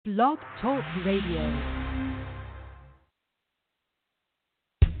Blog Talk Radio.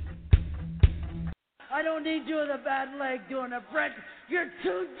 I don't need you with a bad leg doing it, Brett. You're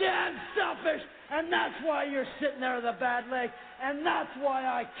too damn selfish, and that's why you're sitting there with a bad leg, and that's why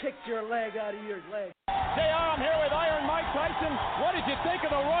I kicked your leg out of your leg. JR, I'm here with Iron Mike Tyson. What did you think of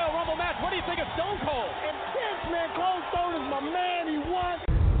the Royal Rumble match? What do you think of Stone Cold? Intense, man. Cold Stone is my man. He won.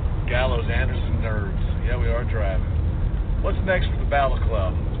 Gallows, Anderson, Nerves. Yeah, we are driving. What's next for the Battle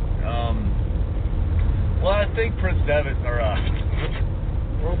Club? Well, I think Prince Devitt, or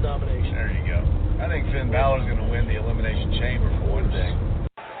World domination. there you go. I think Finn Balor's going to win the Elimination Chamber for one thing.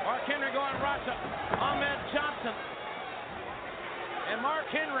 Mark Henry going Rasa. Ahmed Johnson. And Mark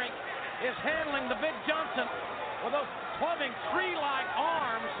Henry is handling the big Johnson with those clubbing tree-like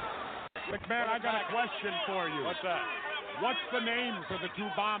arms. McMahon, I got a question for you. What's that? What's the name for the two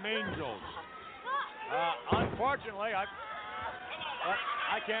bomb angels? Unfortunately,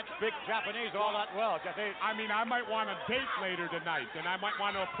 I can't speak Japanese all that well. I mean, I might want a date later tonight, and I might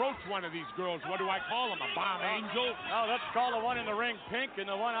want to approach one of these girls. What do I call them? A bomb angel? No, let's call the one in the ring Pink and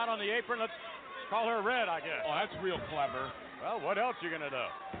the one out on the apron, let's call her Red, I guess. Oh, that's real clever. Well, what else you going to do?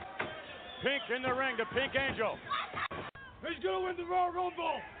 Pink in the ring, the Pink Angel. He's going to win the Royal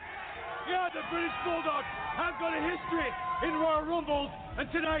Rumble. Yeah, the British Bulldog. I've got a history in Royal Rumbles, and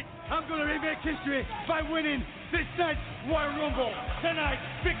tonight I'm going to remake history by winning this night's Royal Rumble tonight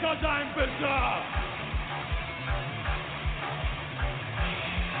because I'm bizarre.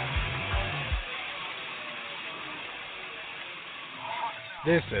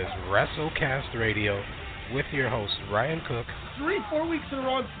 This is WrestleCast Radio with your host, Ryan Cook. 3-4 weeks in a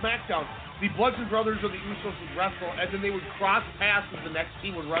row on SmackDown, the Bludgeon Brothers or the Usos would wrestle, and then they would cross paths with the next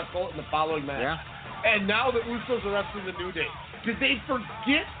team would wrestle in the following match. Yeah. And now the Usos are wrestling the New Day. Did they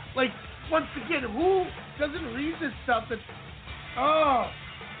forget? Like, once again, who doesn't read this stuff? That's oh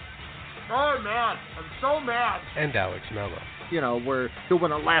man, I'm so mad. And Alex Mello. You know, we're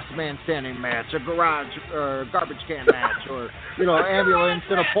doing a last man standing match, a garage or garbage can match, or, you know, ambulance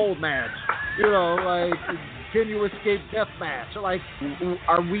and a pole match. You know, like, can you escape death match? Like,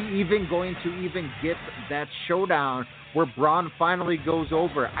 are we even going to even get that showdown where Braun finally goes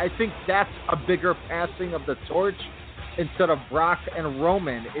over? I think that's a bigger passing of the torch. Instead of Brock and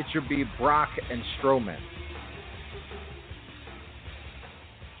Roman, it should be Brock and Strowman.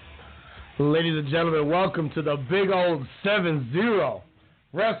 Ladies and gentlemen, welcome to the big old 7-0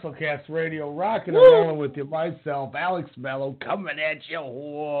 WrestleCast Radio, rocking and rolling with you, myself, Alex Mello, coming at you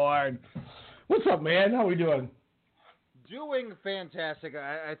hard. What's up, man? How we doing? Doing fantastic.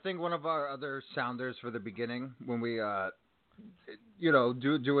 I think one of our other sounders for the beginning, when we,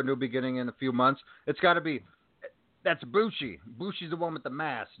 do a new beginning in a few months, it's got to be, that's Bushi. Bushi's the one with the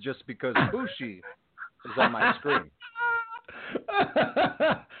mask, just because Bushi is on my screen.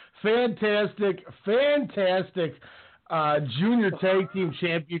 Fantastic junior tag team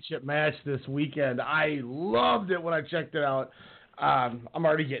championship match this weekend. I loved it when I checked it out. I'm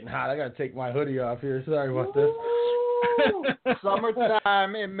already getting hot. I got to take my hoodie off here. Sorry about this.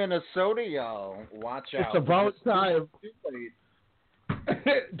 Summertime in Minnesota, y'all. Watch out. It's about time.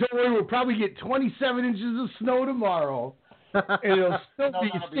 Don't worry, we'll probably get 27 inches of snow tomorrow. And it'll still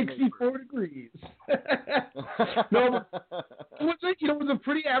be 64 degrees. No, it was a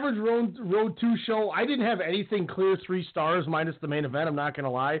pretty average Road 2 show. I didn't have anything clear 3 stars minus the main event. I'm not going to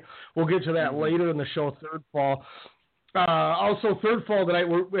lie. We'll get to that later in the show, third fall. Also, third fall tonight,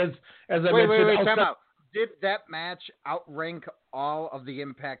 as I mentioned. Wait, time out. Did that match outrank all of the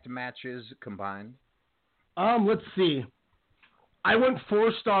Impact matches combined? Let's see. I went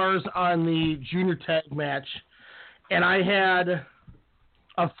 4 stars on the junior tag match. And I had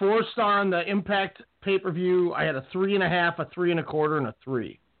a 4-star on the Impact pay-per-view. I had a 3.5, a 3.25, and a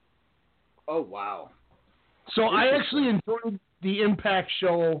 3. Oh, wow. So I actually enjoyed the Impact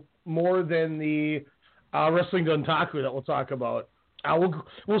show more than the Wrestling Dontaku that we'll talk about.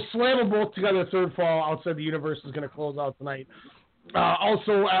 We'll slam them both together. Third fall outside the universe is going to close out tonight.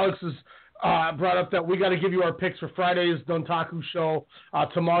 Also, Alex has brought up that we got to give you our picks for Friday's Dontaku show,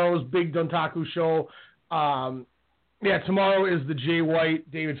 tomorrow's big Dontaku show. Tomorrow is the Jay White,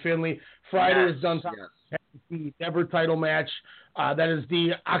 David Finlay. Friday is Dontaku, the Never title match. That is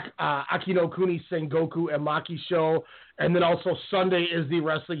the Akino Kuni Sengoku and Maki show. And then also Sunday is the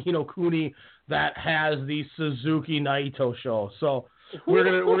Wrestling Hinokuni that has the Suzuki Naito show. So we're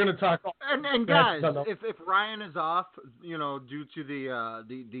gonna talk. And guys, if Ryan is off, due to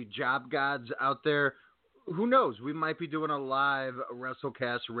the job gods out there, who knows? We might be doing a live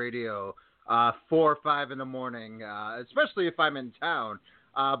WrestleCast radio 4 or 5 in the morning, especially if I'm in town,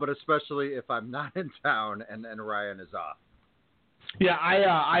 but especially if I'm not in town and Ryan is off. Yeah,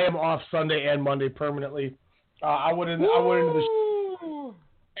 I am off Sunday and Monday permanently. I went into the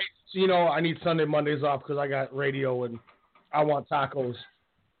you know, I need Sunday, Mondays off because I got radio and I want tacos.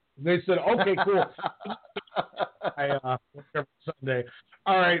 They said, okay, cool. I work every Sunday.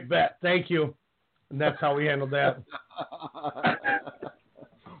 All right, bet. Thank you. And that's how we handled that.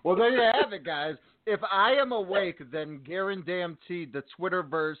 Well, there you have it, guys. If I am awake, then guarantee the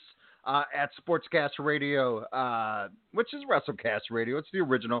Twitterverse at Sportscast Radio, which is WrestleCast Radio. It's the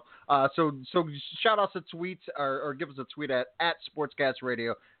original. So shout us a tweet or give us a tweet at Sportscast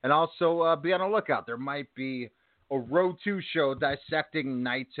Radio. And also be on the lookout. There might be a Road 2 show dissecting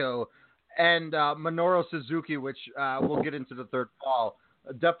Naito and Minoru Suzuki, which we'll get into the third fall.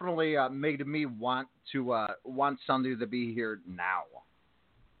 Definitely made me want somebody to be here now.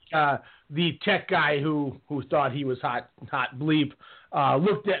 The tech guy who thought he was hot bleep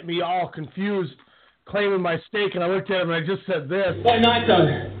looked at me all confused, claiming my stake, and I looked at him and I just said this. Why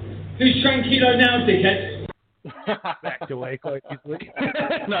Naito? Who's tranquilo now, dickhead? Back away quite easily.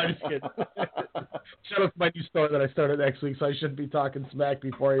 No, just kidding. Shout out to my new store that I started next week, so I shouldn't be talking smack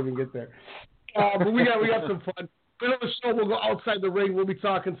before I even get there. But we got some fun. Middle of the show, we'll go outside the ring. We'll be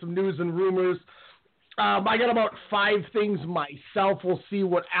talking some news and rumors. I got about 5 things myself. We'll see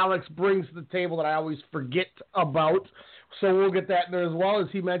what Alex brings to the table that I always forget about. So we'll get that in there as well. As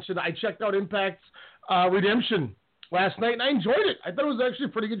he mentioned, I checked out Impact's Redemption last night, and I enjoyed it. I thought it was actually a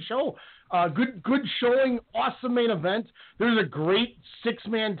pretty good show. Good showing, awesome main event. There's a great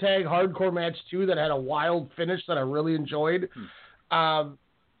 6-man tag hardcore match, too, that had a wild finish that I really enjoyed.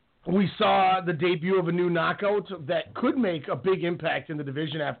 We saw the debut of a new knockout that could make a big impact in the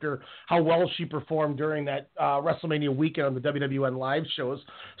division after how well she performed during that WrestleMania weekend on the WWN live shows.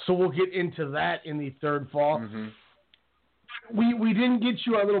 So we'll get into that in the third fall. Mm-hmm. We didn't get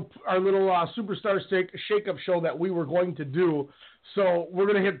you our little Superstar Shake-Up show that we were going to do. So we're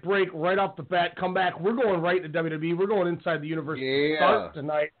going to hit break right off the bat, come back. We're going right to WWE. We're going inside the universe start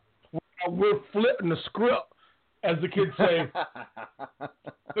tonight. We're flipping the script, as the kids say.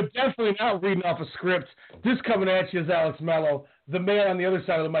 But definitely not reading off a script. This coming at you is Alex Mello, the man on the other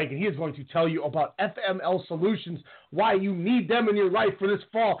side of the mic, and he is going to tell you about FML Solutions, why you need them in your life for this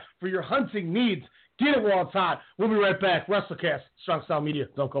fall, for your hunting needs. Get it while it's hot. We'll be right back. WrestleCast, Strong Style Media.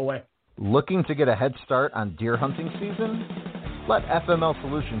 Don't go away. Looking to get a head start on deer hunting season? Let FML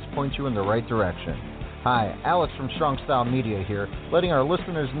Solutions point you in the right direction. Hi, Alex from Strong Style Media here, letting our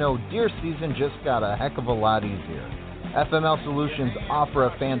listeners know deer season just got a heck of a lot easier. FML Solutions offer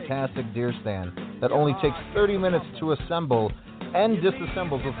a fantastic deer stand that only takes 30 minutes to assemble and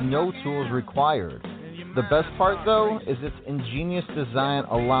disassembles with no tools required. The best part, though, is its ingenious design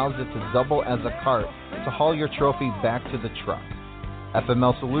allows it to double as a cart to haul your trophy back to the truck.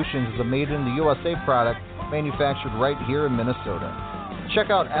 FML Solutions is a made-in-the-USA product manufactured right here in Minnesota. Check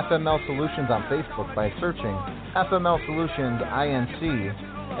out FML Solutions on Facebook by searching FML Solutions INC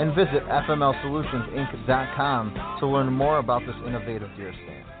and visit FMLSolutionsInc.com to learn more about this innovative deer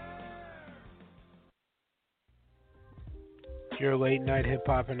stand. Your late night hip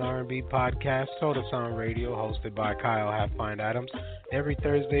hop and R&B podcast, Soda Sound Radio, hosted by Kyle Halfpint Adams, every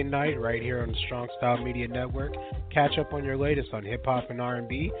Thursday night right here on the Strong Style Media Network. Catch up on your latest on hip hop and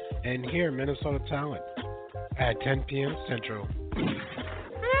R&B and hear Minnesota talent at 10 p.m. Central.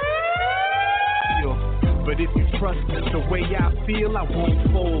 But if you trust the way I feel, I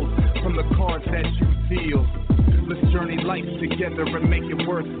won't fold from the cards that you deal. Let's journey life together and make it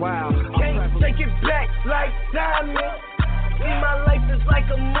worthwhile. Can't take it back like time. See, my life is like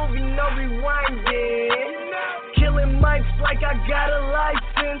a movie, no rewinding. Killing mics like I got a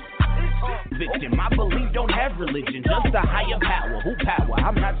license. Victim, I believe don't have religion, just a higher power. Who power?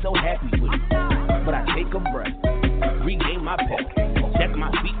 I'm not so happy with it, but I take a breath, regain my pep, check my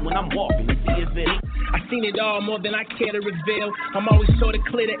feet when I'm walking, see if it ain't. I seen it all more than I care to reveal. I'm always sure to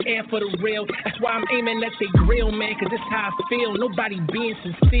clear the air for the real. That's why I'm aiming at the grill, man, cause this how I feel. Nobody being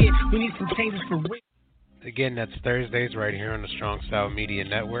sincere. We need some changes for real. Again, that's Thursdays right here on the Strong Style Media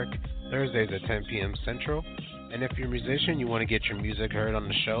Network. Thursdays at 10 p.m. Central. And if you're a musician, you want to get your music heard on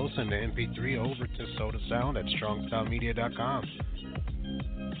the show, send the MP3 over to SodaSound at StrongStyleMedia.com.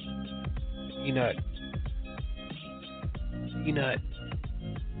 Peanut.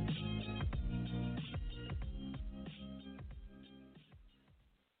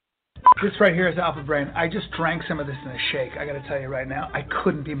 This right here is Alpha Brain. I just drank some of this in a shake. I got to tell you right now, I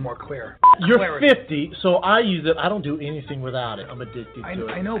couldn't be more clear. You're 50, so I use it. I don't do anything without it. I'm addicted to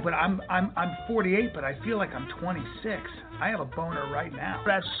it. I know, but I'm 48, but I feel like I'm 26. I have a boner right now.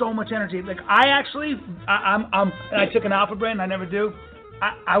 I have so much energy. Like I took an Alpha Brain. I never do.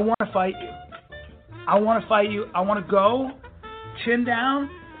 I want to fight you. I want to fight you. I want to go chin down,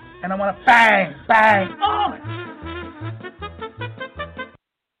 and I want to bang, bang. Oh!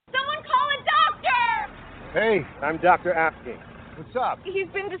 Someone call a doctor! Hey, I'm Dr. Apke. What's up? He's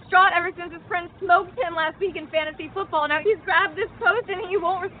been distraught ever since his friend smoked him last week in fantasy football. Now he's grabbed this post and he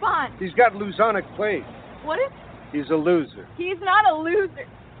won't respond. He's got Luzonic plaque. What is... He's a loser. He's not a loser.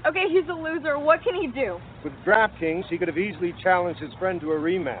 Okay, he's a loser. What can he do? With DraftKings, he could have easily challenged his friend to a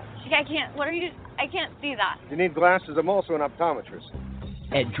rematch. I can't. What are you... I can't see that. You need glasses? I'm also an optometrist.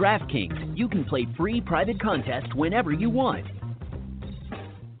 At DraftKings, you can play free private contests whenever you want.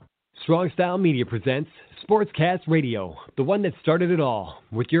 Strong Style Media presents Sportscast Radio, the one that started it all,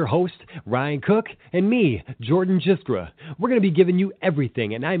 with your host, Ryan Cook, and me, Jordan Jiskra. We're going to be giving you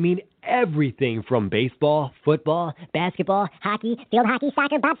everything, and I mean everything from baseball, football, basketball, hockey, field hockey,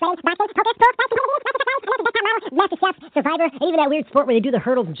 soccer, bobsledding, boxing, Master Chef, Survivor, and even that weird sport where they do the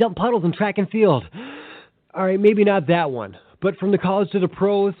hurdles and jump puddles in track and field. All right, maybe not that one, but from the college to the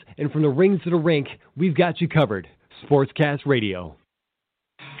pros and from the rings to the rink, we've got you covered. Sportscast Radio.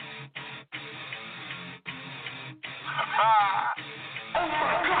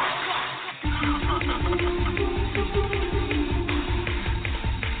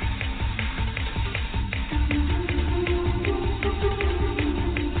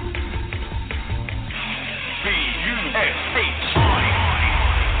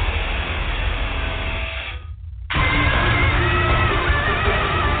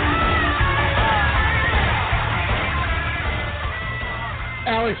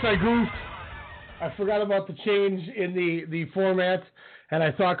 Alex, I goofed. I forgot about the change in the format, and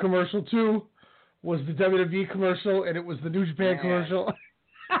I thought commercial 2 was the WWE commercial, and it was the New Japan commercial.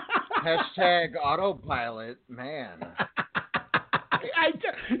 Hashtag autopilot, man. I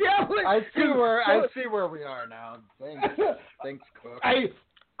see where we are now. Thanks, Cook.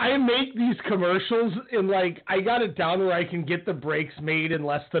 I make these commercials in I got it down where I can get the breaks made in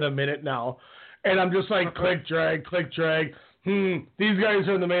less than a minute now, and I'm just like click drag. These guys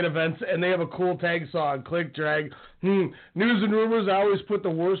are in the main events, and they have a cool tag song. Click, drag. News and rumors, I always put the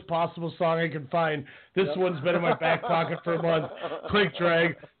worst possible song I can find. This one's been in my back pocket for a month. Click,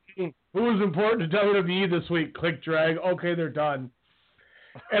 drag. Who was important to WWE this week? Click, drag. Okay, they're done.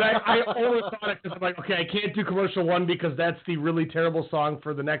 And I only thought it because I'm like, okay, I can't do commercial 1 because that's the really terrible song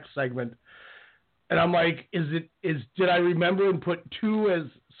for the next segment. And I'm like, did I remember and put 2 as,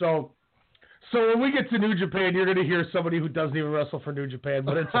 so when we get to New Japan, you're going to hear somebody who doesn't even wrestle for New Japan,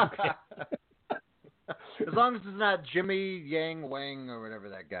 but it's okay. As long as it's not Jimmy Yang Wang or whatever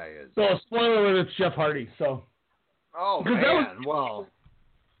that guy is. So, spoiler alert, it's Jeff Hardy. So, oh, man, well.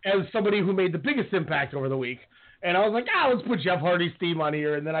 As somebody who made the biggest impact over the week, and I was like, let's put Jeff Hardy's theme on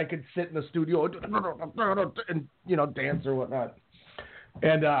here, and then I could sit in the studio and dance or whatnot.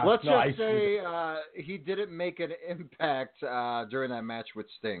 And let's just say he didn't make an impact during that match with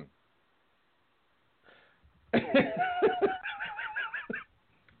Sting.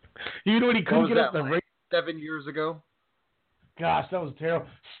 You know when he couldn't get up the ring 7 years ago? Gosh, that was terrible.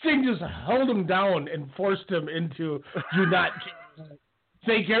 Sting just held him down and forced him into "Do not."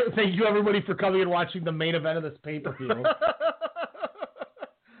 Thank you, everybody, for coming and watching the main event of this pay-per-view.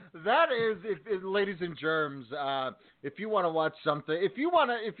 That is, ladies and germs, if you want to watch something, if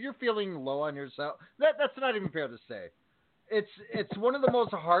you're feeling low on yourself, that's not even fair to say. It's one of the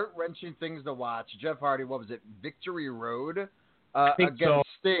most heart-wrenching things to watch. Jeff Hardy, what was it, Victory Road against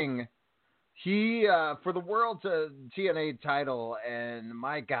Sting. He, for the World TNA title, and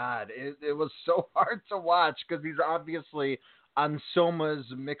my God, it was so hard to watch because he's obviously on Somas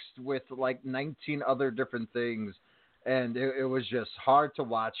mixed with 19 other different things, and it was just hard to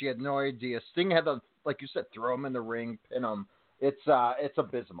watch. He had no idea. Sting had to, like you said, throw him in the ring, pin him. It's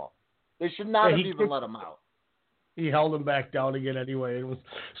abysmal. They should not have even let him out. He held him back down again anyway. It was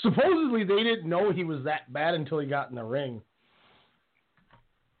supposedly they didn't know he was that bad until he got in the ring.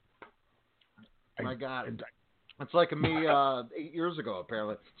 My God, it's like me 8 years ago.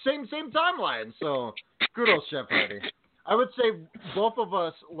 Apparently, same timeline. So kudos, Jeff Hardy. I would say both of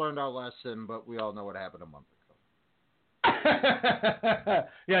us learned our lesson, but we all know what happened a month ago.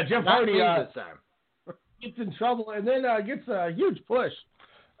 Yeah, Jeff Not Hardy this time. gets in trouble and then gets a huge push.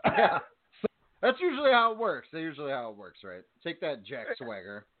 Yeah. That's usually how it works. Right? Take that, Jack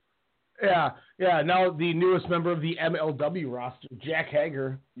Swagger. Yeah. Now the newest member of the MLW roster, Jack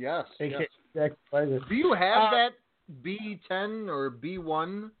Hager. Yes. AKA Jack Swagger. Do you have that B10 or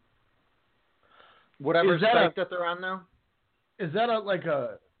B1? Whatever site that they're on now? Is that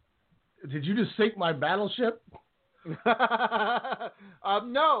did you just sink my battleship? No,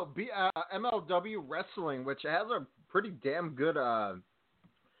 MLW Wrestling, which has a pretty damn good,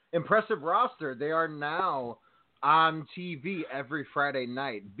 impressive roster. They are now on TV every Friday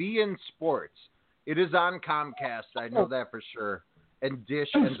night. beIN Sports. It is on Comcast. I know that for sure. And Dish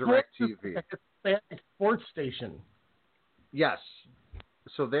and DirecTV. Sports station. Yes.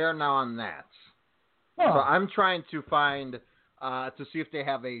 So they are now on that. Oh. So I'm trying to find to see if they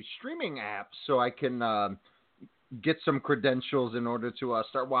have a streaming app so I can get some credentials in order to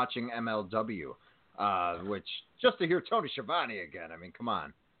start watching MLW. Which, just to hear Tony Schiavone again, I mean, come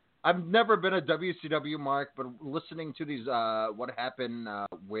on. I've never been a WCW mark, but listening to these What Happened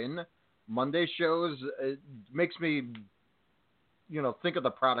When Monday shows, it makes me, think of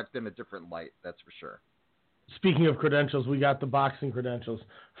the product in a different light, that's for sure. Speaking of credentials, we got the boxing credentials.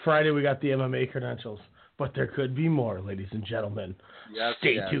 Friday, we got the MMA credentials. But there could be more, ladies and gentlemen. Yes,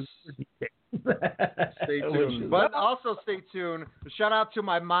 Stay tuned. Stay tuned. But also stay tuned. Shout out to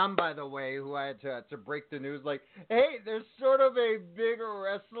my mom, by the way, who I had to break the news. Like, hey, there's sort of a big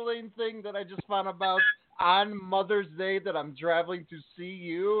wrestling thing that I just found about on Mother's Day that I'm traveling to see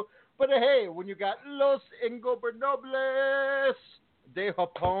you. But hey, when you got Los Ingobernables de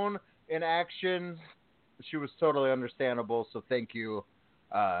Japón in action, she was totally understandable. So thank you,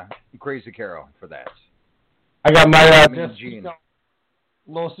 Crazy Carol, for that. I got my Gene.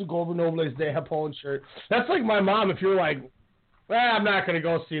 Los Ingobernables de Japón shirt. That's like my mom. If you're like, I'm not going to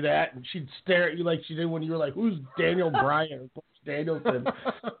go see that, and she'd stare at you like she did when you were like, who's Daniel Bryan or Danielson?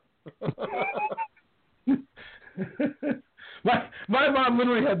 my mom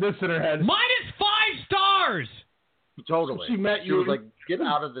literally had this in her head. -5 stars. Totally. She met you. She was like, get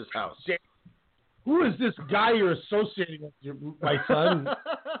out of this house. Who is this guy you're associating with, my son?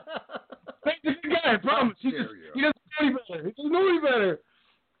 He's a good guy, I promise. He doesn't know any better. He doesn't know any better.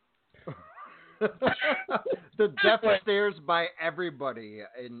 The death stares by everybody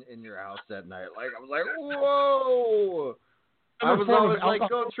in your house that night. Like, I was like, whoa. I was always like,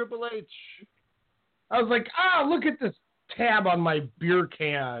 go Triple H. I was like, look at this tab on my beer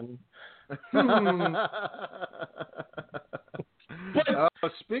can.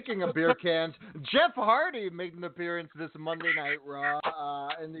 Speaking of beer cans, Jeff Hardy made an appearance this Monday Night Raw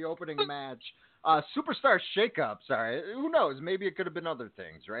in the opening match. Superstar shakeup, sorry. Who knows? Maybe it could have been other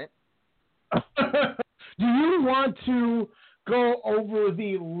things, right? Do you want to go over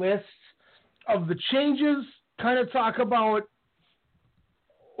the list of the changes, kind of talk about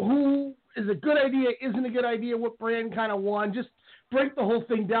who is a good idea, isn't a good idea, what brand kind of won, just break the whole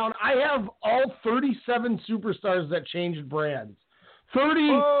thing down. I have all 37 superstars that changed brands.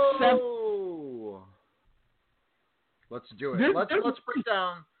 37. Oh. Let's do it. Let's break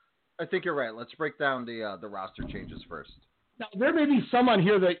down. I think you're right. Let's break down the roster changes first. Now, there may be some on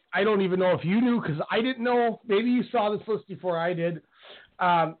here that I don't even know if you knew, because I didn't know. Maybe you saw this list before I did.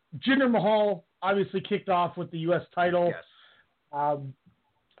 Jinder Mahal obviously kicked off with the U.S. title. Yes. I'll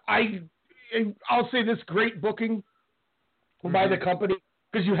say this, great booking by the company,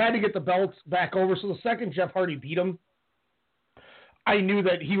 because you had to get the belts back over. So the second Jeff Hardy beat him, I knew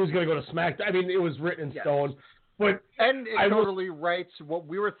that he was going to go to SmackDown. I mean, it was written in stone. But and it totally writes what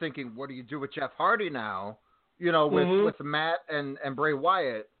we were thinking. What do you do with Jeff Hardy now? With Matt and Bray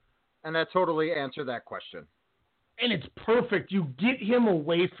Wyatt. And that totally answered that question. And it's perfect. You get him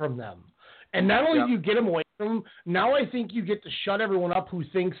away from them. And not only do you get him away from them, now I think you get to shut everyone up who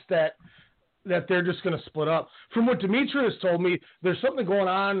thinks that they're just going to split up. From what Demetrius told me, there's something going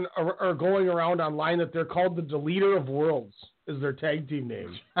on or going around online that they're called the Deleter of Worlds is their tag team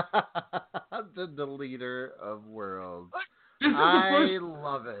name. The Deleter of Worlds. I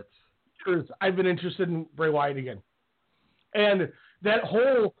love it. I've been interested in Bray Wyatt again. And that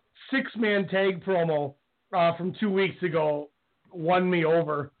whole 6-man tag promo from 2 weeks ago won me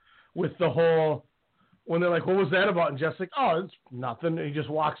over with the whole, when they're like, what was that about? And Jeff's like, oh, it's nothing. And he just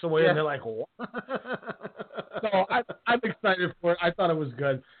walks away and they're like, what? So I'm excited for it. I thought it was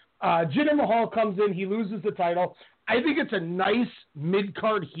good. Jinder Mahal comes in. He loses the title. I think it's a nice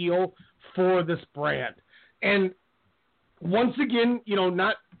mid-card heel for this brand. And once again,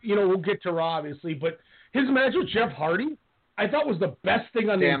 we'll get to Raw, obviously, but his match with Jeff Hardy, I thought was the best thing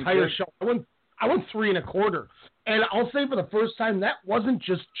on the entire show. I went 3.25. And I'll say for the first time, that wasn't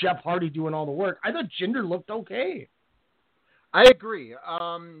just Jeff Hardy doing all the work. I thought Jinder looked okay. I agree.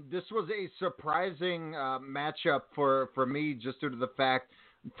 This was a surprising matchup for me, just due to the fact,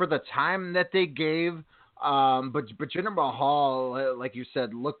 for the time that they gave. But Jinder Mahal, like you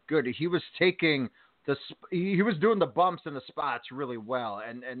said, looked good. He was taking he was doing the bumps and the spots really well,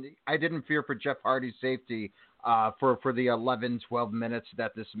 and I didn't fear for Jeff Hardy's safety for the 11-12 minutes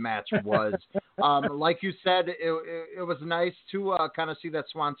that this match was. Like you said, it was nice to kind of see that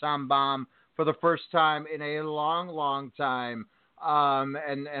Swanton Bomb for the first time in a long, long time.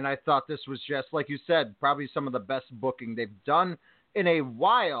 And I thought this was just, like you said, probably some of the best booking they've done in a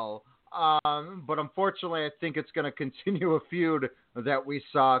while. But unfortunately, I think it's going to continue a feud that we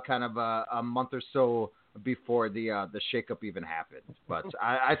saw kind of a month or so before the shakeup even happened. But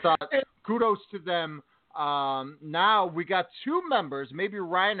I thought kudos to them. Now we got 2 members. Maybe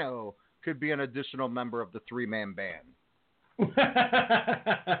Rhino could be an additional member of the 3-man band.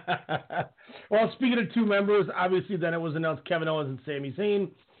 Well, speaking of 2 members, obviously then it was announced Kevin Owens and Sami Zayn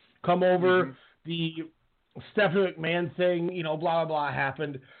come over. Mm-hmm. The Stephanie McMahon thing, blah, blah, blah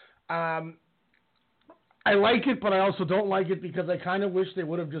happened. I like it, but I also don't like it because I kind of wish they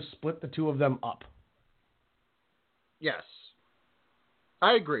would have just split the 2 of them up. Yes.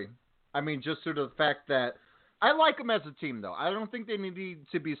 I agree. I mean, just due to the fact that I like them as a team, though. I don't think they need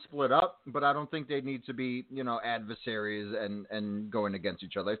to be split up, but I don't think they need to be, adversaries and going against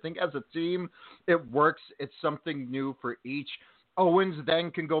each other. I think as a team, it works. It's something new for each. Owens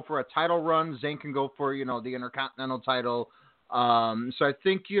then can go for a title run. Zayn can go for, the Intercontinental title. So I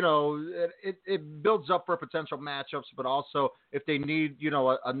think, it builds up for potential matchups, but also if they need,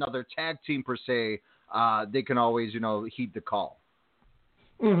 another tag team per se, they can always, heed the call.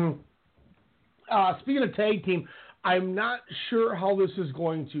 Mm-hmm. Speaking of tag team, I'm not sure how this is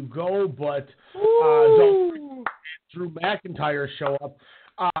going to go, but don't Drew McIntyre show up.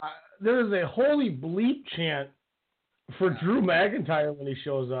 There is a holy bleep chant for Drew McIntyre when he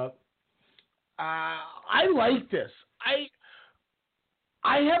shows up. I like this. I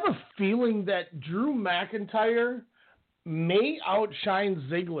have a feeling that Drew McIntyre may outshine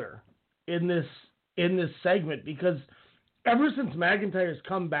Ziggler in this segment because ever since McIntyre's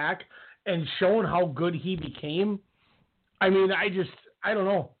come back and shown how good he became, I mean, I don't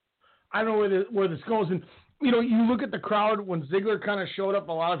know. I don't know where this goes. And, you look at the crowd when Ziggler kind of showed up,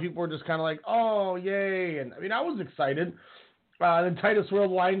 a lot of people were just kind of like, oh, yay. And, I mean, I was excited. Then Titus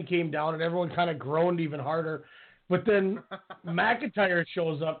Worldwide came down and everyone kind of groaned even harder. But then McIntyre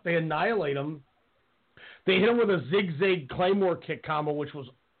shows up. They annihilate him. They hit him with a zigzag Claymore kick combo, which was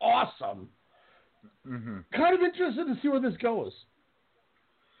awesome. Mm-hmm. Kind of interested to see where this goes.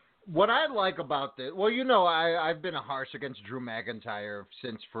 What I like about this, well, I've been harsh against Drew McIntyre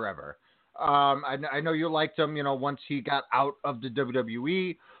since forever. I know you liked him, once he got out of the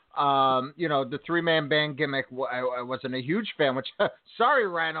WWE. The 3-man band gimmick, I wasn't a huge fan, which, sorry,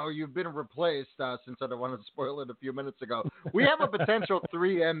 Rhino, you've been replaced since I wanted to spoil it a few minutes ago. We have a potential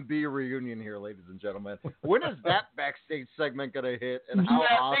 3MB reunion here, ladies and gentlemen. When is that backstage segment going to hit and how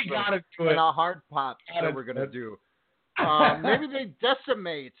awesome and how hard pop that we're going to do? Maybe they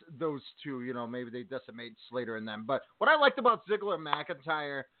decimate those 2, maybe they decimate Slater and them. But what I liked about Ziggler and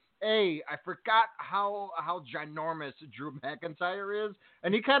McIntyre, I forgot how ginormous Drew McIntyre is.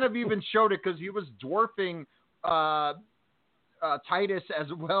 And he kind of even showed it because he was dwarfing Titus as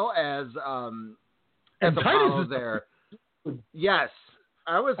well as Apollo there. Yes.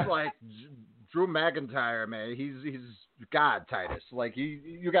 I was like, Drew McIntyre, man, he's God, Titus. Like,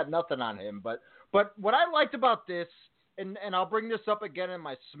 you got nothing on him. But what I liked about this, and I'll bring this up again in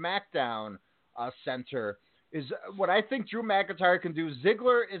my SmackDown center, is what I think Drew McIntyre can do.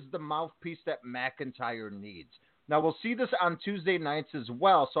 Ziggler is the mouthpiece that McIntyre needs. Now, we'll see this on Tuesday nights as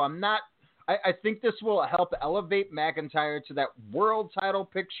well, so I think this will help elevate McIntyre to that world title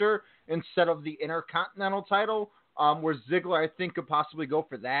picture instead of the Intercontinental title, where Ziggler, I think, could possibly go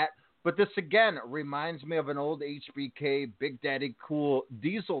for that. But this, again, reminds me of an old HBK, Big Daddy Cool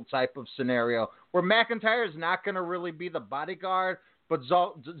Diesel type of scenario where McIntyre is not going to really be the bodyguard, but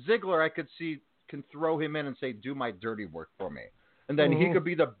Ziggler, I could see, can throw him in and say, do my dirty work for me. And then he could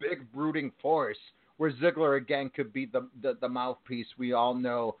be the big brooding force where Ziggler, again, could be the mouthpiece we all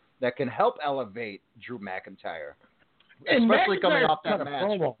know that can help elevate Drew McIntyre. And especially coming off that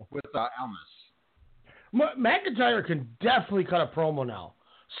match with Almas. McIntyre can definitely cut a promo now.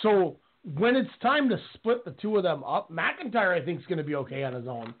 So when it's time to split the 2 of them up, McIntyre, I think, is going to be okay on his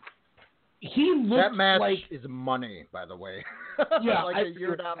own. That match is money, by the way. Yeah, like a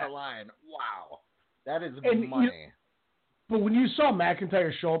year down the line. Wow. That is money. But when you saw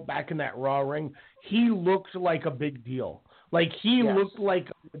McIntyre show up back in that Raw ring, he looked like a big deal. Like, he looked like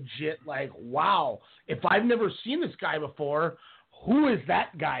a legit, like, wow, if I've never seen this guy before, who is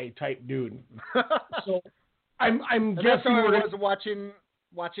that guy type dude? So I'm guessing that's how I was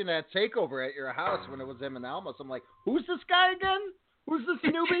watching that takeover at your house when it was him and Almas. I'm like, who's this guy again? Who's this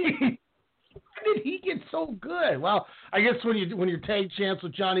newbie? How did he get so good? Well, I guess when you're tag champs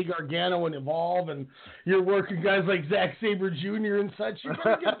with Johnny Gargano and Evolve, and you're working guys like Zack Sabre Jr. and such, you're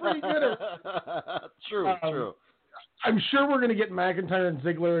going to get pretty good at it. True. I'm sure we're going to get McIntyre and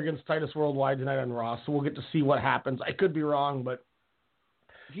Ziggler against Titus Worldwide tonight on Raw, so we'll get to see what happens. I could be wrong, but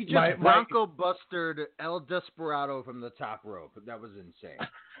He just Bronco Bustered El Desperado from the top rope. That was insane.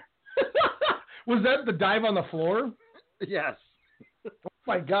 Was that the dive on the floor? Yes. Oh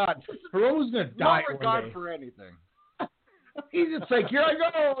my God. Hiromu's going to die. No regard for anything. He's just like, here I go.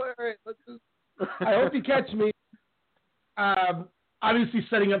 All right, I hope you catch me. Obviously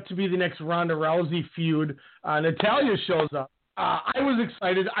setting up to be the next Ronda Rousey feud. Natalya shows up. I was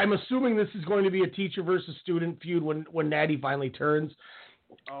excited. I'm assuming this is going to be a teacher versus student feud when Natty finally turns.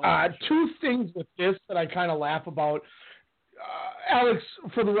 Sure. Two things with this that I kind of laugh about. Alex,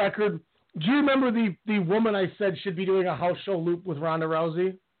 for the record, do you remember the woman I said should be doing a house show loop with Ronda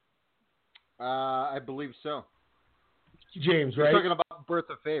Rousey? I believe so. James, right? You're talking about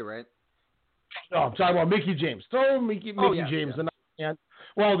Bertha Faye, right? No, I'm talking about Mickie James. Throw Mickie James. Yeah. And,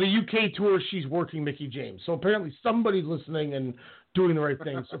 well, the UK tour, she's working Mickie James. So apparently somebody's listening and doing the right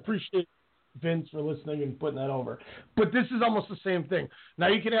thing. So appreciate Vince for listening and putting that over. But this is almost the same thing. Now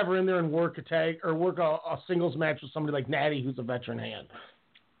you can have her in there and work a tag or work a singles match with somebody like Natty, who's a veteran hand.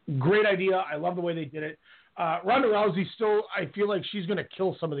 Great idea. I love the way they did it. Ronda Rousey still, I feel like she's going to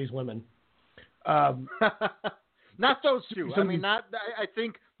kill some of these women. Not those two. I mean, I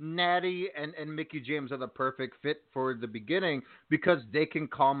think Natty and Mickie James are the perfect fit for the beginning because they can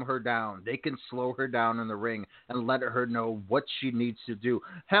calm her down. They can slow her down in the ring and let her know what she needs to do.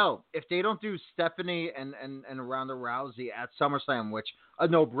 Hell, if they don't do Stephanie and Ronda Rousey at SummerSlam, which a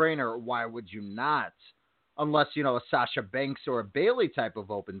no-brainer, why would you not? Unless, a Sasha Banks or a Bayley type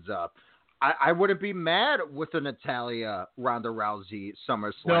of opens up. I wouldn't be mad with a Natalya Ronda Rousey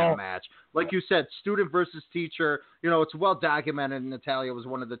SummerSlam match. Like you said, student versus teacher. It's well documented. Natalya was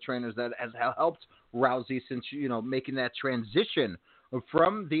one of the trainers that has helped Rousey since making that transition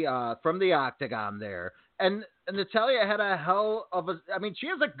from the octagon there. And Natalya had a hell of a. I mean, she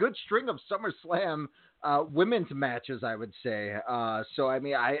has a good string of SummerSlam women's matches, I would say. So I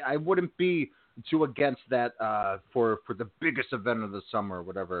mean, I wouldn't be too against that for the biggest event of the summer,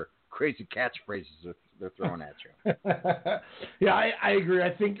 whatever crazy catchphrases they're throwing at you. Yeah, I agree.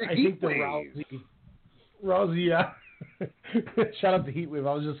 I think the Rousey. Shout out to Heatwave.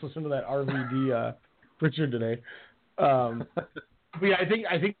 I was just listening to that RVD Pritchard today. But yeah,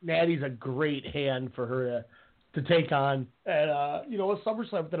 I think Natty's a great hand for her to take on at a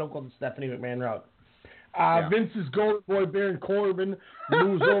SummerSlam if they don't go the Stephanie McMahon route. Vince's golden boy Baron Corbin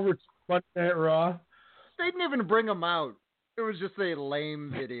moves over to Monday Night Raw. They didn't even bring him out. It was just a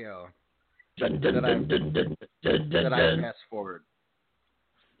lame video that I fast forward.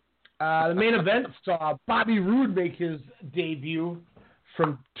 The main event saw Bobby Roode make his debut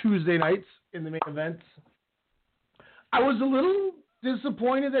from Tuesday nights in the main event. I was a little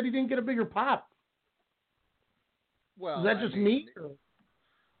disappointed that he didn't get a bigger pop. Well, is that just me? Or?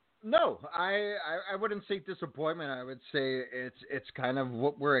 No, I wouldn't say disappointment. I would say it's kind of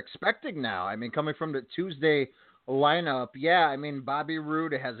what we're expecting now. I mean, coming from the Tuesday lineup, yeah, I mean, Bobby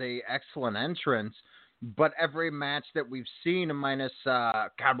Roode has a excellent entrance, but every match that we've seen, minus,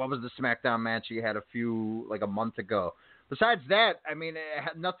 what was the SmackDown match he had a month ago? Besides that, I mean,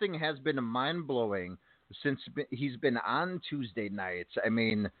 nothing has been mind-blowing since he's been on Tuesday nights. I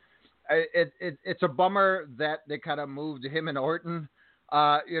mean, it's a bummer that they kind of moved him and Orton,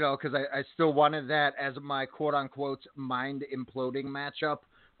 because I still wanted that as my quote-unquote mind-imploding matchup.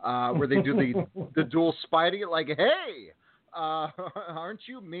 Where they do the dual Spidey, like, hey, aren't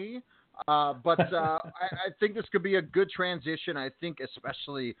you me? But I think this could be a good transition. I think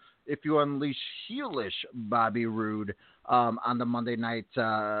especially if you unleash heelish Bobby Roode on the Monday night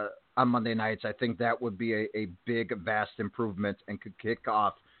on Monday nights, I think that would be a big, vast improvement and could kick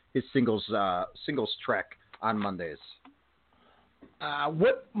off his singles trek on Mondays.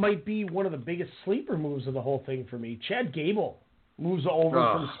 What might be one of the biggest sleeper moves of the whole thing for me? Chad Gable moves over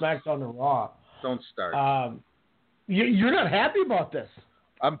from SmackDown to Raw. Don't start. You're not happy about this.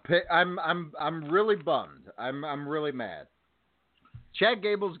 I'm really bummed. I'm really mad. Chad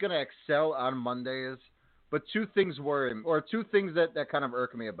Gable's gonna excel on Mondays, but two things that kind of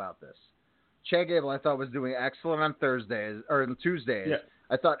irk me about this. Chad Gable, I thought, was doing excellent on Thursdays or on Tuesdays. Yeah.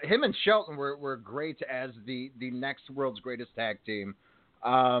 I thought him and Shelton were great as the next World's Greatest Tag Team.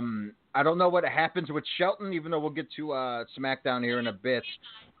 I don't know what happens with Shelton, even though we'll get to SmackDown here in a bit.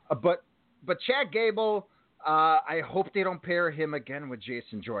 But Chad Gable, I hope they don't pair him again with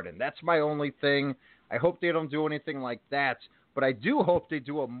Jason Jordan. That's my only thing. I hope they don't do anything like that. But I do hope they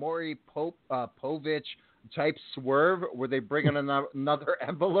do a Maury Povich type swerve where they bring in another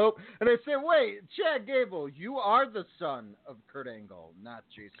envelope and they say, wait, Chad Gable, you are the son of Kurt Angle, not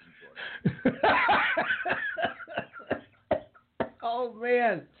Jason Jordan. Oh,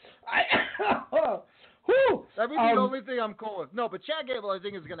 man. Whew. That'd be the only thing I'm cool with. No, but Chad Gable, I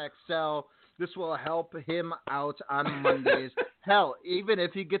think, is going to excel. This will help him out on Mondays. Hell, even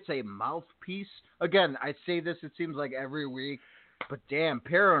if he gets a mouthpiece, again, I say this, it seems like every week, but damn,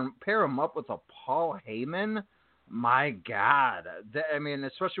 pair him up with a Paul Heyman. My God. I mean,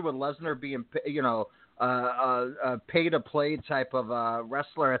 especially with Lesnar being, a pay-to-play type of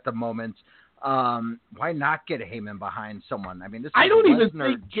wrestler at the moment. Why not get Heyman behind someone? I mean, this is I don't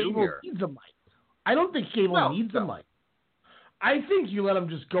Lesnar even think Gable needs a mic. I don't think Gable needs a mic. I think you let him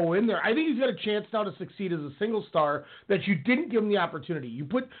just go in there. I think he's got a chance now to succeed as a single star that you didn't give him the opportunity. You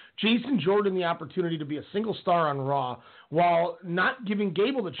put Jason Jordan the opportunity to be a single star on Raw while not giving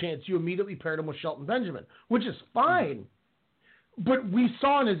Gable the chance. You immediately paired him with Shelton Benjamin, which is fine. But we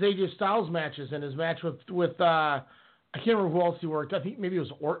saw in his AJ Styles matches and his match with I can't remember who else he worked. I think maybe it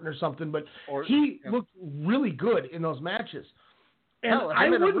was Orton or something, but he looked really good in those matches. And hell,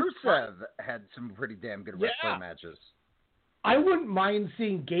 him and Rusev had some pretty damn good wrestling matches. I wouldn't mind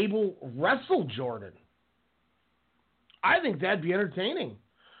seeing Gable wrestle Jordan. I think that'd be entertaining.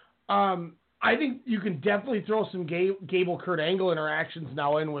 I think you can definitely throw some Gable Kurt Angle interactions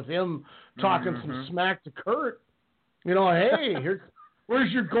now in with him talking some smack to Kurt. You know, hey,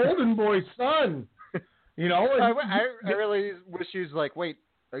 where's your golden boy son? You know, I really wish he was like, wait,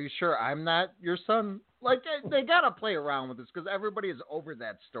 are you sure I'm not your son? Like, they got to play around with this because everybody is over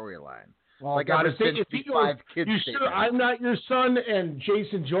that storyline. Well, like, God, ever since the 5 kids you sure I'm not your son and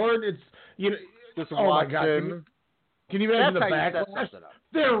Jason Jordan? It's, just oh my God. Can you imagine the backlash?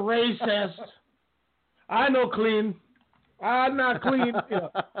 They're racist. I know clean. I'm not clean.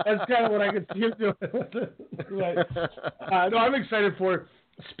 That's kind of what I could see him doing. No, I'm excited for it.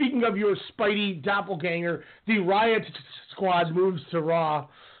 Speaking of your Spidey doppelganger, the Riot Squad moves to Raw,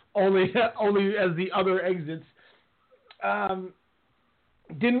 only as the other exits.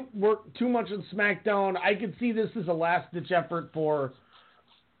 Didn't work too much on SmackDown. I could see this as a last-ditch effort for,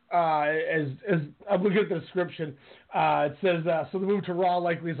 as I'm looking at the description, it says, so the move to Raw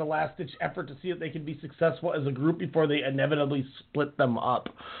likely is a last-ditch effort to see if they can be successful as a group before they inevitably split them up.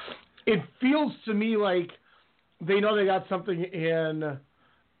 It feels to me like they know they got something in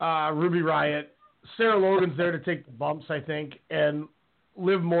Ruby Riott. Sarah Logan's there to take the bumps, I think, and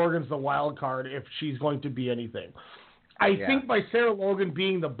Liv Morgan's the wild card if she's going to be anything. I think by Sarah Logan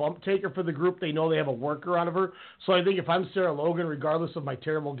being the bump taker for the group, they know they have a worker out of her. So I think if I'm Sarah Logan, regardless of my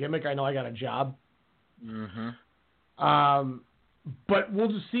terrible gimmick, I know I got a job. But we'll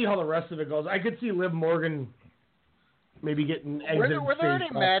just see how the rest of it goes. I could see Liv Morgan maybe getting exited. Were there any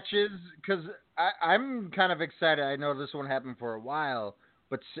matches? Because I'm kind of excited. I know this one happened for a while.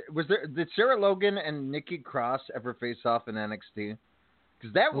 But did Sarah Logan and Nikki Cross ever face off in NXT?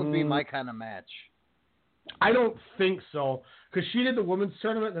 Because that would be my kind of match. I don't think so, because she did the women's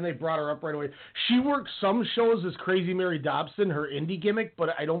tournament, and then they brought her up right away. She worked some shows as Crazy Mary Dobson, her indie gimmick, but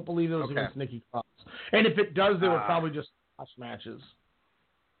I don't believe it was against Nikki Cross. And if it does, they would probably just watch matches.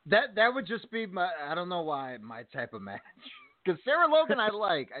 That would just be I don't know why, my type of match. Because Sarah Logan I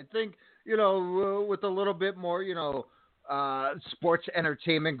like. I think, with a little bit more, sports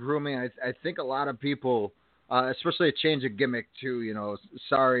entertainment grooming, I think a lot of people, especially a change of gimmick too,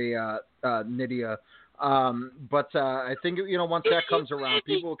 sorry, Nydia. But I think once that comes around,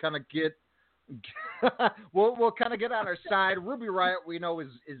 people will kind of get we'll kind of get on our side. Ruby Riott we know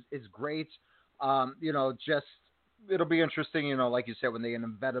is great. Just it'll be interesting. Like you said, when they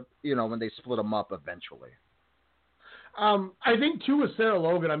when they split them up eventually. I think too with Sarah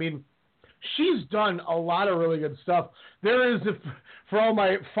Logan. I mean, she's done a lot of really good stuff. There is, for all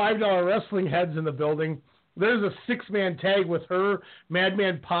my $5 wrestling heads in the building, there's a 6-man tag with her,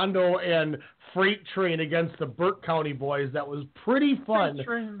 Madman Pondo, and Freight Train against the Burke County Boys. That was pretty fun.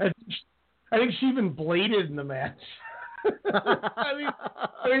 I think she even bladed in the match. I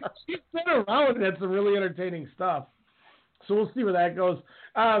mean, she's been around and had some really entertaining stuff. So we'll see where that goes.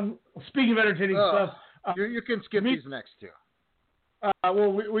 Speaking of entertaining stuff, you can skip these next two.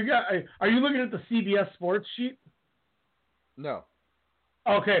 Well, we got. Are you looking at the CBS Sports sheet? No.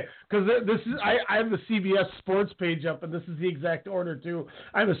 Okay, because this is I have the CBS Sports page up, and this is the exact order too.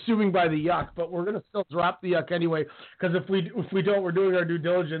 I'm assuming by the yuck, but we're gonna still drop the yuck anyway. Because if we don't, we're doing our due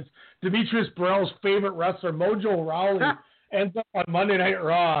diligence. Demetrius Burrell's favorite wrestler, Mojo Rawley, ends up on Monday Night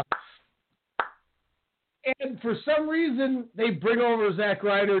Raw. And for some reason, they bring over Zack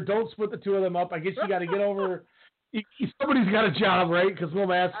Ryder. Don't split the two of them up. I guess you got to get over. Somebody's got a job, right? Because Will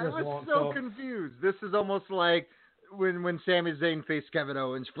Maskers won't. I was so confused. This is almost like when Sami Zayn faced Kevin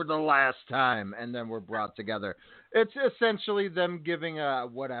Owens for the last time, and then we're brought together. It's essentially them giving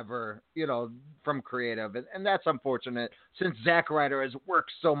whatever, from creative, and that's unfortunate since Zack Ryder has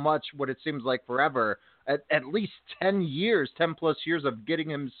worked so much, what it seems like forever, at least 10 plus years of getting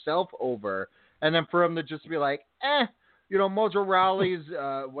himself over. And then for him to just be like, Mojo Rawley's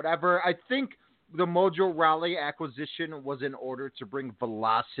whatever. I think the Mojo Rawley acquisition was in order to bring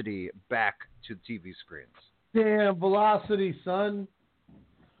Velocity back to TV screens. Damn, Velocity, son.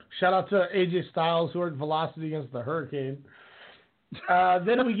 Shout out to AJ Styles, who had Velocity against the Hurricane.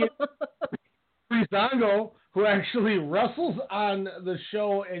 Then we get Breezango, who actually wrestles on the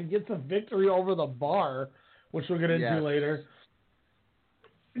show and gets a victory over the Bar, which we'll get into later.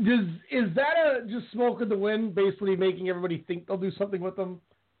 Is that just smoke in the wind, basically making everybody think they'll do something with them?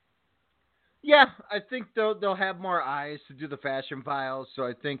 Yeah, I think they'll have more eyes to do the Fashion Files, so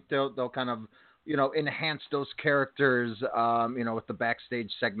I think they'll kind of enhance those characters, with the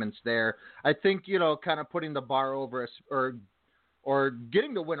backstage segments there. I think kind of putting the Bar over or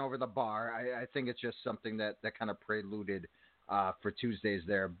getting the win over the Bar. I think it's just something that kind of preluded for Tuesdays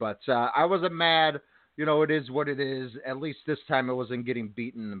there. But I wasn't mad. It is what it is. At least this time it wasn't getting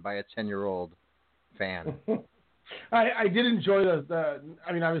beaten by a 10-year-old fan. I did enjoy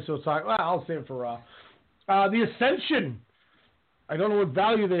obviously I'll say it for Raw. The Ascension. I don't know what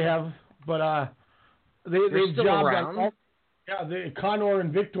value they have, but they've still around. Conor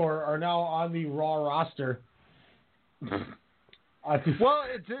and Victor are now on the Raw roster. Well,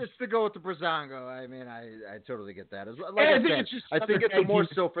 it's to go with the Breezango. I mean, I totally get that. I think it's more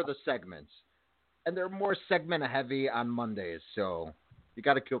so for the segments. And they're more segment heavy on Mondays, so you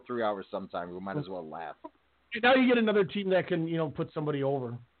got to kill 3 hours sometime. We might as well laugh. Now you get another team that can, put somebody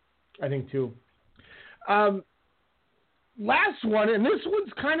over, I think, too. Last one, and this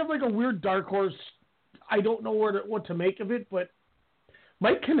one's kind of like a weird dark horse. I don't know what to make of it, but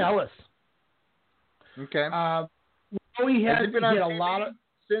Mike Kanellis. Okay. He had a lot of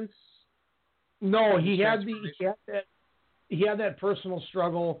since. No, he had that personal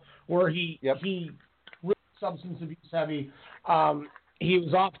struggle where he really substance abuse heavy. He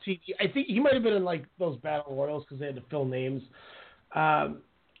was off TV. I think he might have been in like those battle royals because they had to fill names.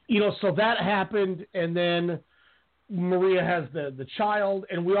 So that happened, and then Maria has the child,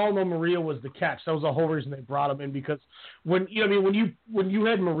 and we all know Maria was the catch. That was the whole reason they brought him in, because when you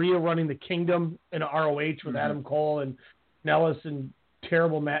had Maria running the Kingdom in ROH with Adam Cole and Nellis and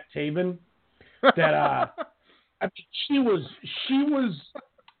terrible Matt Taven, that she was.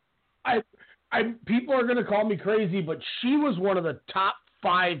 People are going to call me crazy, but she was one of the top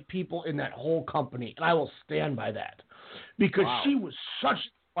 5 people in that whole company, and I will stand by that, because she was such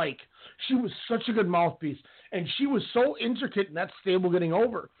a good mouthpiece, and she was so intricate in that stable getting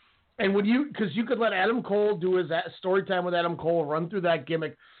over. And because you could let Adam Cole do his story time with Adam Cole, run through that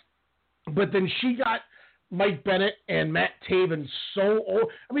gimmick, but then she got Mike Bennett and Matt Taven so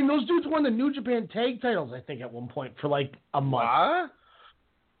old. I mean, those dudes won the New Japan tag titles, I think, at one point for like a month. What?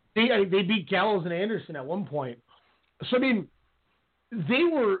 They beat Gallows and Anderson at one point. So, I mean,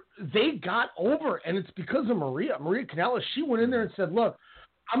 they got over, and it's because of Maria Kanellis. She went in there and said, look,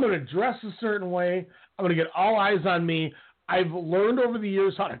 I'm going to dress a certain way. I'm going to get all eyes on me. I've learned over the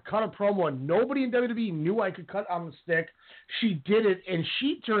years how to cut a promo, and nobody in WWE knew I could cut on the stick. She did it, and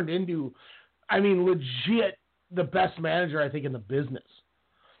she turned into, legit the best manager, I think, in the business.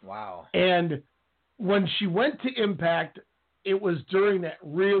 Wow. And when she went to Impact, it was during that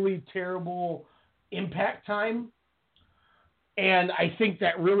really terrible Impact time. And I think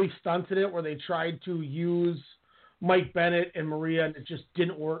that really stunted it, where they tried to use Mike Bennett and Maria, and it just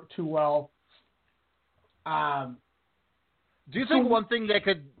didn't work too well. Do you think one thing that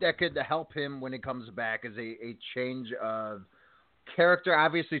could help him when he comes back is a change of character?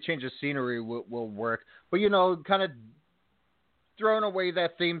 Obviously, change of scenery will work, but kind of throwing away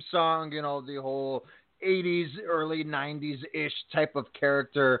that theme song, the whole 80s, early 90s-ish type of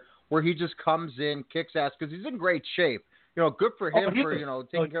character where he just comes in, kicks ass, because he's in great shape. Good for him for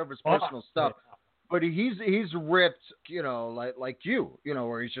taking care of his personal stuff. But he's ripped, like you,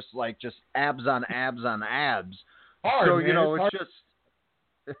 where he's just abs on abs on abs. Hard, so man. It's just.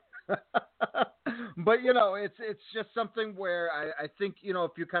 But it's just something where I think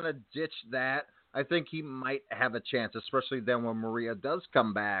if you kind of ditch that, I think he might have a chance, especially then when Maria does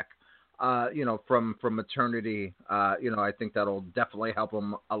come back. From maternity, I think that'll definitely help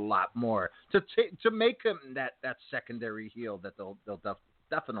him a lot more to make him that secondary heel that they'll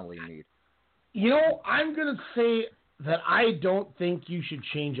definitely need. I'm going to say that I don't think you should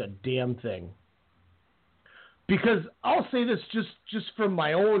change a damn thing. Because I'll say this just for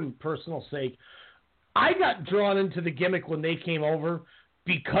my own personal sake. I got drawn into the gimmick when they came over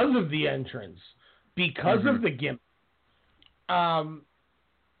because of the entrance, because of the gimmick.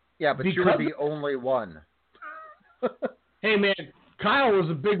 Yeah, but you were the only one. Hey, man, Kyle was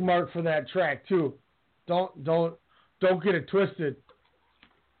a big mark for that track, too. Don't get it twisted.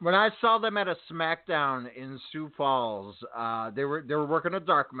 When I saw them at a SmackDown in Sioux Falls, they were working a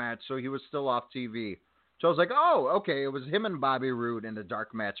dark match, so he was still off TV. So I was like, oh, okay, it was him and Bobby Roode in the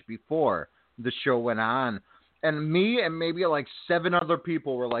dark match before the show went on. And me and maybe like 7 other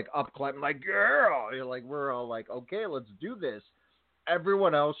people were like up clapping, like, girl. You're like, we're all like, okay, let's do this.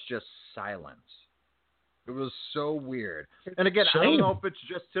 Everyone else just silence. It was so weird. And again, I don't know if it's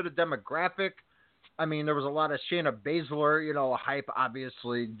just to the demographic. I mean, there was a lot of Shayna Baszler, hype,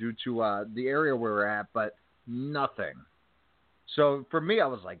 obviously, due to the area we were at, but nothing. So for me, I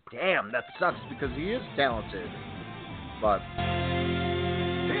was like, damn, that sucks because he is talented. But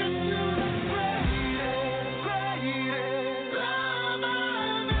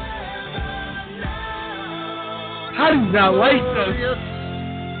how do you not like this?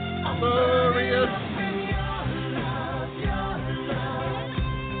 Glorious.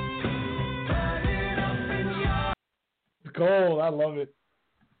 Gold, I love it.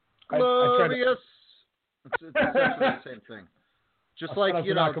 Glorious. It's essentially the same thing. Just like,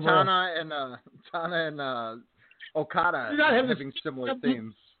 Tana and Okada having similar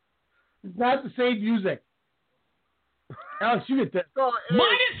themes. It's not the same music. Alex, you get that.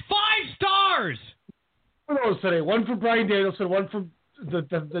 -5 stars. One of those today. One from Bryan Danielson, one from the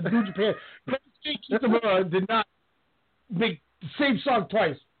New Japan. Did not make the same song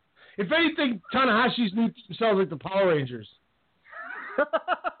twice. If anything, Tanahashi's new theme sounds like the Power Rangers.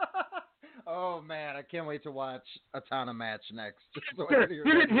 Oh, man, I can't wait to watch a Tana match next. Just so Sure, I can hear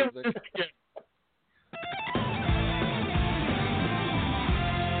you that didn't hear music. this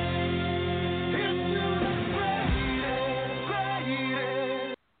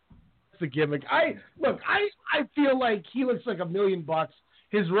the gimmick. I feel like he looks like $1 million.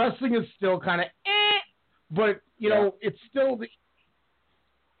 His wrestling is still kind of but it's still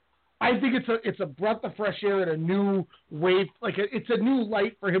I think it's a breath of fresh air and a new wave. Like it's a new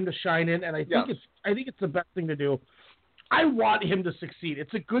light for him to shine in, and I think it's the best thing to do. I want him to succeed.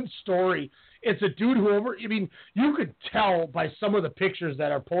 It's a good story. It's a dude you could tell by some of the pictures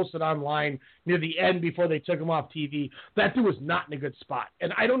that are posted online near the end before they took him off TV, that dude was not in a good spot.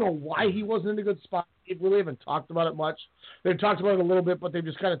 And I don't know why he wasn't in a good spot. They really haven't talked about it much. They've talked about it a little bit, but they've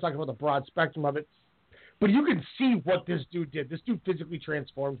just kind of talked about the broad spectrum of it. But you can see what this dude did. This dude physically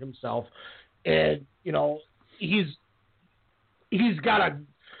transformed himself. And, he's got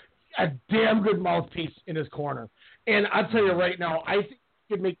a damn good mouthpiece in his corner. And I'll tell you right now, I think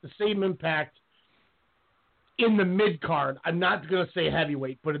he could make the same impact in the mid-card. I'm not going to say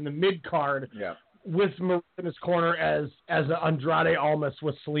heavyweight, but in the mid-card with Maria in his corner as Andrade Almas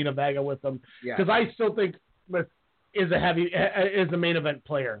with Selena Vega with him. Because I still think is a main event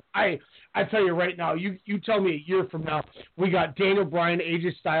player. I tell you right now, you tell me a year from now, we got Daniel Bryan,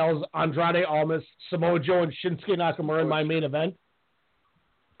 AJ Styles, Andrade Almas, Samoa Joe, and Shinsuke Nakamura in my main event.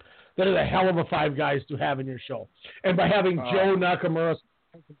 That is a hell of a 5 guys to have in your show. And by having Joe, Nakamura,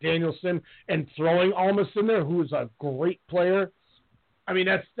 Danielson, and throwing Almas in there, who is a great player, I mean,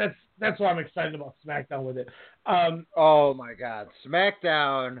 that's why I'm excited about SmackDown with it. Oh, my God.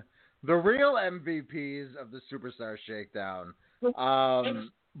 SmackDown, the real MVPs of the Superstar Shakedown.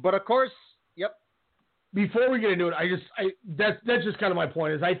 But, of course, Before we get into it, that's just kind of my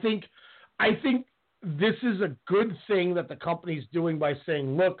point, is I think this is a good thing that the company's doing by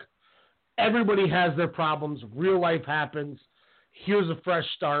saying, look, everybody has their problems. Real life happens. Here's a fresh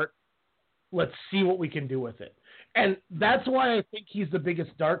start. Let's see what we can do with it. And that's why I think he's the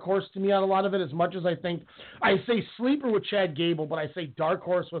biggest dark horse to me on a lot of it, as much as I say sleeper with Chad Gable, but I say dark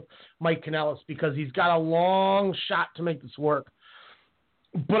horse with Mike Kanellis because he's got a long shot to make this work.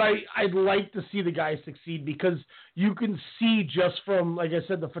 But I'd like to see the guy succeed because you can see just from, like I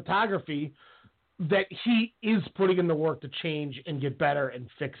said, the photography that he is putting in the work to change and get better and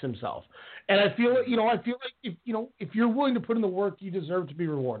fix himself. And I feel like if you're willing to put in the work, you deserve to be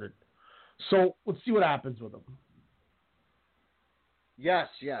rewarded. So let's see what happens with him. Yes.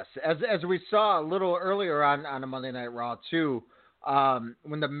 As we saw a little earlier on a Monday Night Raw too,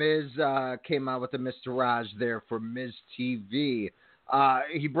 when the Miz came out with the Mr. Raj there for Miz TV,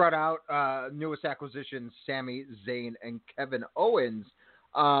 he brought out newest acquisitions Sami Zayn and Kevin Owens.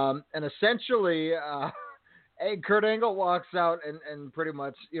 And essentially, Kurt Angle walks out and pretty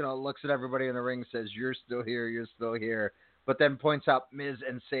much, looks at everybody in the ring, says, you're still here, but then points out Miz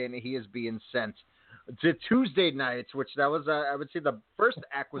and saying he is being sent to Tuesday nights, which that was, I would say, the first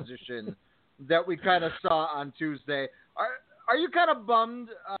acquisition that we kind of saw on Tuesday. Are you kind of bummed?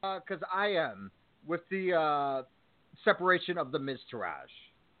 Because I am, with the separation of the Miz Taraj.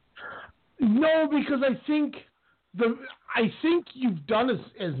 No, because I think I think you've done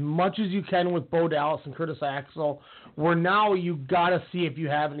as much as you can with Bo Dallas and Curtis Axel, where now you got to see if you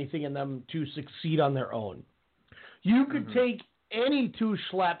have anything in them to succeed on their own. You could take any two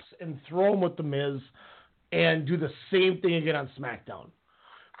schleps and throw them with The Miz and do the same thing again on SmackDown.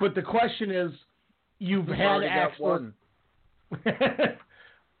 But the question is, you've had Axel.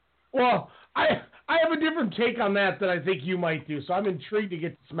 Well, I have a different take on that I think you might do, so I'm intrigued to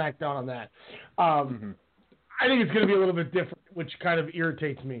get to SmackDown on that. I think it's going to be a little bit different, which kind of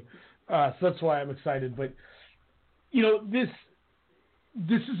irritates me. So that's why I'm excited. But, this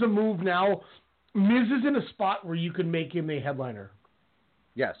is a move now. Miz is in a spot where you can make him a headliner.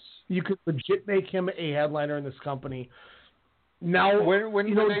 Yes. You could legit make him a headliner in this company. Now, when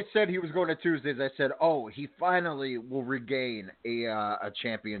they said he was going to Tuesdays, I said, "Oh, he finally will regain a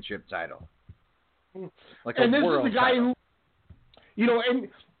championship title." Like and a this world is the guy title. who,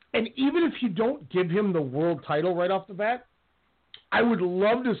 and even if you don't give him the world title right off the bat, I would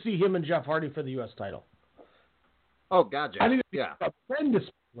love to see him and Jeff Hardy for the U.S. title. Oh, gotcha. I think it's a tremendous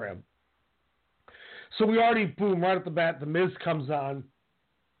program. So we already, boom, right at the bat, The Miz comes on.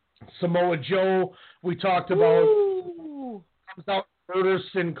 Samoa Joe, we talked about, comes out, murders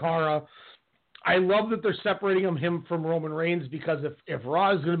Sin Cara. I love that they're separating him from Roman Reigns, because if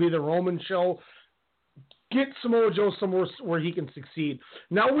Raw is going to be the Roman show, get Samoa Joe somewhere where he can succeed.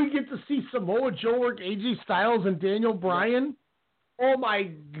 Now we get to see Samoa Joe work AJ Styles and Daniel Bryan. Oh my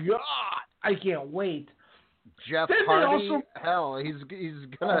God, I can't wait. Jeff Then Hardy, also, hell,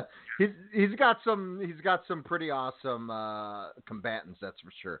 he's got some pretty awesome combatants, that's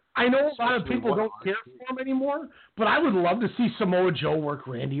for sure. I know a lot of people don't care for him anymore, but I would love to see Samoa Joe work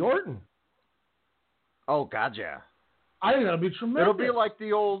Randy Orton. Oh, gotcha. I think that'll be tremendous. It'll be like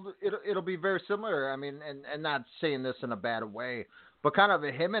the old. It'll be very similar. I mean, and not saying this in a bad way, but kind of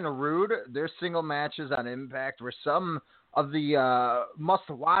him and Rude, their single matches on Impact were some of the must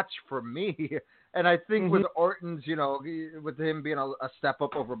watch for me. And I think with Orton's, with him being a step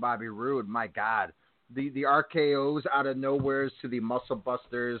up over Bobby Roode, my God, the RKO's out of nowheres to the Muscle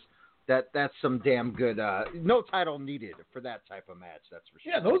Busters, that's some damn good. No title needed for that type of match, that's for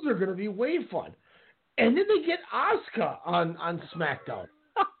sure. Yeah, those are going to be way fun. And then they get Asuka on SmackDown.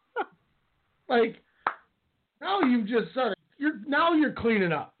 Like, now you've just started. You're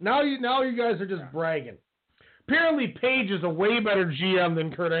cleaning up. Now you guys are just bragging. Apparently, Paige is a way better GM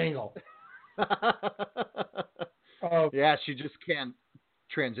than Kurt Angle. Yeah, she just can't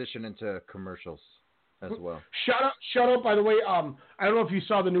transition into commercials as well. Shut up, by the way. I don't know if you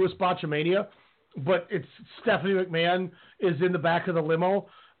saw the newest Botchamania, but it's Stephanie McMahon is in the back of the limo.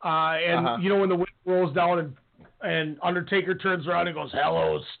 And when the wind rolls down and Undertaker turns around and goes,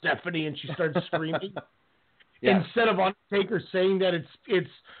 "Hello, Stephanie," and she starts screaming. Yes. Instead of Undertaker saying that, it's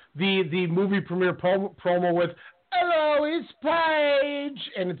the movie premiere promo with, "Hello, it's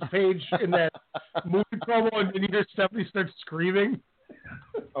Paige," and it's Paige in that movie promo, and then you hear Stephanie start screaming.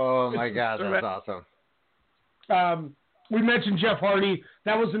 Oh my God, that's awesome. We mentioned Jeff Hardy.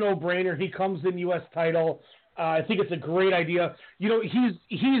 That was a no-brainer. He comes in U.S. title. I think it's a great idea.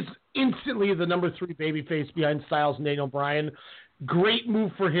 He's instantly the number 3 babyface behind Styles and Daniel Bryan. Great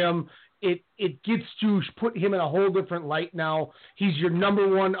move for him. It gets to put him in a whole different light now. He's your number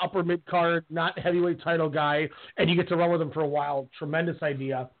 1 upper mid-card, not heavyweight title guy, and you get to run with him for a while. Tremendous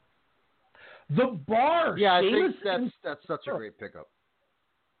idea. The Bar. Yeah, I think that's such a great pickup.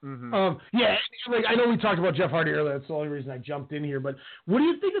 Mm-hmm. I know we talked about Jeff Hardy earlier. That's the only reason I jumped in here. But what do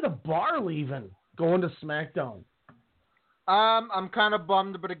you think of the Bar leaving, going to SmackDown? I'm kind of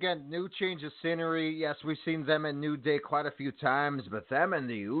bummed, but again, new change of scenery. Yes, we've seen them in New Day quite a few times, but them and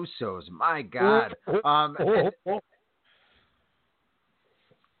the Usos, my God. What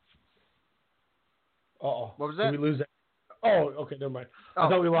was that? Did we lose that? Oh, okay, never mind. I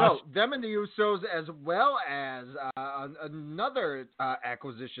thought we lost. No, them and the Usos, as well as another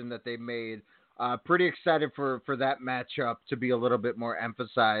acquisition that they made. Pretty excited for that matchup to be a little bit more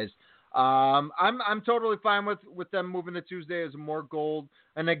emphasized. I'm totally fine with them moving to Tuesday as more gold,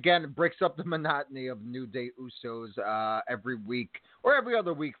 and again, it breaks up the monotony of New Day Usos every week or every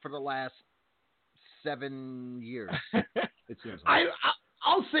other week for the last 7 years. It seems like.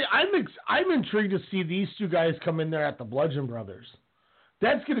 I'll say I'm intrigued to see these two guys come in there at the Bludgeon Brothers.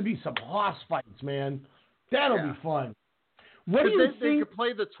 That's going to be some hoss fights, man. That'll be fun. What do you think? They can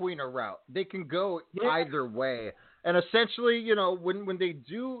play the tweener route. They can go either way. And essentially, when they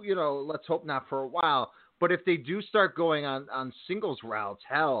do, let's hope not for a while, but if they do start going on singles routes,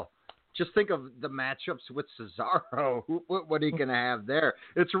 hell, just think of the matchups with Cesaro. What are you going to have there?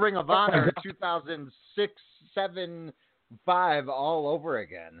 It's Ring of Honor 2006, 7, 5 all over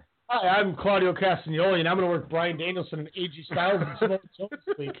again. Hi, I'm Claudio Castagnoli, and I'm going to work Bryan Danielson and AJ Styles and Samoa Joe this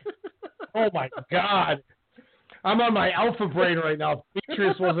week. Oh, my God. I'm on my alpha brain right now. If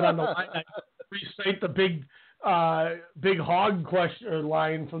Demetrius wasn't on the line, I'd recite the big hog question or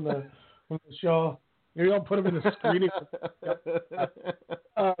line from the show. Maybe I'll put him in the screening.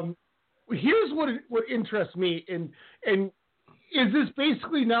 Here's what interests me, and is this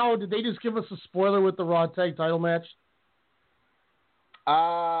basically now, did they just give us a spoiler with the Raw Tag Title match?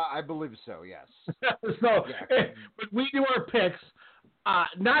 I believe so, yes. So, when we do our picks,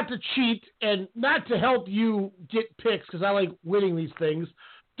 not to cheat and not to help you get picks, because I like winning these things,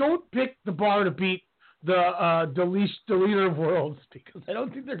 don't pick the Bar to beat the leader of worlds, because I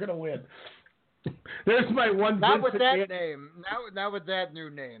don't think they're going to win. There's my one. Not with that name. Not with that new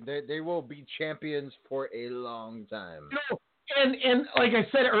name. They will be champions for a long time. And like I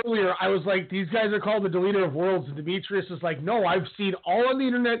said earlier, I was like, these guys are called the Deleter of Worlds, and Demetrius is like, no, I've seen all on the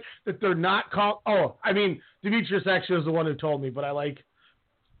internet that they're not called. Oh, I mean, Demetrius actually was the one who told me, but I like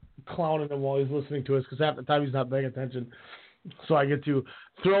clowning him while he's listening to us because half the time he's not paying attention. So I get to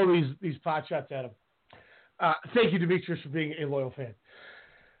throw these pot shots at him. Thank you, Demetrius, for being a loyal fan.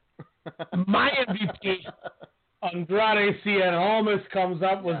 My MVP, Andrade Cien Almas, comes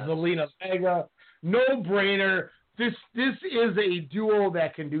up with Zelina Vega. No brainer. This is a duo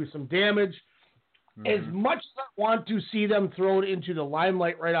that can do some damage. As much as I want to see them thrown into the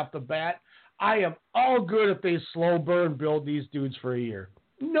limelight right off the bat, I am all good if they slow burn build these dudes for a year.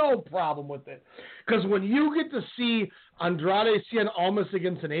 No problem with it. Because when you get to see Andrade Cien Almas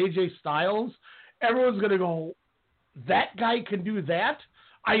against an AJ Styles, everyone's going to go, that guy can do that?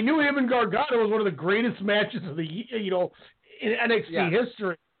 I knew him and Gargano was one of the greatest matches of the in NXT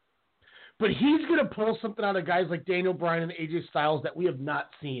history. But he's going to pull something out of guys like Daniel Bryan and AJ Styles that we have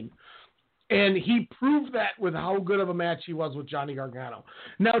not seen. And he proved that with how good of a match he was with Johnny Gargano.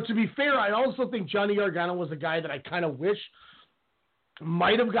 Now, to be fair, I also think Johnny Gargano was a guy that I kind of wish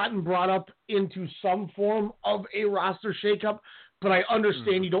might have gotten brought up into some form of a roster shakeup. But I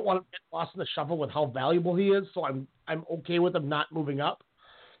understand you don't want to get lost in the shuffle with how valuable he is, so I'm okay with him not moving up.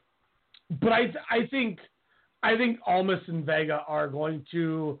 But I think Almas and Vega are going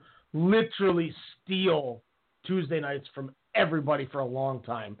to literally steal Tuesday nights from everybody for a long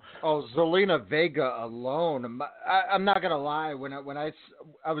time. Oh, Zelina Vega alone. I'm not gonna lie. When I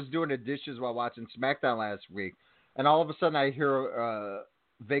was doing the dishes while watching SmackDown last week, and all of a sudden I hear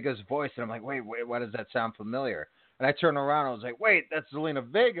Vega's voice, and I'm like, wait, why does that sound familiar? And I turn around, and I was like, wait, that's Zelina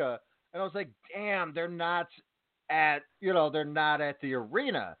Vega. And I was like, damn, they're not at the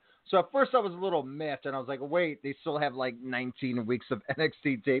arena. So at first I was a little miffed, and I was like, wait, they still have like 19 weeks of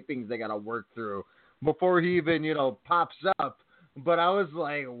NXT tapings they got to work through before he even, pops up. But I was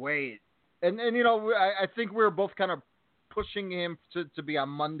like, wait. And I think we were both kind of pushing him to be on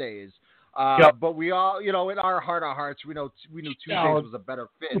Mondays. But we all, in our heart of hearts, we knew Tuesdays was a better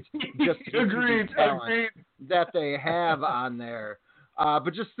fit. Just agreed. That they have on there.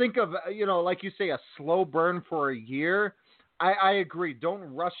 But just think of, like you say, a slow burn for a year. I agree. Don't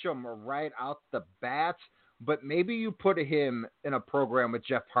rush him right out the bat, but maybe you put him in a program with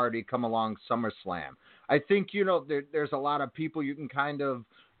Jeff Hardy come along SummerSlam. I think, there's a lot of people you can kind of,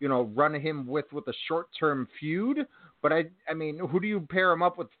 run him with a short-term feud. But I mean, who do you pair him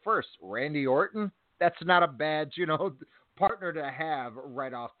up with first? Randy Orton? That's not a bad, partner to have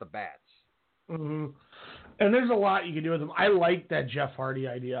right off the bat. Mm-hmm. And there's a lot you can do with him. I like that Jeff Hardy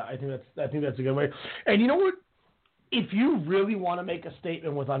idea. I think that's a good way. And you know what? If you really want to make a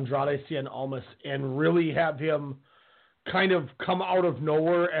statement with Andrade Cien Almas and really have him kind of come out of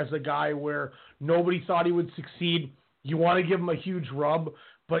nowhere as a guy where nobody thought he would succeed, you want to give him a huge rub,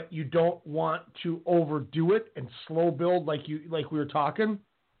 but you don't want to overdo it and slow build like we were talking.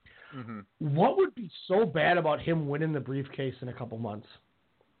 Mm-hmm. What would be so bad about him winning the briefcase in a couple months?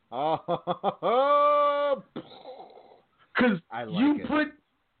 Because put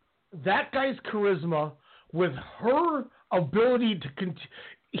that guy's charisma with her ability to continue.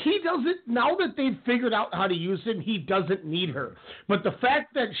 He doesn't, now that they've figured out how to use him, he doesn't need her. But the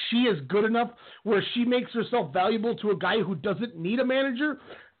fact that she is good enough where she makes herself valuable to a guy who doesn't need a manager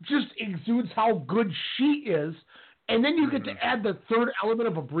just exudes how good she is. And then you get to add the third element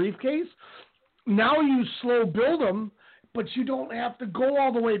of a briefcase. Now you slow build him, but you don't have to go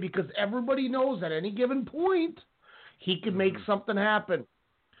all the way because everybody knows at any given point he can make something happen.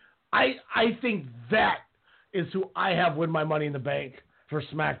 I think that is who I have win my Money in the Bank for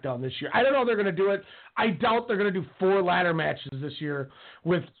SmackDown this year. I don't know if they're going to do it. I doubt they're going to do 4 ladder matches this year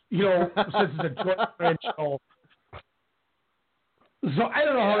with, since it's a joint brand show. So I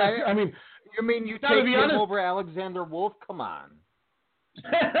don't know how that, I mean. You mean you take him over Alexander Wolf? Come on.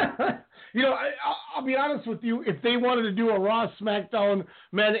 You know, I'll be honest with you. If they wanted to do a Raw, SmackDown,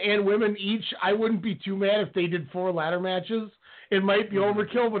 men and women each, I wouldn't be too mad if they did 4 ladder matches. It might be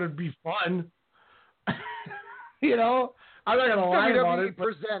overkill, but it'd be fun. You know, I'm not gonna lie about it.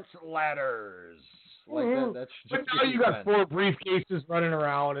 Presents ladders. Like that's but now you got 4 briefcases running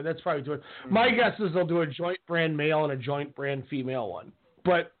around, and that's probably doing. My guess is they'll do a joint brand male and a joint brand female one.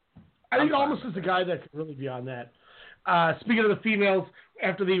 But I think almost is a guy that could really be on that. Speaking of the females,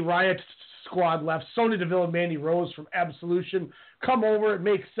 after the Riot Squad left, Sonya Deville and Mandy Rose from Absolution come over. It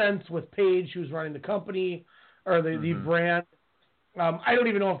makes sense with Paige, who's running the company or the brand. I don't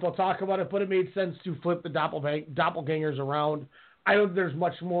even know if they'll talk about it, but it made sense to flip the doppelgangers around. I don't think there's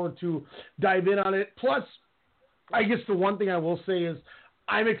much more to dive in on it. Plus, I guess the one thing I will say is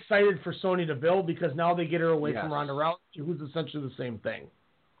I'm excited for Sonya Deville because now they get her away from Ronda Rousey, who's essentially the same thing.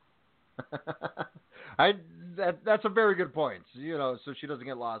 That's a very good point. You know, so she doesn't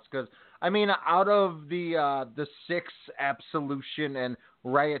get lost because I mean, out of the 6 Absolution and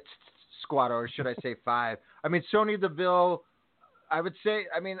Riot Squad, or should I say 5? I mean, Sonya Deville. I'd say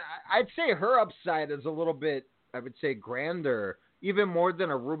her upside is a little bit, I would say, grander, even more than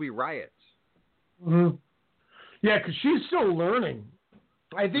a Ruby Riott. Mm-hmm. Yeah, because she's still learning.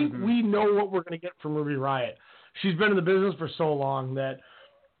 I think we know what we're going to get from Ruby Riott. She's been in the business for so long that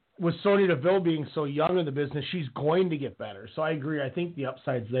with Sonya Deville being so young in the business, she's going to get better. So I agree. I think the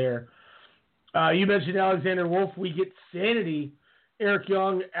upside's there. You mentioned Alexander Wolf. We get Sanity, Eric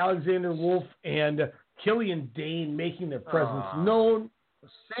Young, Alexander Wolf, and Killian Dane making their presence known.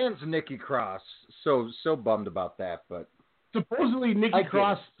 Sans Nikki Cross. So bummed about that, but supposedly Nikki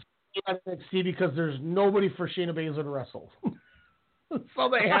Cross stayed on NXT because there's nobody for Shayna Baszler to wrestle. So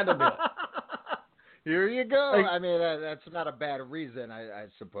they had to do it. Here you go. I mean, that's not a bad reason, I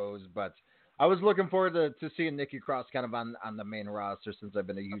suppose, but I was looking forward to seeing Nikki Cross kind of on the main roster since I've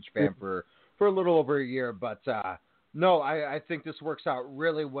been a huge fan for a little over a year, but no, I think this works out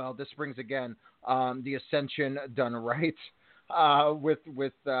really well. This brings again the Ascension done right with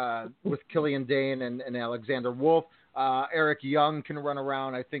Killian Dane and Alexander Wolf. Eric Young can run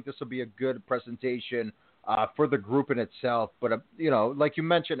around. I think this will be a good presentation for the group in itself. But you know, like you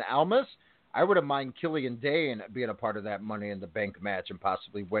mentioned, Almas, I wouldn't mind Killian Dane being a part of that Money in the Bank match and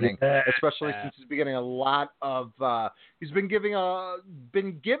possibly winning, especially since he's been getting a lot of he's been given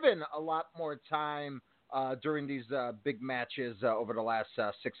a lot more time during these big matches over the last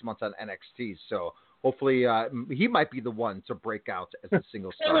 6 months on NXT. So hopefully he might be the one to break out as a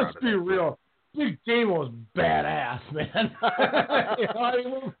single star. Let's be real. Big Dane was badass, man.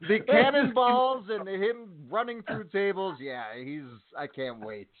 The cannonballs and him running through tables. Yeah, I can't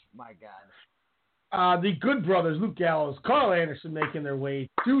wait. My God. The Good Brothers, Luke Gallows, Carl Anderson making their way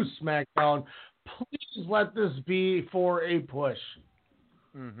to SmackDown. Please let this be for a push.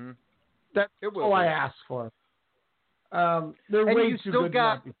 Mm-hmm. That's all I ask for. They're and way you too still good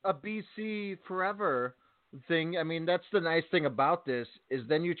got a BC Forever thing. I mean, that's the nice thing about this is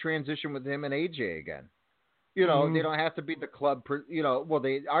then you transition with him and AJ again. You know, they don't have to be the club. Well,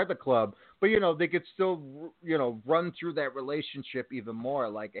 they are the club, but they could still run through that relationship even more.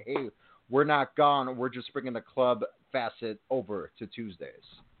 Like, hey, we're not gone. We're just bringing the club facet over to Tuesdays.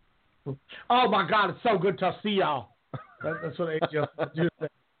 Oh my God, it's so good to see y'all. That's what AJ do.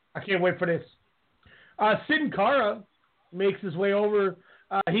 I can't wait for this. Sin Cara makes his way over.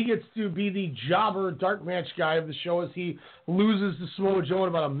 He gets to be the jobber dark match guy of the show as he loses to Samoa Joe in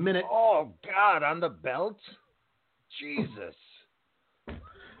about a minute. Oh, God, on the belt? Jesus.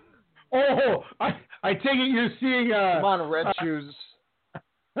 Oh, I take it you're seeing... Come on, red shoes.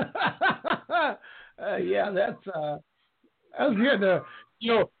 Yeah, that's good.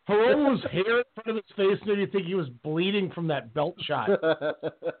 Hiromu's hair in front of his face made you think he was bleeding from that belt shot.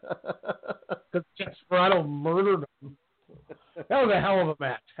 Because Desperado murdered him. That was a hell of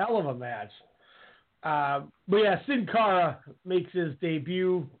a match. But yeah, Sin Cara makes his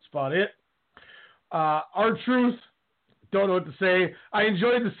debut. That's about it. R-Truth, don't know what to say. I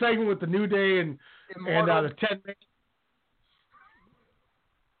enjoyed the segment with the New Day and the 10 minutes.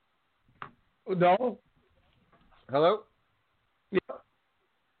 No? Hello? Yeah.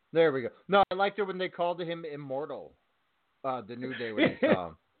 There we go. No, I liked it when they called him Immortal. The New Day when they saw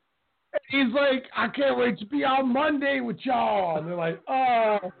him. He's like, I can't wait to be on Monday with y'all. And they're like,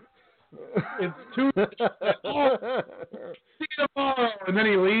 oh, it's Tuesday. Oh, see you tomorrow. And then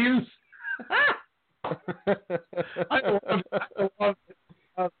he leaves. I love it.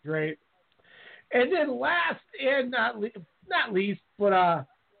 That's great. And then last and not least, but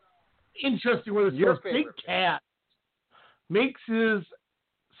interesting where this goes, Big Cat makes his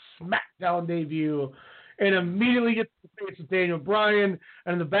SmackDown debut. and immediately gets to the face with Daniel Bryan.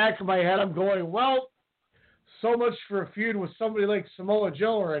 And in the back of my head, I'm going, well, so much for a feud with somebody like Samoa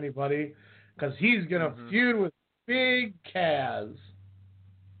Joe or anybody, because he's going to feud with Big Cass.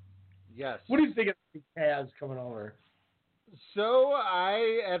 Yes. What do you think of Big Cass coming over? So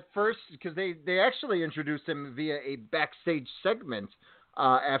I, at first, because they actually introduced him via a backstage segment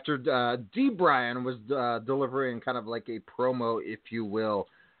after D. Bryan was delivering kind of like a promo, if you will.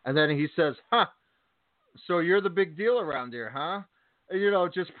 And then he says, so you're the big deal around here, huh?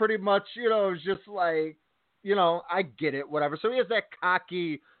 Just pretty much, just like, I get it, whatever. So he has that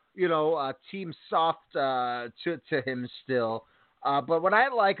cocky, team soft to him still. But what I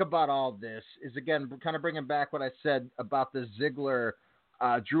like about all this is, again, kind of bringing back what I said about the Ziggler,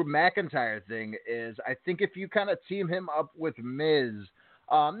 Drew McIntyre thing is I think if you kind of team him up with Miz,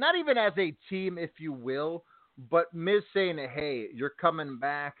 not even as a team, if you will, but Miz saying, hey, you're coming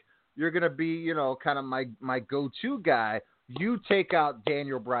back. You're going to be, kind of my go-to guy. You take out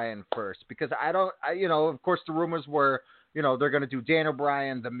Daniel Bryan first because of course the rumors were, they're going to do Daniel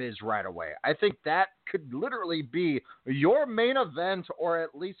Bryan, The Miz right away. I think that could literally be your main event or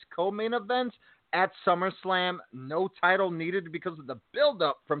at least co-main event at SummerSlam. No title needed because of the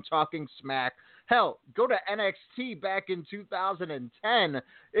build-up from Talking Smack. Hell, go to NXT back in 2010.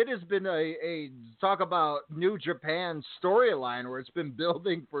 It has been a talk about New Japan storyline where it's been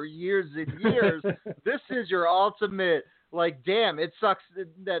building for years and years. This is your ultimate. Like, damn, it sucks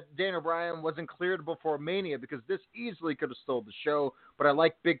that Daniel Bryan wasn't cleared before Mania because this easily could have stole the show. But I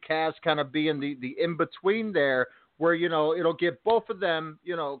like Big Cass kind of being the in-between there where, it'll get both of them,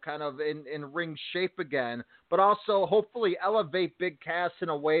 kind of in ring shape again. But also hopefully elevate Big Cass in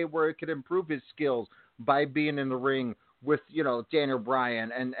a way where it could improve his skills by being in the ring with, Daniel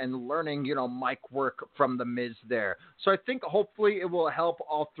Bryan and learning, mic work from The Miz there. So I think hopefully it will help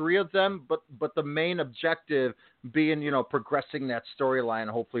all three of them, but the main objective being, progressing that storyline,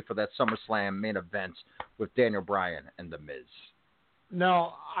 hopefully for that SummerSlam main event with Daniel Bryan and The Miz.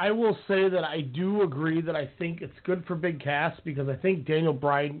 Now, I will say that I do agree that I think it's good for Big Cass because I think Daniel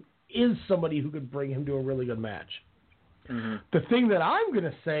Bryan is somebody who could bring him to a really good match. Mm-hmm. The thing that I'm going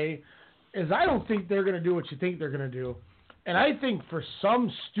to say is I don't think they're going to do what you think they're going to do. And I think for some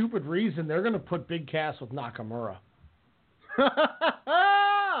stupid reason, they're going to put Big Cass with Nakamura.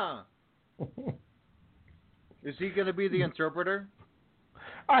 Is he going to be the interpreter?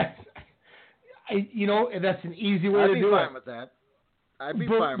 That's an easy way to do it. I'd be fine with that. I'd be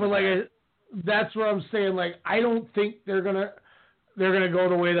fine with that. That's what I'm saying. Like, I don't think they're gonna go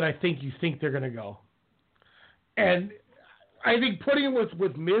the way that I think you think they're gonna go. And I think putting it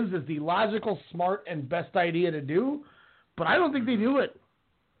with Miz is the logical, smart, and best idea to do. But I don't think they do it.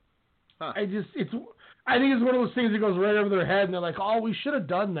 Huh. I think it's one of those things that goes right over their head, and they're like, "Oh, we should have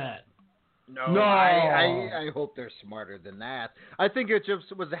done that." No. I hope they're smarter than that. I think it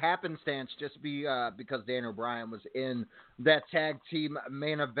just was a happenstance, just because Daniel Bryan was in that tag team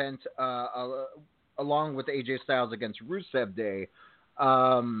main event along with AJ Styles against Rusev Day.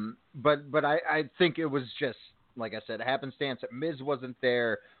 But I think it was just, like I said, a happenstance. Miz wasn't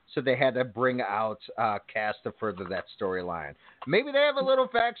there, so they had to bring out Cass to further that storyline. Maybe they have a little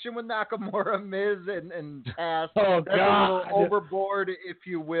faction with Nakamura, Miz, and Cass. Oh, That's God. a little overboard, if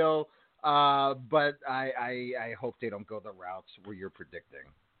you will. But I hope they don't go the routes where you're predicting.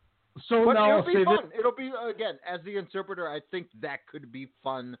 So but now it'll be fun. It'll be, again, as the interpreter, I think that could be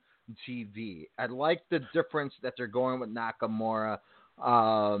fun TV. I like the difference that they're going with Nakamura,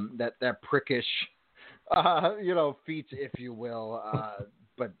 that prickish, feat, if you will.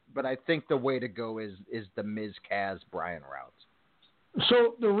 But I think the way to go is the Miz Cass Bryan route.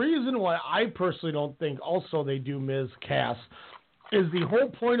 So the reason why I personally don't think also they do Miz Cass is the whole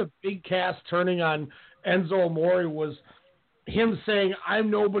point of Big Cass turning on Enzo Amore was him saying,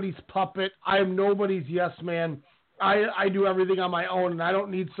 I'm nobody's puppet. I'm nobody's yes man. I do everything on my own, and I don't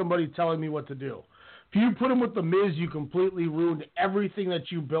need somebody telling me what to do. If you put him with The Miz, you completely ruined everything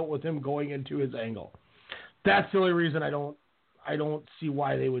that you built with him going into his angle. That's the only reason I don't see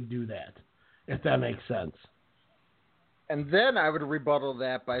why they would do that, if that makes sense. And then I would rebuttal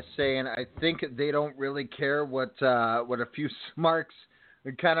that by saying I think they don't really care what a few smarks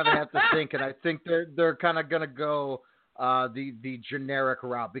kind of have to think, and I think they're kind of going to go the generic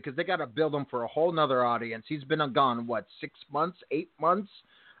route because they got to build him for a whole nother audience. He's been gone, 6 months, 8 months?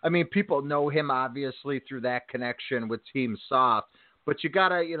 I mean, people know him obviously through that connection with Team Soft, but you got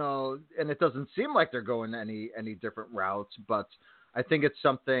to, and it doesn't seem like they're going any different routes, but I think it's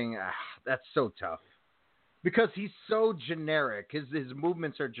something that's so tough. Because he's so generic, his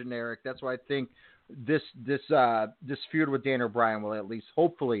movements are generic. That's why I think this feud with Daniel Bryan will at least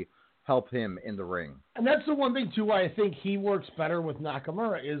hopefully help him in the ring. And that's the one thing, too, why I think he works better with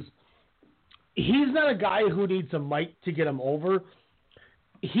Nakamura is he's not a guy who needs a mic to get him over.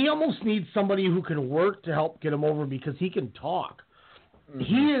 He almost needs somebody who can work to help get him over because he can talk. Mm-hmm.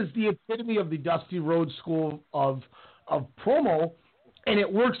 He is the epitome of the Dusty Rhodes school of promo, and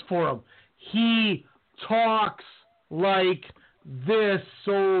it works for him. He talks like this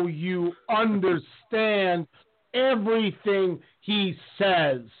so you understand everything he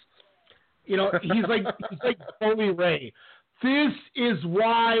says. You know, he's like Bully Ray. This is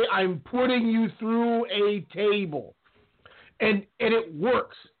why I'm putting you through a table. And it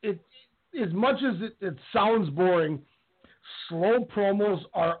works. It as much as it sounds boring, slow promos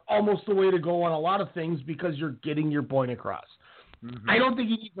are almost the way to go on a lot of things because you're getting your point across. Mm-hmm. I don't think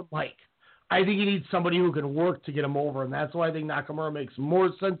he needs a mic. I think he needs somebody who can work to get him over, and that's why I think Nakamura makes more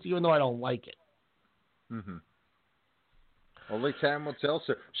sense, even though I don't like it. Mm-hmm. Only time will tell,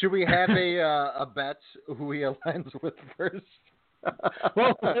 sir. Should we have a bet who he aligns with first?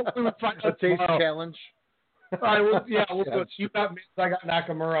 Well, we'll find a taste challenge. All right, well, yeah, we'll do it. You got Miz, I got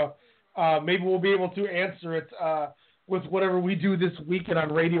Nakamura. Maybe we'll be able to answer it with whatever we do this weekend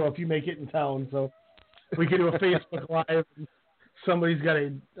on radio if you make it in town. So we can do a Facebook Live. Somebody's got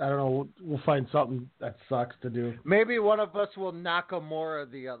to, I don't know, we'll find something that sucks to do. Maybe one of us will Nakamura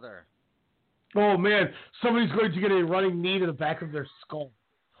the other. Oh, man, somebody's going to get a running knee to the back of their skull.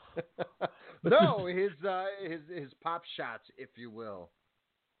 No, his pop shots, if you will.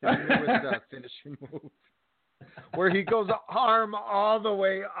 His newest finishing move. Where he goes arm all the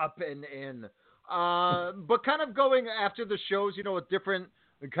way up and in. But kind of going after the shows, you know, a different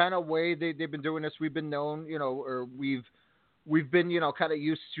kind of way they've been doing this. We've been known, you know, or we've been, you know, kind of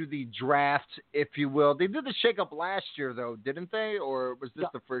used to the draft, if you will. They did the shake-up last year, though, didn't they? Or was this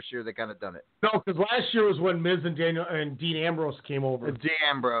the first year they kind of done it? No, because last year was when Miz and Dean Ambrose came over. Dean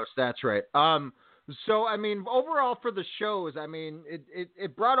Ambrose, that's right. So, I mean, overall for the shows, I mean,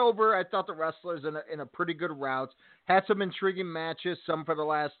 it brought over, I thought, the wrestlers in a pretty good route. Had some intriguing matches, some for the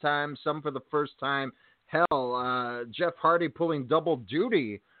last time, some for the first time. Hell, Jeff Hardy pulling double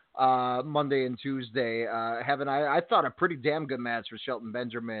duty Monday and Tuesday. Having, I thought, a pretty damn good match with Shelton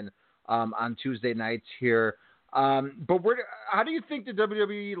Benjamin on Tuesday nights here. But how do you think the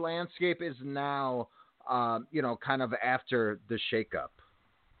WWE landscape is now, you know, kind of after the shakeup?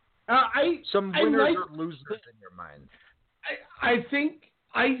 Some winners or losers in your mind. I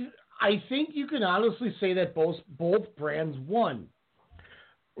think you can honestly say that both brands won.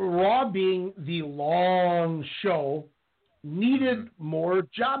 Raw, being the long show, needed more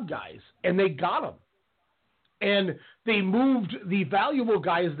job guys, and they got them. And they moved the valuable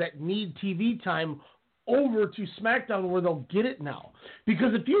guys that need TV time over to SmackDown where they'll get it now.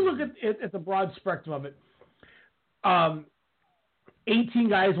 Because if you look at the broad spectrum of it, 18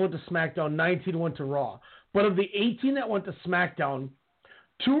 guys went to SmackDown, 19 went to Raw. But of the 18 that went to SmackDown,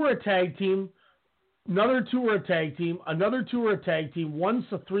 2 were a tag team, another 2 were a tag team, another 2 were a tag team, one's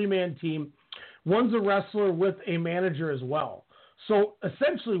a 3-man team, one's a wrestler with a manager as well. So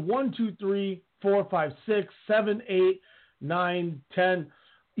essentially 1, 2, 3, 4, 5, 6, 7, 8, 9, 10.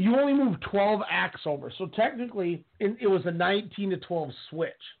 You only moved 12 acts over. So technically it was a 19-12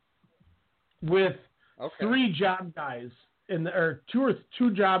 switch with 3 job guys. Or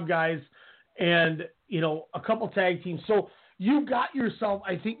two job guys and, you know, a couple tag teams. So you got yourself,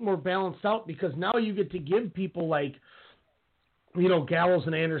 I think, more balanced out because now you get to give people like, you know, Gallows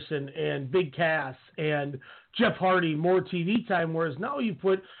and Anderson and Big Cass and Jeff Hardy more TV time, whereas now you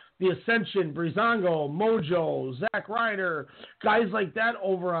put the Ascension, Breezango, Mojo, Zack Ryder, guys like that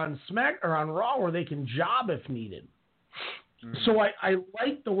over on on Raw where they can job if needed. Mm-hmm. So I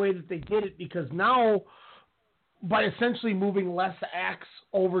like the way that they did it because now, by essentially moving less acts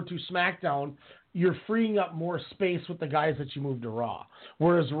over to SmackDown, you're freeing up more space with the guys that you moved to Raw.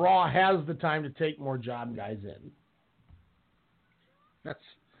 Whereas Raw has the time to take more job guys in. That's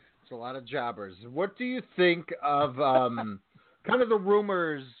a lot of jobbers. What do you think of kind of the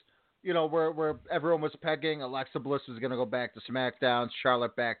rumors, you know, where everyone was pegging Alexa Bliss was going to go back to SmackDown,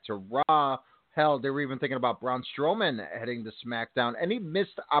 Charlotte back to Raw. Hell, they were even thinking about Braun Strowman heading to SmackDown. Any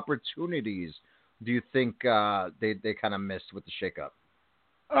missed opportunities do you think they kind of missed with the shakeup?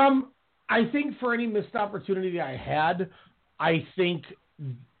 I think for any missed opportunity I had, I think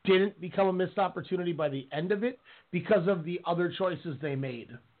didn't become a missed opportunity by the end of it because of the other choices they made.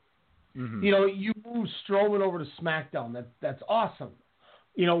 Mm-hmm. You know, you move Strowman over to SmackDown. That's awesome.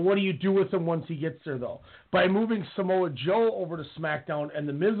 You know, what do you do with him once he gets there, though? By moving Samoa Joe over to SmackDown and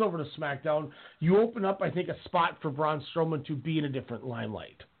The Miz over to SmackDown, you open up, I think, a spot for Braun Strowman to be in a different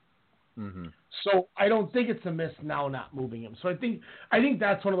limelight. Mm-hmm. So I don't think it's a miss now not moving him. So I think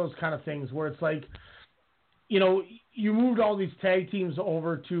that's one of those kind of things where it's like, you moved all these tag teams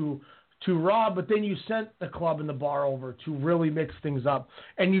over to Raw, but then you sent the club and the bar over to really mix things up.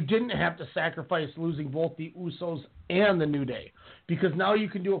 And you didn't have to sacrifice losing both the Usos and the New Day, because now you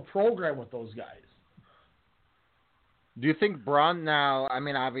can do a program with those guys. Do you think Braun now,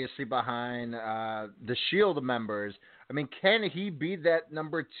 obviously behind the Shield members, can he be that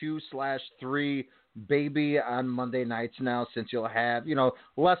number 2/3 baby on Monday nights now, since you'll have,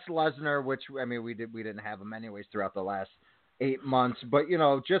 Les Lesnar, which, we didn't have him anyways throughout the last 8 months, but,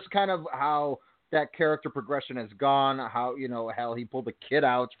 just kind of how that character progression has gone, how, how he pulled the kid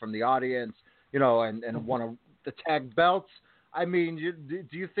out from the audience, and one the tag belts. Do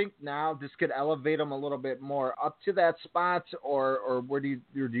you think now this could elevate him a little bit more up to that spot, or do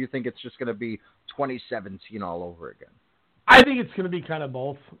you think it's just going to be 2017 all over again? I think it's going to be kind of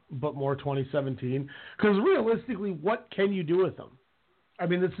both, but more 2017. Because realistically, what can you do with him?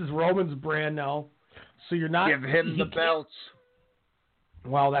 This is Roman's brand now, so you're not... Give him the belts.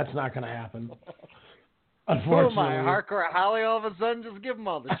 Well, that's not going to happen. Unfortunately. Who am I, Hardcore Holly, all of a sudden? Just give them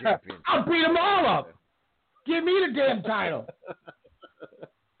all the champions. I'll beat them all up. Give me the damn title.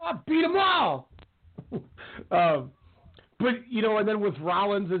 I'll beat them all. But, and then with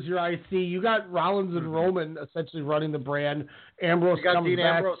Rollins as your IC, you got Rollins and Roman essentially running the brand. Ambrose you got coming Dean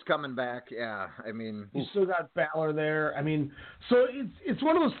back. Ambrose coming back, yeah. You still got Balor there. So it's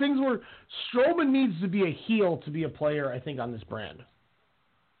one of those things where Strowman needs to be a heel to be a player, I think, on this brand.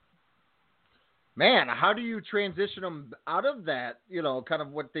 Man, how do you transition him out of that, kind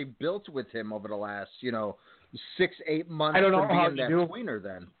of what they built with him over the last, 6-8 months I don't know from how being you that do it. tweener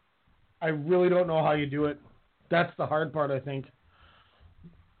then? I really don't know how you do it. That's the hard part, I think.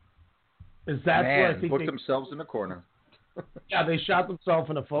 Where I think put themselves in a corner. Yeah, they shot themselves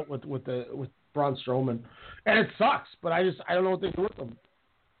in the foot with Braun Strowman. And it sucks, but I don't know what they do with them.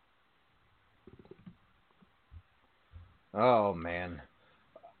 Oh, man.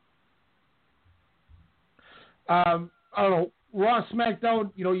 I don't know. Raw,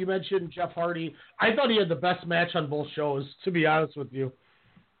 SmackDown, you mentioned Jeff Hardy. I thought he had the best match on both shows, to be honest with you.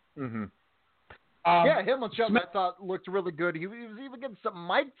 Mm-hmm. Him and Chuck, I thought looked really good. He was even getting some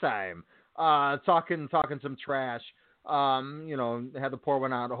mic time, talking some trash. Had to pour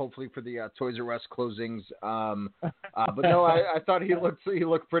one out, hopefully for the Toys R Us closings. But no, I thought he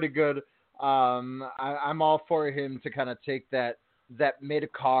looked pretty good. I'm all for him to kind of take that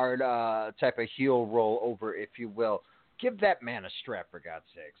mid-card type of heel role over, if you will. Give that man a strap, for God's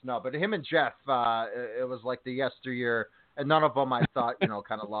sakes. No, but him and Jeff, it was like the yesteryear, and none of them I thought,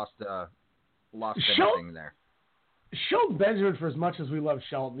 kind of lost anything there. Shelton Benjamin, for as much as we love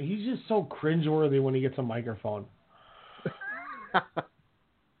Shelton, he's just so cringeworthy when he gets a microphone. But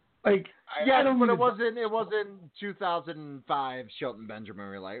it wasn't 2005 Shelton Benjamin.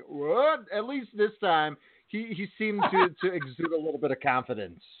 We're like, what? At least this time, he seemed to exude a little bit of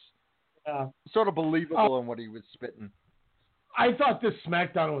confidence. Yeah. Sort of believable in what he was spitting. I thought this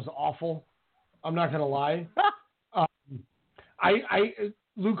SmackDown was awful. I'm not gonna lie.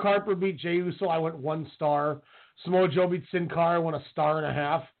 Luke Harper beat Jey Uso. I went 1 star. Samoa Joe beat Sin Cara. I went 1.5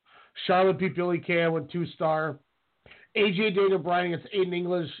 stars. Charlotte beat Billie Kay. I went 2 stars. AJ Daniel Bryan against Aiden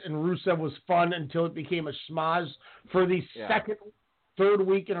English and Rusev was fun until it became a schmoz for the third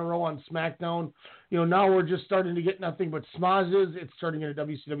week in a row on SmackDown. Now we're just starting to get nothing but schmozes. It's starting into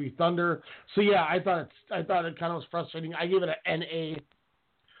WCW Thunder. So I thought it kind of was frustrating. I gave it an NA.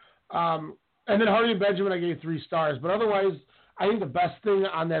 And then Hardy and Benjamin, I gave 3 stars. But otherwise, I think the best thing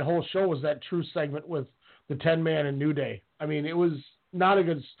on that whole show was that True segment with the 10-man and New Day. It was not a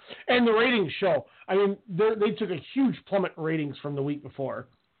good... And the ratings show. They took a huge plummet in ratings from the week before,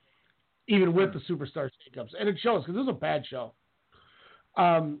 even with the Superstar shakeups. And it shows, because it was a bad show.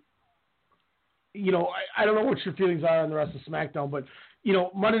 I don't know what your feelings are on the rest of SmackDown, but,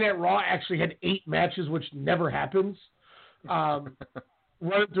 Monday Night Raw actually had 8 matches, which never happens.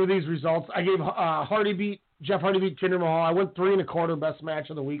 Running through these results, I gave Jeff Hardy beat Jinder Mahal. I went 3.25 best match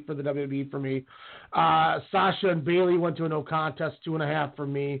of the week for the WWE for me. Sasha and Bayley went to a no contest, 2.5 for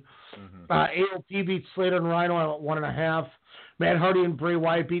me. Mm-hmm. AOP beat Slater and Rhino. I went 1.5. Matt Hardy and Bray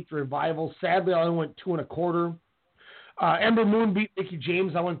Wyatt beat the Revival. Sadly, I only went 2.25. Ember Moon beat Mickie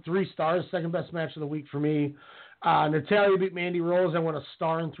James. I went 3 stars, second best match of the week for me. Natalya beat Mandy Rose. I went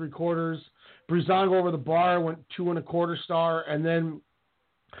 1.75 stars. Breezango over the bar went 2.25 stars. And then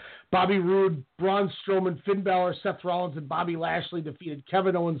Bobby Roode, Braun Strowman, Finn Balor, Seth Rollins, and Bobby Lashley defeated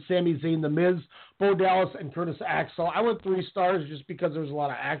Kevin Owens, Sami Zayn, The Miz, Bo Dallas, and Curtis Axel. I went 3 stars just because there was a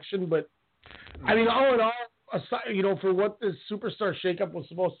lot of action. But, all in all, for what this Superstar shakeup was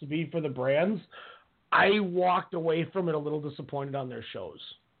supposed to be for the brands, I walked away from it a little disappointed on their shows.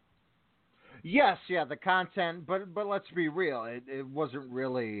 Yes, yeah, the content, but let's be real, it wasn't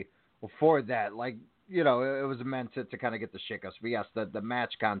really for that. Like, it was meant to kind of get the shakeups. But yes, the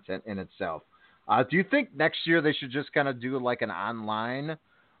match content in itself. Do you think next year they should just kind of do like an online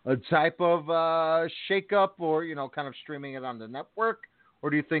type of shakeup, or kind of streaming it on the network, or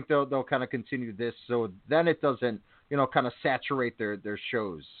do you think they'll kind of continue this so then it doesn't kind of saturate their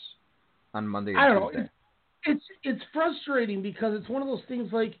shows on Monday and Tuesday? It's frustrating because it's one of those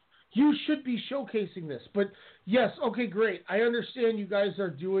things like you should be showcasing this, but yes, okay, great. I understand you guys are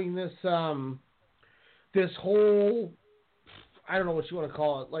doing this this whole, I don't know what you want to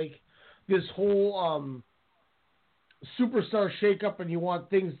call it, like this whole Superstar shakeup, and you want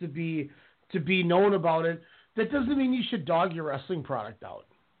things to be known about it. That doesn't mean you should dog your wrestling product out.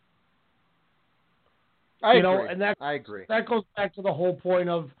 I agree. And I agree. That goes back to the whole point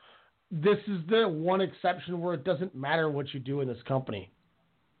of this is the one exception where it doesn't matter what you do in this company.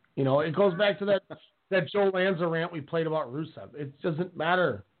 It goes back to that Joe Lanza rant we played about Rusev. It doesn't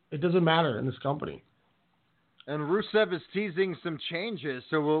matter. It doesn't matter in this company. And Rusev is teasing some changes,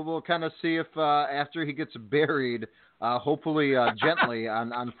 so we'll kind of see if after he gets buried, hopefully gently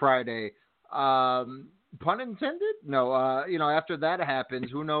on Friday. Pun intended? No. After that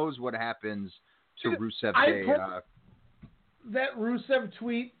happens, who knows what happens to Rusev Day? That Rusev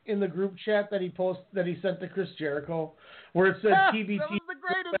tweet in the group chat that he sent to Chris Jericho, where it said TBT. That was the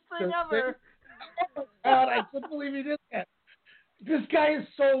greatest thing ever. Oh God, I couldn't believe he did that. This guy is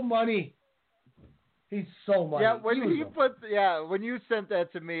so money. He's so money. Yeah, when you sent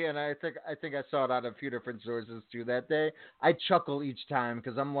that to me, and I think I saw it on a few different sources too that day, I chuckle each time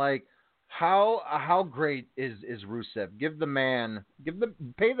because I'm like, how great is Rusev?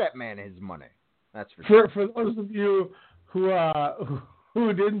 Pay that man his money. That's for sure. For those of you who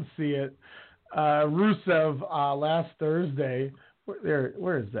didn't see it, Rusev last Thursday.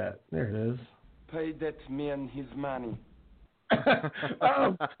 Where is that? There it is. Pay that man his money.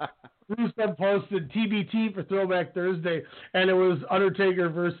 Rusev posted TBT for Throwback Thursday, and it was Undertaker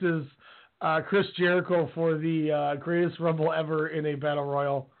versus Chris Jericho for the greatest Rumble ever in a Battle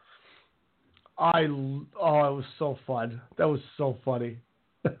Royal. It was so fun. That was so funny.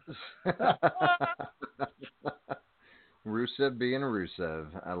 Rusev being Rusev.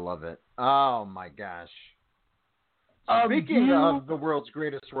 I love it. Oh, my gosh. Speaking of the world's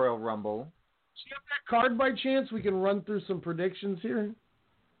greatest Royal Rumble. Do you have that card by chance? We can run through some predictions here.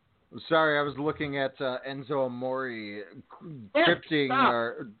 Sorry, I was looking at Enzo Amore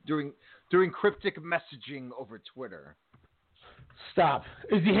doing cryptic messaging over Twitter. Stop.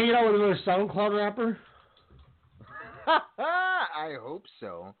 Is he hanging out with another SoundCloud rapper? I hope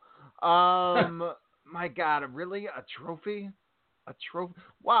so. My God, really? A trophy? A trophy?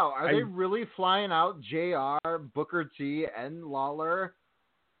 Wow, are they really flying out JR, Booker T, and Lawler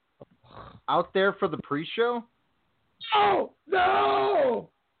out there for the pre-show? No!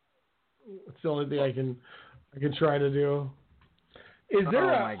 It's the only thing I can try to do. Is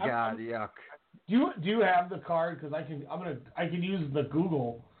there? Oh my God! Yuck. Do you have the card? Because I can use the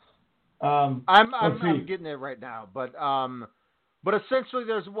Google. I'm getting it right now, but essentially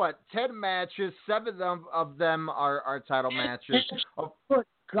there's 10 matches. 7 of them are title matches. Oh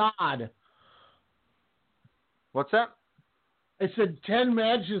God! What's that? I said 10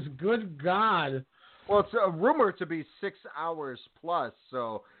 matches. Good God! Well, it's a rumor to be 6 hours plus.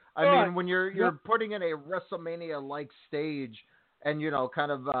 So I mean, when you're putting in a WrestleMania-like stage and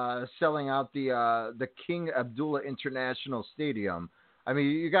kind of selling out the King Abdullah International Stadium, I mean,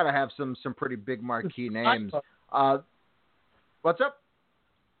 you got to have some pretty big marquee names. What's up?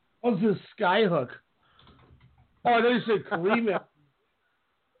 What's this Skyhook? Oh, they said Kareem.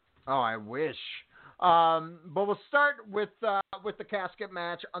 Oh, I wish. But we'll start with the casket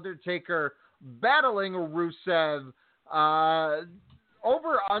match. Undertaker battling Rusev.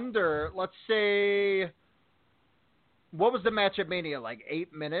 Over under, let's say, what was the match at Mania? Like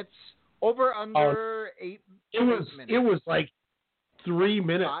 8 minutes? Over under 8 minutes. It was like 3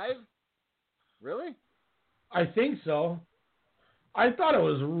 minutes. 5? Really? I think so. I thought it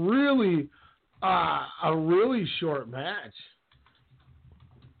was really a really short match.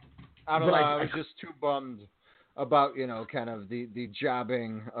 I don't know. I was just too bummed about, kind of the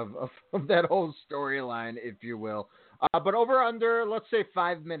jobbing of that whole storyline, if you will. But over under, let's say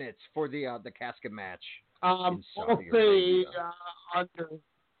 5 minutes for the casket match. I'll say under.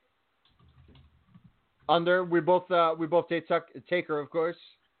 Under. We both take Taker, of course.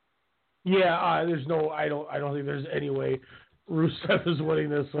 Yeah. There's no. I don't think there's any way Rusev is winning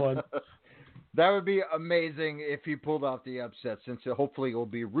this one. That would be amazing if he pulled off the upset, since hopefully it will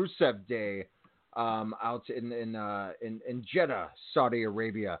be Rusev Day out in Jeddah, Saudi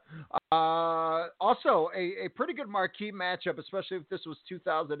Arabia. Also, a pretty good marquee matchup, especially if this was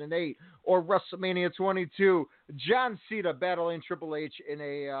 2008 or WrestleMania 22. John Cena battling Triple H in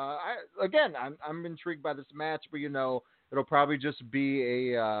I'm intrigued by this match, but it'll probably just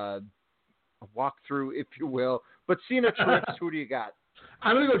be a walkthrough, if you will. But Cena trips. Who do you got?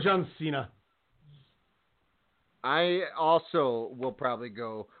 I'm gonna go John Cena. I also will probably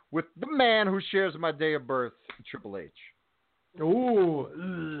go with the man who shares my day of birth, Triple H. Ooh,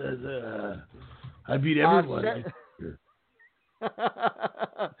 I beat everyone.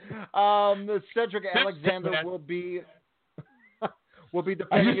 Cedric Alexander will be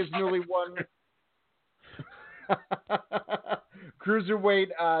defending his newly won Cruiserweight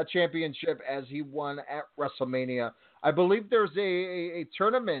Championship as he won at WrestleMania. I believe there's a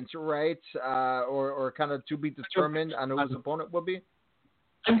tournament, right? Or kind of to be determined on who his opponent will be.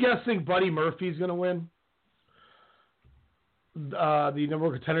 I'm guessing Buddy Murphy's going to win the number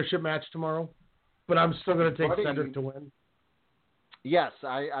one contendership match tomorrow, but I'm still going to take Cedric to win. Yes,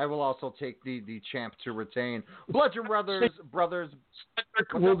 I will also take the champ to retain. Bludgeon Brothers.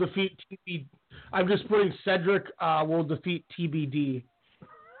 Cedric will defeat TBD. I'm just putting Cedric will defeat TBD.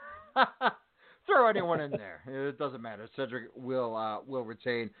 Throw anyone in there. It doesn't matter. Cedric will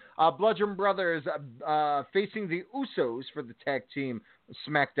retain. Bludgeon Brothers facing the Usos for the tag team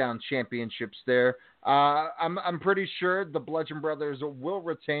SmackDown championships there. I'm pretty sure the Bludgeon Brothers will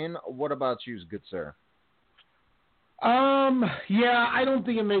retain. What about you, good sir? Yeah, I don't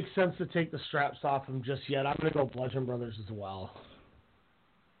think it makes sense to take the straps off him just yet. I'm going to go Bludgeon Brothers as well.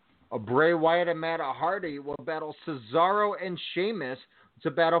 Bray Wyatt and Matt Hardy will battle Cesaro and Sheamus to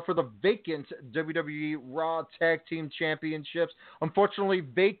battle for the vacant WWE Raw Tag Team Championships. Unfortunately,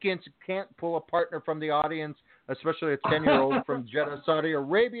 vacant can't pull a partner from the audience, especially a 10-year-old from Jeddah, Saudi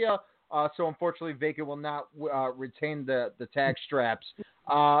Arabia. So unfortunately, vacant will not retain the tag straps.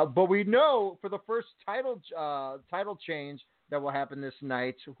 But we know for the first title change that will happen this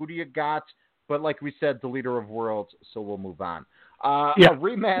night, who do you got? But like we said, the leader of worlds, so we'll move on. A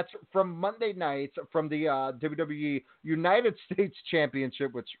rematch from Monday night from the WWE United States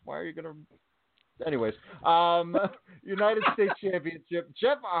Championship, which, why are you going to... Anyways, United States Championship,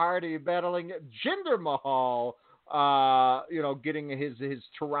 Jeff Hardy battling Jinder Mahal, getting his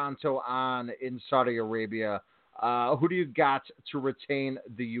Toronto on in Saudi Arabia. Who do you got to retain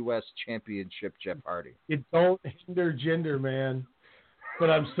the U.S. Championship, Jeff Hardy? You don't hinder Jinder, man. But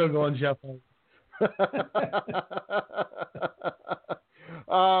I'm still going Jeff Hardy.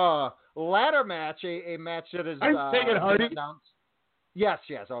 Ladder match, a match that is announced. Yes.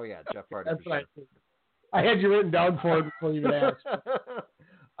 Oh yeah, Jeff Hardy. That's what I had you written down for it before you even asked.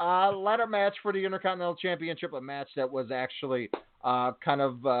 Ladder match for the Intercontinental Championship, a match that was actually kind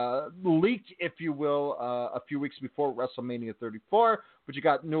of leaked, if you will, a few weeks before WrestleMania 34. But you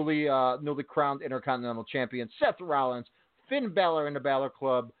got newly crowned Intercontinental Champion Seth Rollins, Finn Balor in the Balor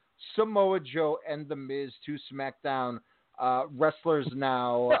Club, Samoa Joe, and The Miz, two SmackDown wrestlers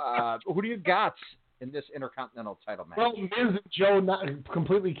now. Who do you got in this Intercontinental title match? Well, Miz and Joe not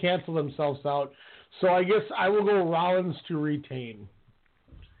completely cancel themselves out, so I guess I will go Rollins to retain.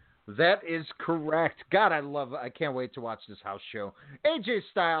 That is correct. God, I can't wait to watch this house show. AJ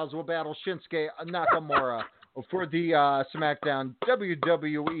Styles will battle Shinsuke Nakamura for the SmackDown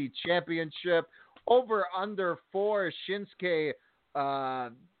WWE Championship. Over under 4, Shinsuke,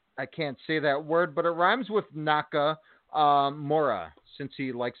 I can't say that word, but it rhymes with Nakamura, since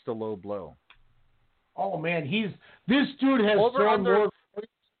he likes the low blow. Oh man, this dude has over under more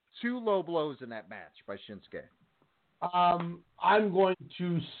 2 low blows in that match by Shinsuke. I'm going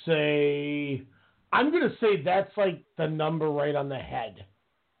to say that's like the number right on the head.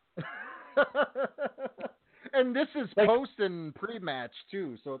 And this is post and pre-match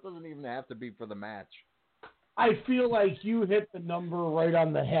too, so it doesn't even have to be for the match. I feel like you hit the number right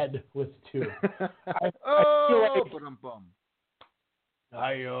on the head with 2. I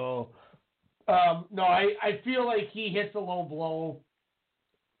feel like he hits a low blow,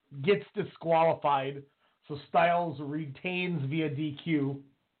 gets disqualified, so Styles retains via DQ. Mm-hmm.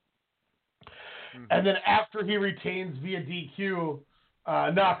 And then after he retains via DQ,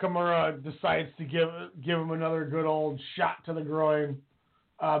 Nakamura decides to give him another good old shot to the groin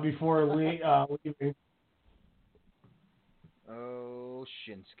before leaving. Oh,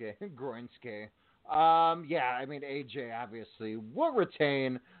 Shinsuke. Groinsuke. AJ obviously will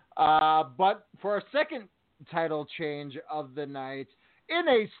retain. But for our second title change of the night, in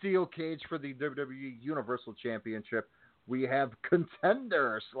a steel cage for the WWE Universal Championship, we have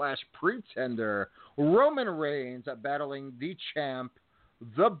contender/pretender Roman Reigns battling the champ,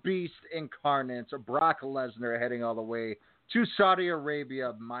 the Beast incarnate, Brock Lesnar, heading all the way to Saudi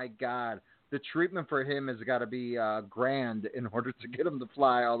Arabia. My God, the treatment for him has got to be grand in order to get him to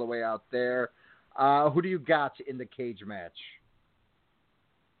fly all the way out there. Who do you got in the cage match?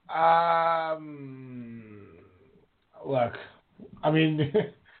 Look, I mean,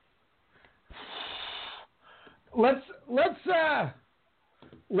 let's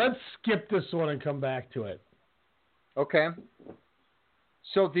skip this one and come back to it. Okay.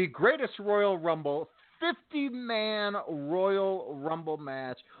 So the greatest Royal Rumble, 50-man Royal Rumble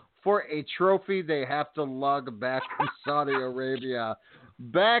match for a trophy they have to lug back from Saudi Arabia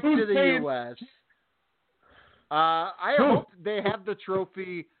back to the U.S. I hope they have the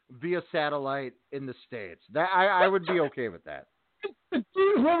trophy via satellite in the States. That I would be okay with that.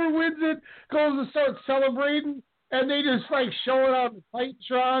 Whoever wins it goes to start celebrating, and they just like show it on the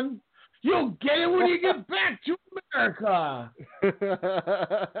Titantron. You'll get it when you get back to America.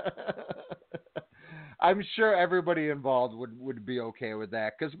 I'm sure everybody involved would be okay with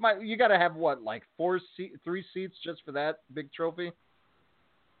that, because you got to have what, like 3 seats just for that big trophy.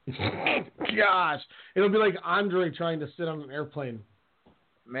 Gosh, it'll be like Andre trying to sit on an airplane.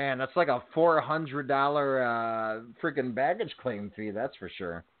 Man, that's like a $400 freaking baggage claim fee. That's for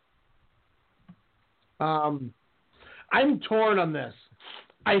sure. I'm torn on this.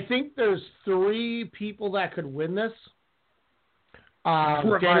 I think there's 3 people that could win this.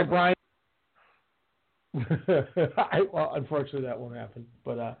 Daniel Bryan. Well, unfortunately, that won't happen.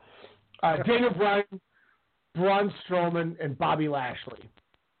 But Daniel Bryan, Braun Strowman, and Bobby Lashley.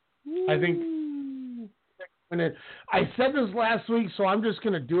 I think. I said this last week, so I'm just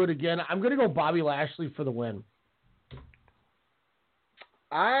going to do it again. I'm going to go Bobby Lashley for the win.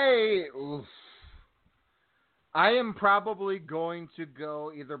 I am probably going to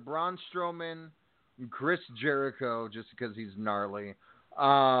go either Braun Strowman, Chris Jericho, just because he's gnarly.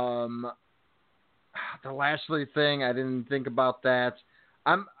 The Lashley thing, I didn't think about that.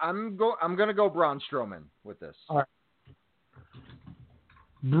 I'm going to go Braun Strowman with this. All right.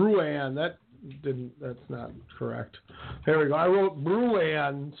 Bruan, that's not correct. There we go. I wrote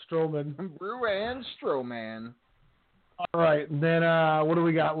Bruan Strowman. Bruan Strowman. All right, and then what do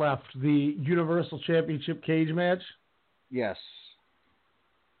we got left? The Universal Championship cage match? Yes.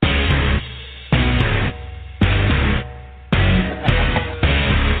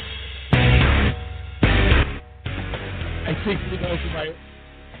 I think we know my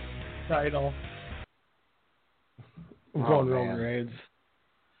title. I'm going Roman Reigns.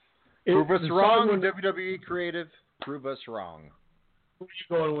 Prove us wrong, WWE Creative. Prove us wrong. Who are you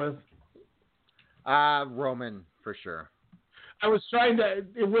going with? Roman, for sure. I was trying to,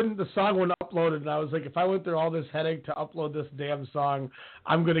 the song wasn't uploaded, and I was like, if I went through all this headache to upload this damn song,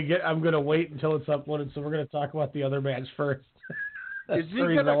 I'm gonna wait until it's uploaded. So we're gonna talk about the other match first. Is he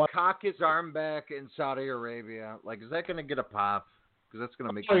gonna cock his arm back in Saudi Arabia? Like, is that gonna get a pop? Because that's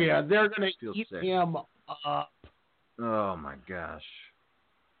gonna make. Oh yeah, they're gonna eat him up. Oh my gosh.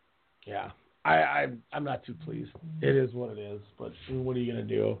 Yeah, I'm not too pleased. It is what it is, but what are you gonna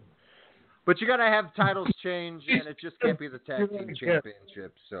do? But you gotta have titles change, and it just can't be the tag team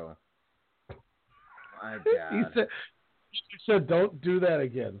championship. So, my God. He said, "Don't do that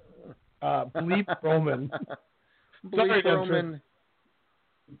again." Bleep Roman. Bleep Roman.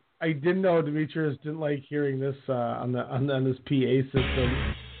 I didn't know Demetrius didn't like hearing this on this PA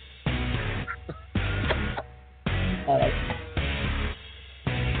system.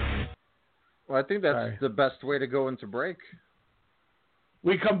 Well, I think that's the best way to go into break.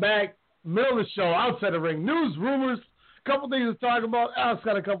 We come back, middle of the show, outside the ring, news, rumors, a couple things to talk about. Al's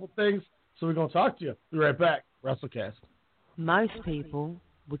got a couple things, so we're going to talk to you. Be right back. WrestleCast. Most people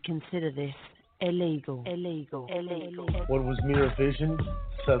would consider this illegal. What was mere vision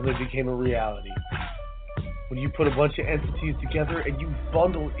suddenly became a reality. When you put a bunch of entities together and you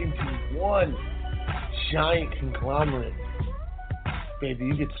bundle into one giant conglomerate, baby,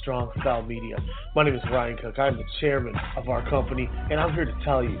 you get Strong Style Media. My name is Ryan Cook. I'm the chairman of our company, and I'm here to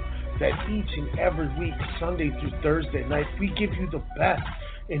tell you that each and every week, Sunday through Thursday night, we give you the best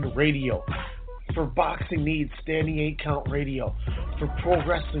in radio. For boxing needs, Standing 8 Count Radio. For pro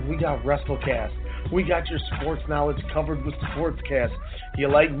wrestling, we got WrestleCast. We got your sports knowledge covered with Sportscast. You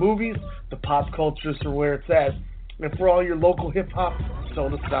like movies? The pop cultures are where it's at. And for all your local hip-hop,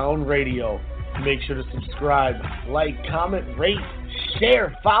 Soda Sound Radio. Make sure to subscribe, like, comment, rate,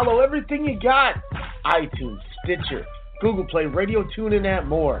 share, follow everything you got. iTunes, Stitcher, Google Play, Radio Tune, and that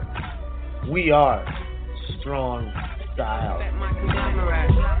more. We are Strong Style.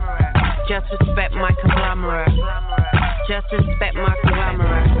 Just respect my conglomerate. Just respect my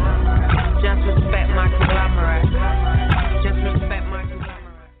conglomerate. Just respect my conglomerate. Just respect my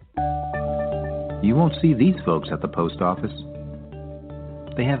conglomerate. You won't see these folks at the post office.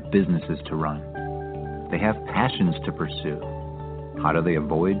 They have businesses to run. They have passions to pursue. How do they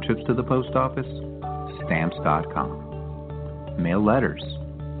avoid trips to the post office? Stamps.com. Mail letters.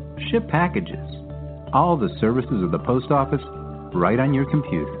 Ship packages. All the services of the post office right on your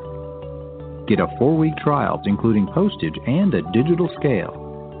computer. Get a 4-week trial, including postage and a digital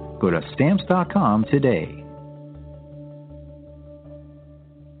scale. Go to Stamps.com today.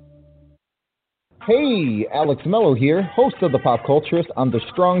 Hey, Alex Mello here, host of The Pop Culturist on the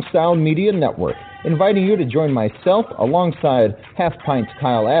Strong Sound Media Network, inviting you to join myself alongside Half Pint's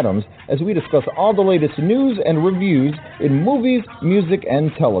Kyle Adams as we discuss all the latest news and reviews in movies, music,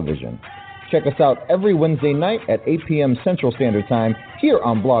 and television. Check us out every Wednesday night at 8 p.m. Central Standard Time here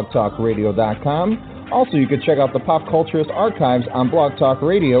on blogtalkradio.com. Also, you can check out the Pop Culturist archives on Blog Talk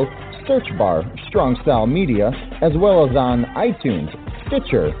Radio, search bar Strong Style Media, as well as on iTunes,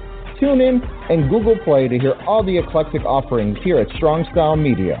 Stitcher, TuneIn, and Google Play to hear all the eclectic offerings here at Strong Style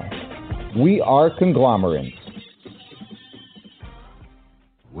Media. We are conglomerates.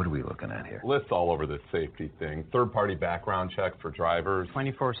 What are we looking at here? Lists all over this safety thing. Third-party background check for drivers.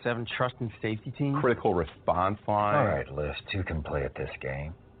 24/7 trust and safety team. Critical response line. All right, List, who can play at this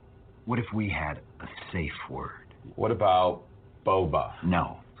game? What if we had a safe word? What about boba?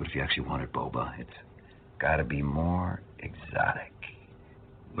 No. What if you actually wanted boba? It's got to be more exotic.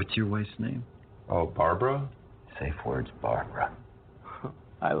 What's your wife's name? Oh, Barbara? Safe word's Barbara.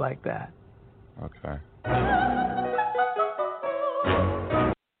 I like that. Okay.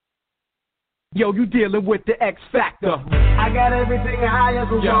 Yo, you dealing with the X Factor. I got everything I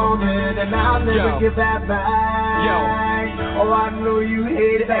ever wanted, and I'll never give that back. Oh, I know you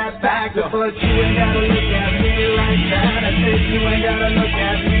hate that factor, but you ain't gotta look at me like that. I said you ain't gotta look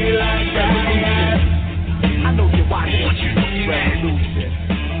at me like that. I know you're watching what you Revolution.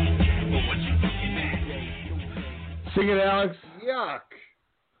 Sing it, Alex. Yuck.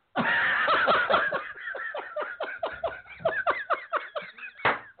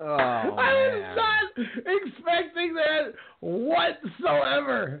 I was not expecting that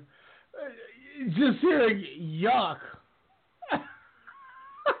whatsoever. Just hearing yuck. Is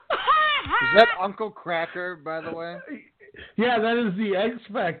that Uncle Cracker, by the way? Yeah, that is the X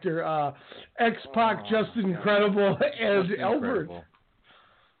Factor. X-Pac, just incredible, and Just Albert. incredible.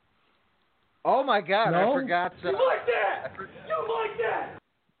 Oh my God! No? I forgot. You like that? You like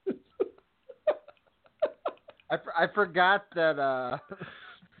that? I forgot that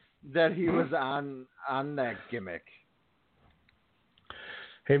that he was on that gimmick.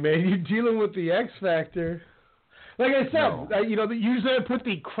 Hey man, you're dealing with the X Factor. Like I said, usually I put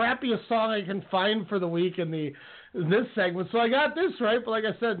the crappiest song I can find for the week in this segment, so I got this right. But like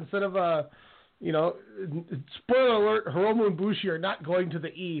I said, instead of spoiler alert, Hiromu and Bushi are not going to the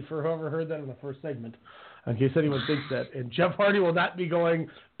E for whoever heard that in the first segment, in case anyone thinks that. And Jeff Hardy will not be going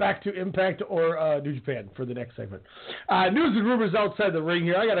back to Impact or New Japan for the next segment. News and rumors outside the ring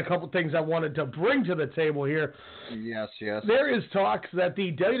here. I got a couple things I wanted to bring to the table here. Yes. There is talks that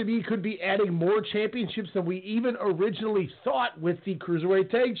the WWE could be adding more championships than we even originally thought with the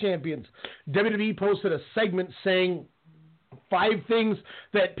Cruiserweight Tag Champions. WWE posted a segment saying 5 things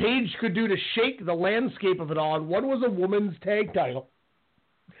that Paige could do to shake the landscape of it all, and one was a women's tag title.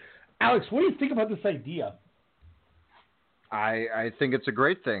 Alex, what do you think about this idea? I think it's a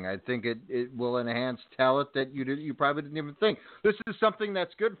great thing. I think it will enhance talent that you probably didn't even think. This is something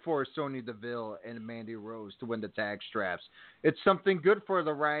that's good for Sonya Deville and Mandy Rose to win the tag straps. It's something good for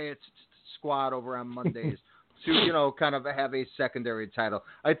the Riot Squad over on Mondays to kind of have a secondary title.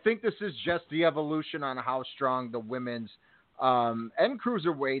 I think this is just the evolution on how strong the women's and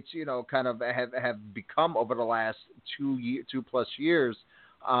cruiserweights kind of have become over the last 2+ years.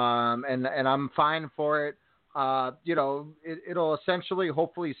 And I'm fine for it. It'll essentially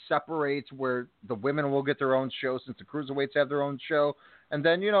hopefully separate where the women will get their own show since the cruiserweights have their own show. And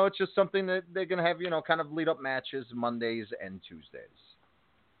then, it's just something that they're going to have, kind of lead up matches Mondays and Tuesdays.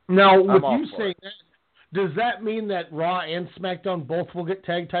 Now, with you saying that, does that mean that Raw and SmackDown both will get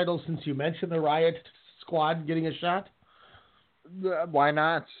tag titles since you mentioned the Riot Squad getting a shot? Why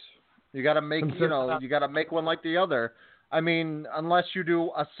not? You got to make, you got to make one like the other. I mean, unless you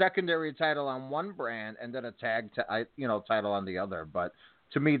do a secondary title on one brand and then a title on the other. But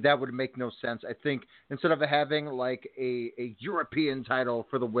to me, that would make no sense. I think instead of having like a European title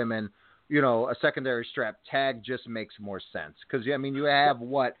for the women, a secondary strap tag just makes more sense. Because, you have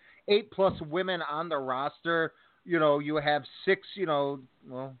 8+ women on the roster. You have 6, well,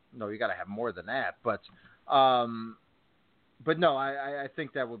 no, you got to have more than that. But, But no, I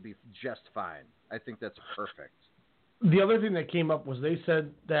think that would be just fine. I think that's perfect. The other thing that came up was they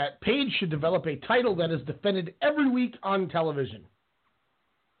said that Paige should develop a title that is defended every week on television.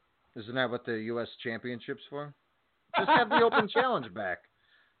 Isn't that what the U.S. Championship's for? Just have the Open Challenge back.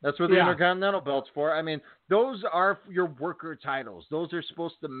 That's what the Intercontinental belt's for. I mean, those are your worker titles. Those are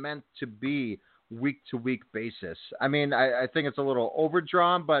supposed to meant to be week-to-week basis. I mean, I think it's a little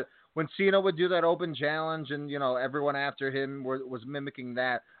overdrawn, but when Cena would do that Open Challenge and, everyone after him was mimicking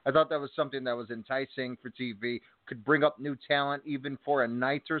that, I thought that was something that was enticing for TV, could bring up new talent even for a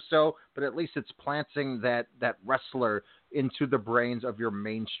night or so, but at least it's planting that wrestler into the brains of your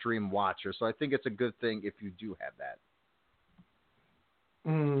mainstream watcher. So I think it's a good thing if you do have that.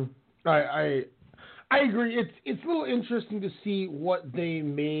 I agree. It's a little interesting to see what they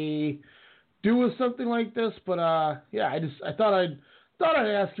may do with something like this, but I thought I'd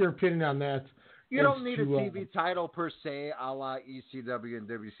ask your opinion on that. You don't need a TV title per se, a la ECW and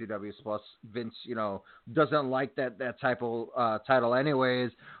WCW. Plus, Vince, doesn't like that type of title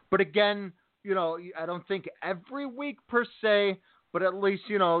anyways. But again, I don't think every week per se, but at least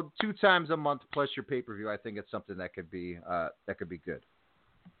 2 times a month plus your pay-per-view. I think it's something that could be good.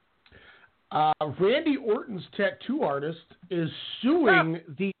 Randy Orton's tattoo artist is suing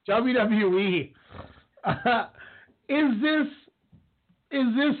the WWE.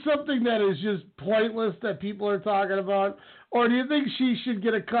 Is this something that is just pointless that people are talking about? Or do you think she should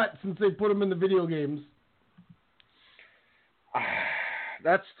get a cut since they put him in the video games?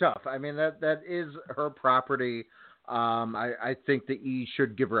 That's tough. I mean, that is her property. I think the E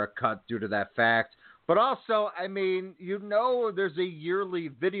should give her a cut due to that fact. But also, I mean, there's a yearly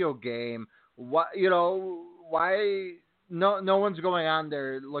video game. Why no one's going on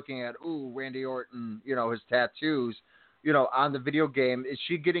there looking at, Randy Orton, his tattoos, on the video game. Is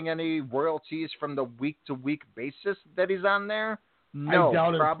she getting any royalties from the week-to-week basis that he's on there? No, I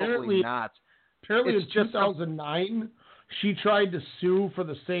doubt it. Probably not. Apparently in 2009, she tried to sue for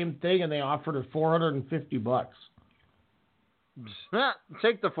the same thing, and they offered her $450.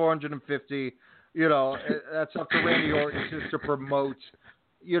 Take the $450. That's up to Randy Orton to promote,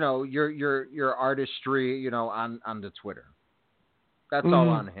 your artistry, on the Twitter. That's all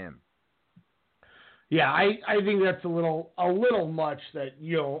on him. Yeah, I think that's a little much that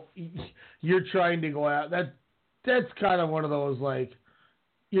you're trying to go out. That's kind of one of those like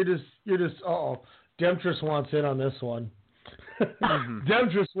you're just Demetrius wants in on this one.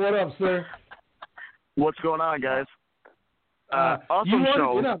 Demetrius, what up, sir? What's going on, guys? Awesome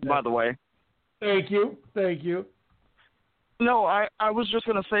show, by the way. Thank you. No, I was just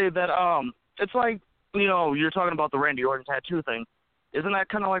gonna say that it's like you're talking about the Randy Orton tattoo thing. Isn't that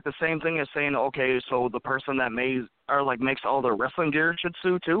kind of like the same thing as saying, okay, so the person that makes all the wrestling gear should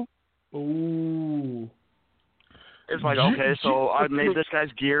sue too? Ooh. It's like, okay, so I made this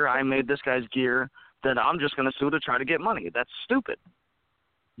guy's gear, then I'm just going to sue to try to get money. That's stupid.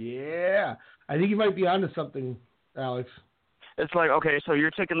 Yeah. I think you might be onto something, Alex. It's like, okay, so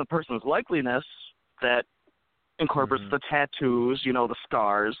you're taking the person's likeliness that incorporates the tattoos, the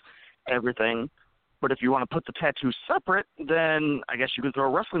scars, everything. But if you want to put the tattoos separate, then I guess you can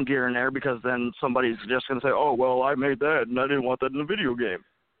throw wrestling gear in there because then somebody's just going to say, oh, well, I made that and I didn't want that in the video game.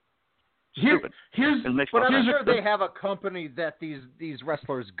 Stupid. But I'm sure they have a company that these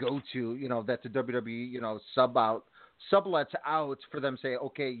wrestlers go to, that the WWE, sublets out for them, say,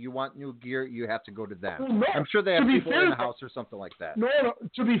 okay, you want new gear, you have to go to them. Well, no, I'm sure they have people in the house or something like that. No,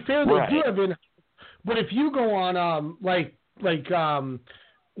 to be fair, they do have in. But if you go on,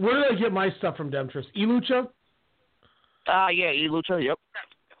 where did I get my stuff from, Demetrius? eLucha? Yeah, eLucha, yep.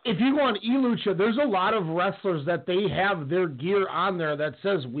 If you go on eLucha, there's a lot of wrestlers that they have their gear on there that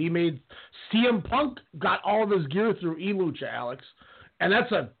says we made. CM Punk got all of his gear through eLucha, Alex. And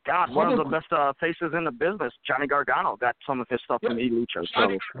that's one of the best faces in the business. Johnny Gargano got some of his stuff from eLucha.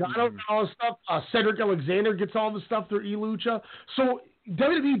 Johnny Gargano got all his stuff. Cedric Alexander gets all the stuff through eLucha. So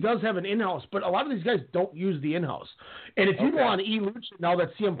WWE does have an in-house, but a lot of these guys don't use the in-house. And if you go on eLucha now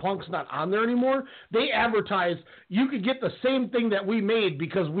that CM Punk's not on there anymore, they advertise you could get the same thing that we made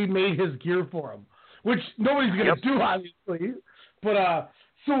because we made his gear for him, which nobody's going to do, obviously. But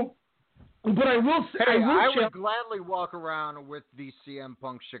I will say, I would gladly walk around with the CM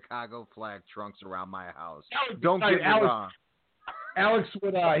Punk Chicago flag trunks around my house. Don't get me wrong. Alex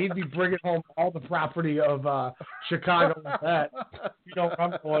would he'd be bringing home all the property of Chicago with that. You know where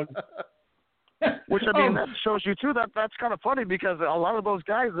I'm going. Which, I mean, that shows you, too, that's kind of funny because a lot of those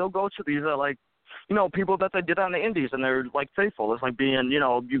guys, they'll go to these, people that they did on the indies, and they're, faithful. It's like being,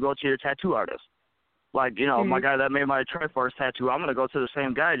 you go to your tattoo artist. My guy that made my Triforce tattoo, I'm going to go to the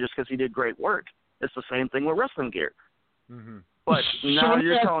same guy just because he did great work. It's the same thing with wrestling gear. Mm-hmm. But now let me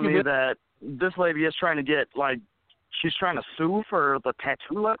you're ask telling you me this. that this lady is trying to get, like, she's trying to sue for the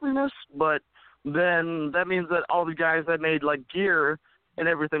tattoo likeliness, but then that means that all the guys that made, like, gear and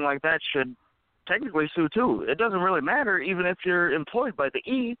everything like that should technically sue too. It doesn't really matter, even if you're employed by the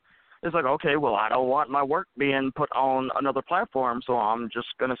E. It's like, okay, well, I don't want my work being put on another platform, so I'm just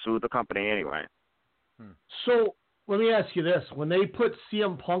going to sue the company anyway. So let me ask you this. When they put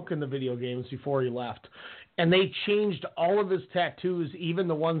CM Punk in the video games before he left, and they changed all of his tattoos, even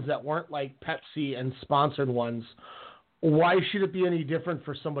the ones that weren't like Pepsi and sponsored ones, why should it be any different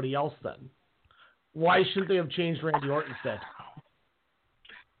for somebody else then? Why shouldn't they have changed Randy Orton's tattoo?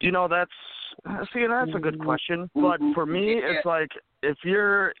 You know, that's a good question. But for me, it's like if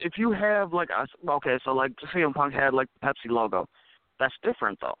you have like so like CM Punk had like the Pepsi logo, that's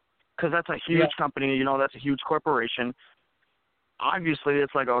different though, because that's a huge company. You know, that's a huge corporation. Obviously,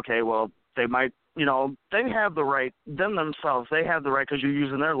 it's like, okay, well, they might, you know, they have the right, themselves, they have the right, because you're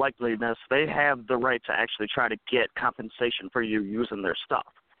using their likeliness, they have the right to actually try to get compensation for you using their stuff.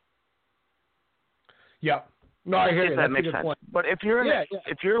 Yeah. No, I hear you. If That's that makes a good sense. point. But if you're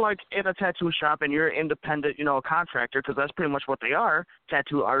if you're like in a tattoo shop and you're an independent, you know, contractor, because that's pretty much what they are.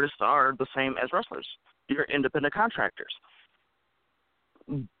 Tattoo artists are the same as wrestlers. You're independent contractors.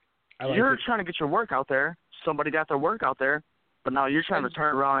 You're trying to get your work out there. Somebody got their work out there, but now you're trying to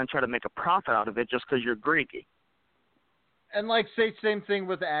turn around and try to make a profit out of it just because you're greedy. And like, say, same thing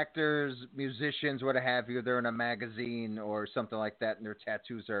with actors, musicians, what have you. They're in a magazine or something like that, and their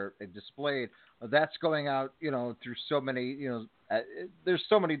tattoos are displayed. That's going out, you know, through so many, you know, there's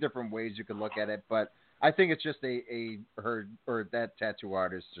so many different ways you can look at it. But I think it's just that tattoo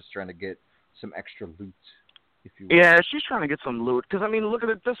artist just trying to get some extra loot, if you will. Yeah, she's trying to get some loot. Because, I mean, look at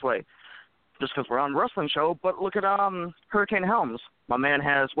it this way. Just because we're on a wrestling show, but look at Hurricane Helms. My man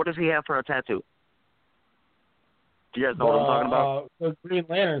has, what does he have for a tattoo? Do you guys know what I'm talking about? The Green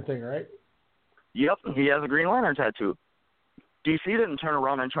Lantern thing, right? Yep, he has a Green Lantern tattoo. DC didn't turn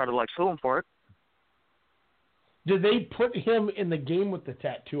around and try to, like, sue him for it. Did they put him in the game with the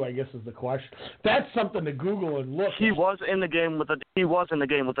tattoo, I guess is the question. That's something to Google and look He at. was in the game with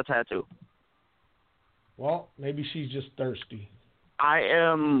the tattoo. Well, maybe she's just thirsty. I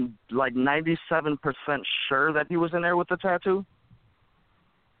am, like, 97% sure that he was in there with the tattoo.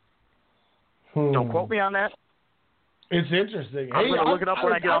 Don't quote me on that. It's interesting. I'm going to look it up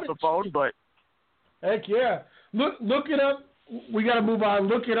when I get off the phone, but... Heck yeah. Look it up. We got to move on.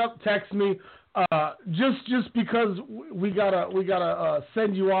 Look it up. Text me. Just because we gotta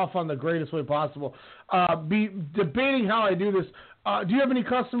send you off on the greatest way possible. Be debating how I do this. Do you have any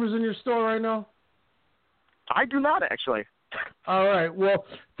customers in your store right now? I do not, actually. All right. Well,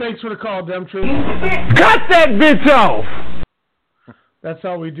 thanks for the call, Demtrin. Cut that bitch off! That's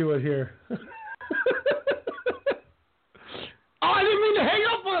how we do it here. Oh, I didn't mean to hang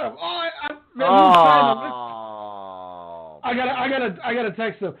up on him. I gotta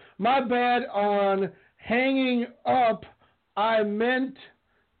text him. My bad on hanging up. I meant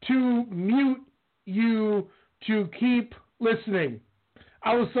to mute you to keep listening.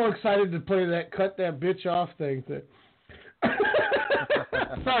 I was so excited to play that cut that bitch off thing.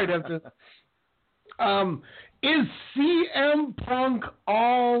 Sorry, Devin. Is CM Punk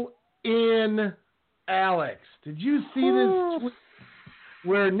all in, Alex? Did you see this tweet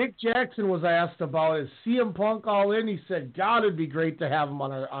where Nick Jackson was asked about is CM Punk all in? He said, God, it'd be great to have him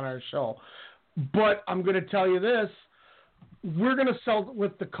on our show. But I'm going to tell you this. We're going to sell,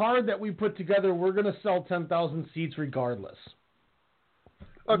 with the card that we put together, we're going to sell 10,000 seats regardless.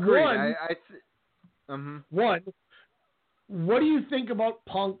 Agreed. One, what do you think about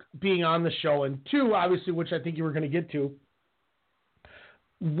Punk being on the show? And two, obviously, which I think you were going to get to,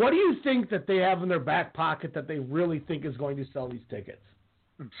 what do you think that they have in their back pocket that they really think is going to sell these tickets?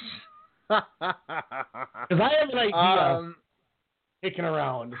 Because I have an idea kicking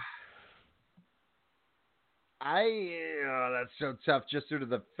around. That's so tough just due to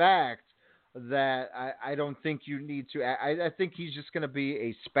the fact that I don't think you need to. I think he's just going to be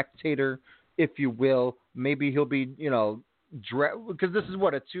a spectator, if you will. Maybe he'll be, because this is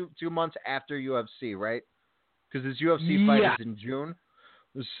what, a two months after UFC, right? Because his UFC fight is in June.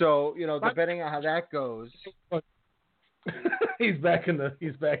 So, depending on how that goes. He's back in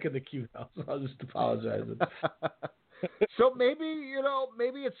the queue now, so I'll just apologize. So maybe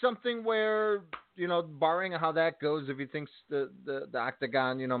it's something where, barring how that goes, if he thinks the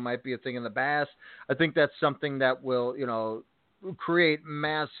Octagon, might be a thing in the past, I think that's something that will, create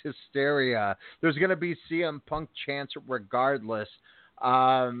mass hysteria. There's going to be CM Punk chants regardless.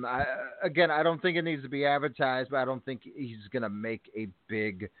 I don't think it needs to be advertised, but I don't think he's going to make a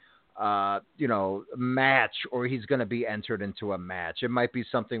big match, or he's going to be entered into a match. It might be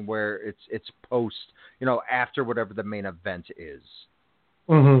something where it's post, after whatever the main event is.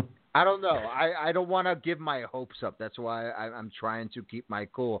 Mm-hmm. I don't know. I don't want to give my hopes up. That's why I'm trying to keep my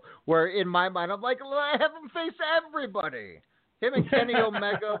cool. Where in my mind, I'm like, I have him face everybody. Him and Kenny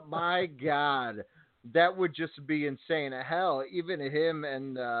Omega, my God. That would just be insane. Hell, even him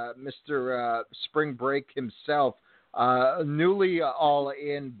and Mr. Spring Break himself, newly all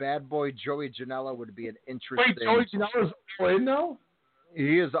in, bad boy Joey Janela would be an interesting. Wait, Joey Janela's all in now?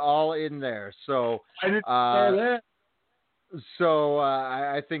 He is all in there. So I didn't know that. So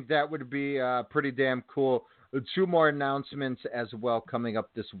I think that would be pretty damn cool. 2 more announcements as well coming up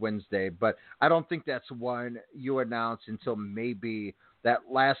this Wednesday, but I don't think that's one you announce until maybe that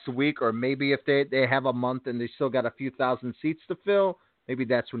last week, or maybe if they have a month and they still got a few thousand seats to fill, maybe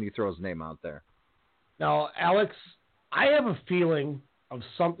that's when you throw his name out there. Now, Alex, I have a feeling of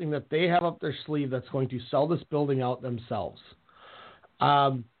something that they have up their sleeve that's going to sell this building out themselves.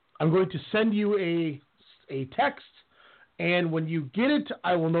 I'm going to send you a text. And when you get it,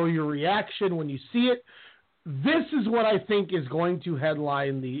 I will know your reaction when you see it. This is what I think is going to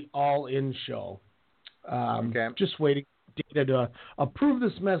headline the All In show. Okay. Just waiting for Data to approve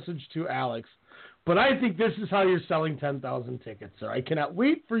this message to Alex. But I think this is how you're selling 10,000 tickets, sir. I cannot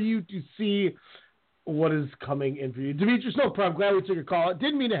wait for you to see what is coming in for you. Demetrius, no problem. Glad we took a call. I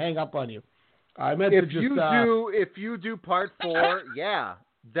didn't mean to hang up on you. I meant if to just... If you do part 4, yeah,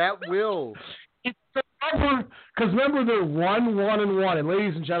 that will... Because remember, they're 1-1-1. And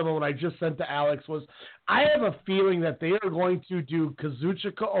ladies and gentlemen, what I just sent to Alex was, I have a feeling that they are going to do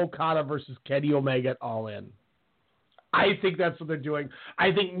Kazuchika Okada versus Kenny Omega at All In. I think that's what they're doing.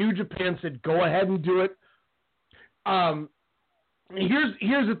 I think New Japan said, go ahead and do it.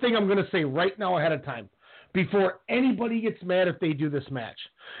 Here's the thing I'm going to say right now ahead of time, before anybody gets mad if they do this match.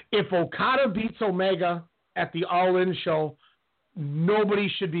 If Okada beats Omega at the All In show, nobody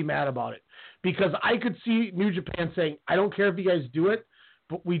should be mad about it. Because I could see New Japan saying, I don't care if you guys do it,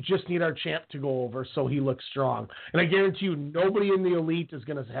 but we just need our champ to go over so he looks strong. And I guarantee you, nobody in the Elite is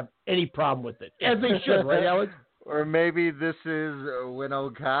going to have any problem with it. As they should, right, Alex? Or maybe this is when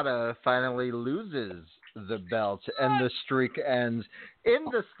Okada finally loses the belt and the streak ends in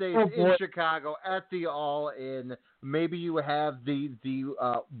the States, in Chicago, at the All In. Maybe you have the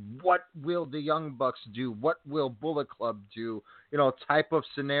what will the Young Bucks do? What will Bullet Club do? Type of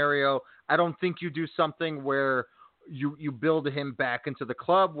scenario. I don't think you do something where you build him back into the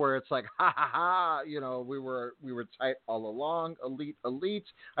club where it's like, ha ha ha, we were tight all along, elite.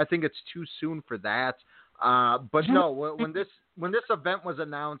 I think it's too soon for that. But no, when this event was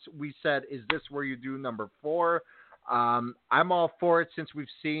announced, we said, is this where you do number 4? I'm all for it since we've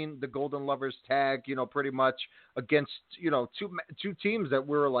seen the Golden Lovers tag, pretty much against, two teams that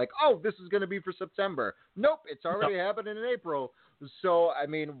we were like, oh, this is going to be for September. Nope, it's already happening in April. So, I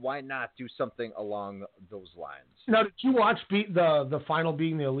mean, why not do something along those lines? Now, did you watch the final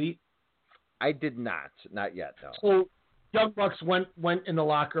being the Elite? I did not yet, no. So, Young Bucks went in the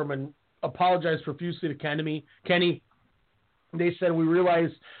locker room and apologized profusely to Kenny. They said, we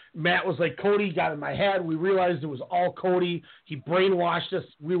realized Matt was like, Cody got in my head. We realized it was all Cody. He brainwashed us.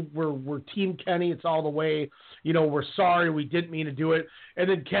 We're Team Kenny. It's all the way. We're sorry. We didn't mean to do it. And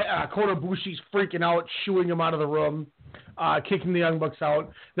then Kota Ibushi's freaking out, shooing him out of the room, kicking the Young Bucks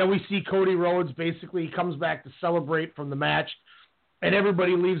out. Then we see Cody Rhodes. Basically, he comes back to celebrate from the match. And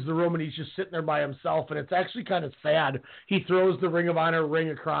everybody leaves the room, and he's just sitting there by himself. And it's actually kind of sad. He throws the Ring of Honor ring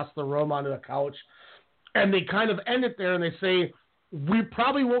across the room onto the couch. And they kind of end it there, and they say, we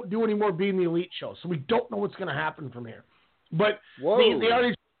probably won't do any more Being the Elite show, so we don't know what's going to happen from here. But they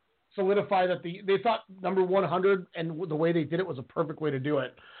already solidified that they thought number 100 and the way they did it was a perfect way to do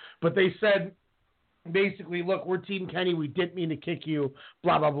it. But they said, basically, look, we're Team Kenny. We didn't mean to kick you,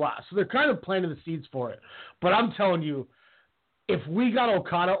 blah, blah, blah. So they're kind of planting the seeds for it. But I'm telling you, if we got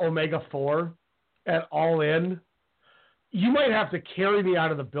Okada Omega 4 at All In, you might have to carry me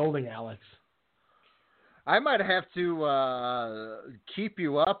out of the building, Alex. I might have to keep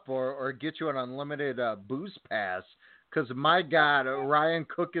you up or get you an unlimited booze pass because, my God, Ryan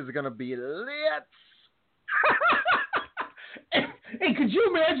Cook is going to be lit. Hey, could you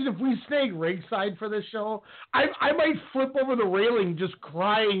imagine if we stayed ringside for this show? I might flip over the railing just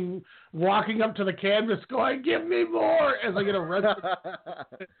crying, walking up to the canvas going, give me more, as I get arrested.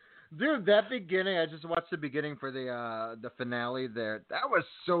 Dude, that beginning, I just watched the beginning for the finale there. That was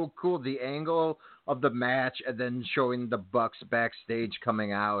so cool. The angle of the match and then showing the Bucks backstage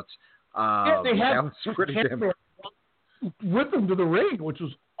coming out. They had pretty damn with them to the ring, which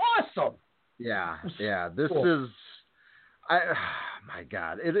was awesome. Yeah. This cool. is... my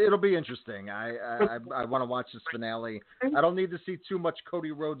God, it'll be interesting. I want to watch this finale. I don't need to see too much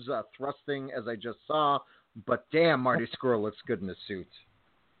Cody Rhodes thrusting as I just saw, but damn, Marty Scurll looks good in the suit.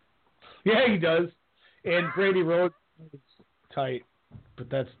 Yeah, he does. And Brady Rhodes is tight, but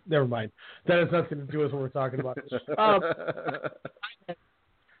that's never mind. That has nothing to do with what we're talking about.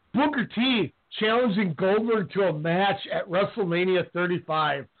 Booker T challenging Goldberg to a match at WrestleMania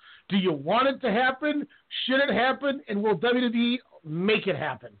 35. Do you want it to happen? Should it happen? And will WWE make it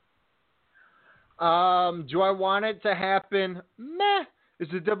happen? Do I want it to happen? Meh. Is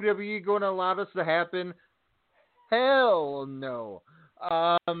the WWE going to allow this to happen? Hell no.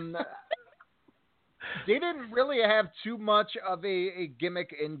 They didn't really have too much of a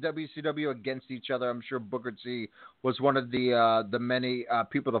gimmick in WCW against each other. I'm sure Booker T was one of the many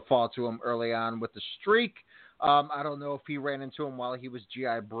people to fall to him early on with the streak. I don't know if he ran into him while he was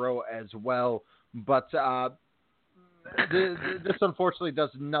G.I. Bro as well, but this unfortunately does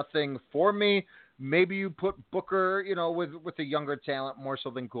nothing for me. Maybe you put Booker, with a younger talent more so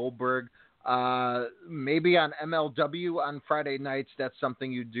than Goldberg. Maybe on MLW on Friday nights, that's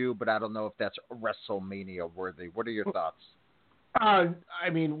something you do, but I don't know if that's WrestleMania worthy. What are your thoughts?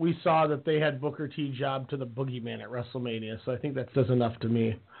 We saw that they had Booker T job to the Boogeyman at WrestleMania, so I think that says enough to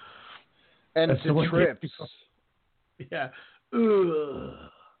me. And to trips. Yeah. Ugh.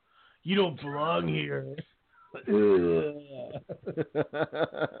 You don't belong here.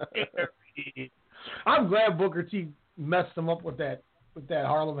 I'm glad Booker T messed him up with that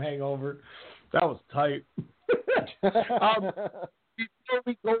Harlem Hangover. That was tight. Before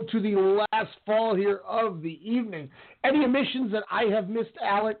we go to the last fall here of the evening, any omissions that I have missed,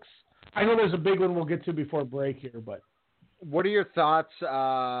 Alex? I know there's a big one we'll get to before break here, but what are your thoughts?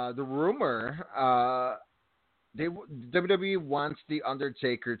 The rumor, WWE wants The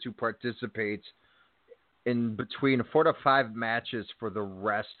Undertaker to participate in between 4 to 5 matches for the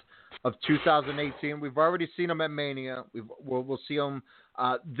rest of 2018. We've already seen him at Mania. We'll see him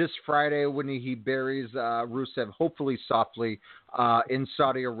this Friday when he buries Rusev, hopefully softly, in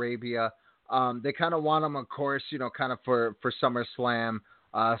Saudi Arabia. They kind of want him, of course, kind of for SummerSlam,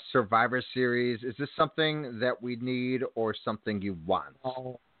 Survivor Series. Is this something that we need or something you want?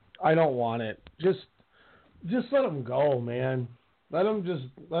 Oh, I don't want it. Just let him go, man. Let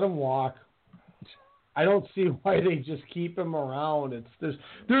him walk. I don't see why they just keep him around. There's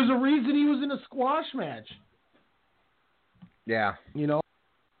a reason he was in a squash match. Yeah.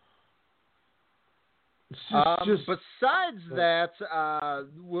 Besides that,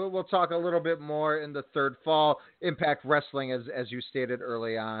 we'll talk a little bit more in the third fall. Impact Wrestling, as you stated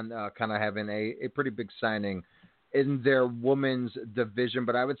early on, kind of having a pretty big signing in their women's division.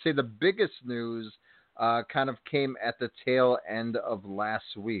 But I would say the biggest news kind of came at the tail end of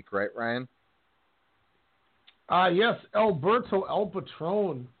last week, right, Ryan? Yes, Alberto El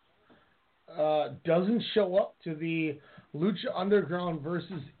Patron doesn't show up to the Lucha Underground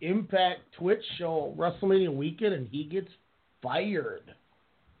versus Impact Twitch show WrestleMania weekend, and he gets fired.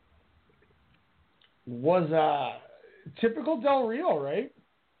 Was typical Del Rio, right?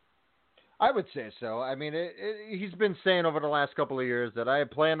 I would say so. I mean, he's been saying over the last couple of years that I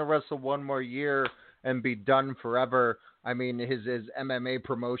plan to wrestle one more year and be done forever. I mean, his MMA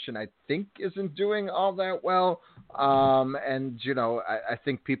promotion, I think, isn't doing all that well. And, I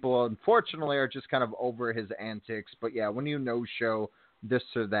think people, unfortunately, are just kind of over his antics. But, yeah, when you no-show this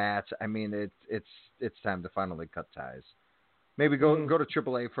or that, I mean, it's time to finally cut ties. Maybe go to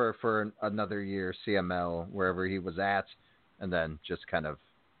AAA for another year, CML, wherever he was at, and then just kind of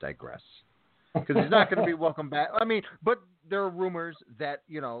digress. Because he's not going to be welcome back. I mean, but there are rumors that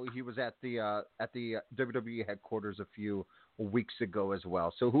he was at the WWE headquarters a few weeks ago as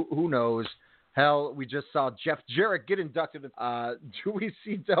well. So who knows? Hell, we just saw Jeff Jarrett get inducted. Do we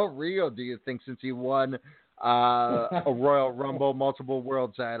see Del Rio? Do you think, since he won a Royal Rumble, multiple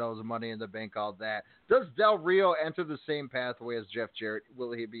world titles, Money in the Bank, all that? Does Del Rio enter the same pathway as Jeff Jarrett?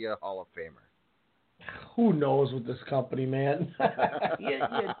 Will he be a Hall of Famer? Who knows with this company, man?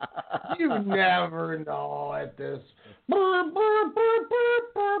 you never know at this.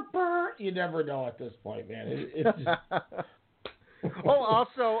 You never know at this point, man. It's just... Oh,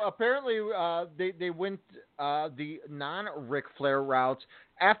 also, apparently they went the non-Ric Flair route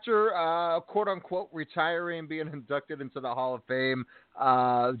after quote-unquote retiring and being inducted into the Hall of Fame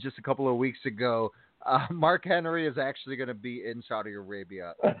just a couple of weeks ago. Mark Henry is actually going to be in Saudi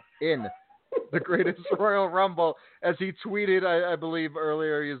Arabia in the greatest Royal Rumble. As he tweeted, I believe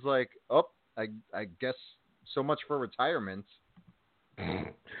earlier, he's like, I guess so much for retirement.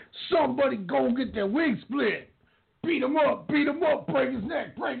 Somebody go get that wig split. Beat him up, break his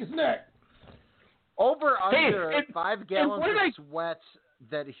neck. Over under Hey, 5 gallons of sweat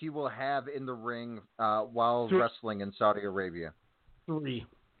that he will have in the ring while wrestling in Saudi Arabia. 3.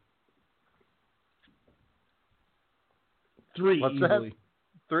 What's easily. that?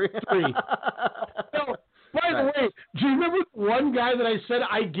 3? 3. No, by the way, do you remember one guy that I said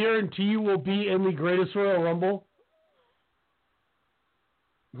I guarantee you will be in the Greatest Royal Rumble?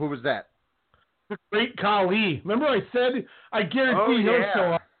 Who was that? The Great Khali. Remember I said I guarantee he'll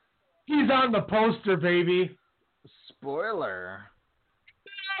show up. He's on the poster, baby. Spoiler.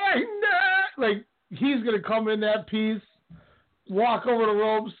 Like, he's going to come in that piece, walk over the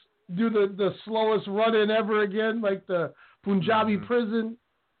ropes, do the slowest run-in ever again, like the Punjabi prison.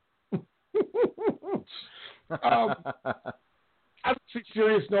 On a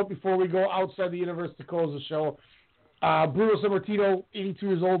serious note, before we go outside the universe to close the show, Bruno Sammartino, 82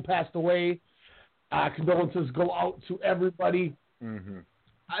 years old, passed away. Condolences go out to everybody. Mm-hmm.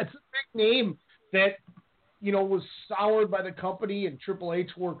 It's a big name that, was soured by the company, and Triple H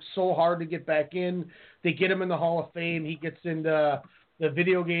worked so hard to get back in. They get him in the Hall of Fame. He gets into the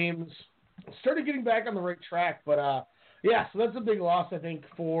video games. Started getting back on the right track. But, so that's a big loss, I think,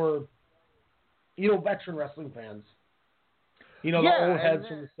 for, veteran wrestling fans. The old heads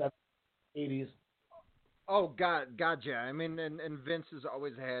from the 70s, 80s. Oh, gotcha. I mean, and Vince has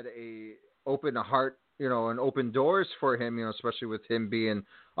always had a open heart, and open doors for him, especially with him being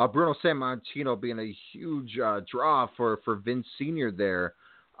Bruno Sammartino being a huge draw for Vince Sr. there.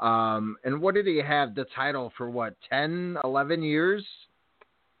 And what did he have the title for, 10, 11 years?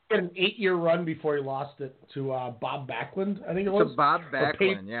 He had an 8-year run before he lost it to Bob Backlund, I think it was. To Bob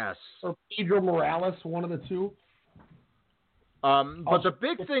Backlund, yes. Or Pedro Morales, one of the two. But the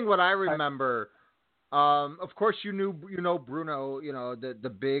big thing, what I remember, of course, you know Bruno, the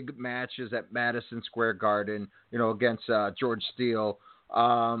big matches at Madison Square Garden, against George Steele,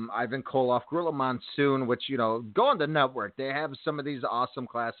 Ivan Koloff, Gorilla Monsoon, which, go on the network. They have some of these awesome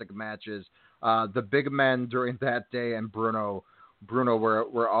classic matches. The big men during that day and Bruno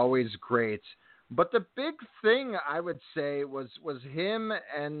were always great. But the big thing I would say was him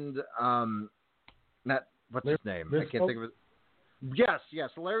and what's his name? Bisco? I can't think of it.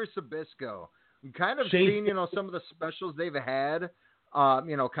 Yes, Larry Sabisco. Kind of seen, some of the specials they've had,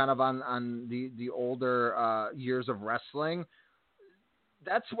 kind of on the older years of wrestling.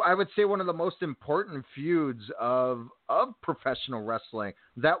 That's, I would say, one of the most important feuds of professional wrestling.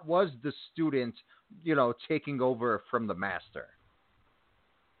 That was the student, taking over from the master.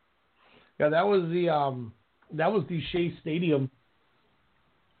 Yeah, that was the Shea Stadium.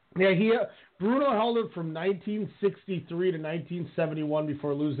 Yeah, Bruno held it from 1963 to 1971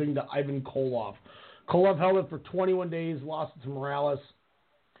 before losing to Ivan Koloff. Koloff held it for 21 days, lost it to Morales.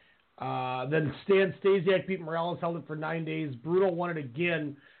 Then Stan Stasiak beat Morales, held it for 9 days. Bruno won it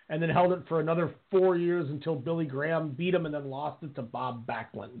again, and then held it for another 4 years until Billy Graham beat him and then lost it to Bob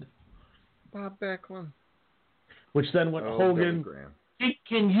Backlund. Bob Backlund. Which then went Hogan.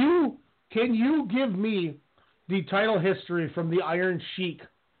 Can you give me the title history from the Iron Sheik?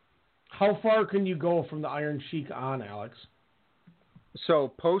 How far can you go from the Iron Sheik on, Alex?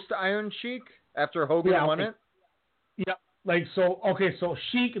 So post Iron Sheik after Hogan won it? Yeah. So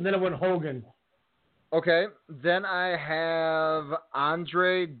Sheik and then it went Hogan. Okay. Then I have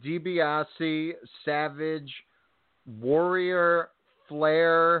Andre DiBiase, Savage, Warrior,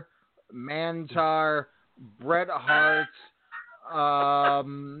 Flair, Mantar, Bret Hart,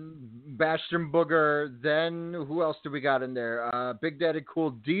 Bastion Booger. Then who else do we got in there? Big Daddy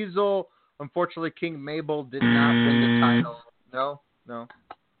Cool Diesel. Unfortunately, King Mabel did not win the title. No.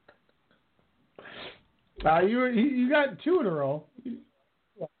 You got 2 in a row.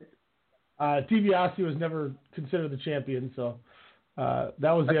 DiBiase was never considered the champion, so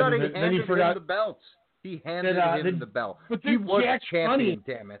that was the other end of it. Then you forgot the belt. He handed him the belt. But he was Jack champion.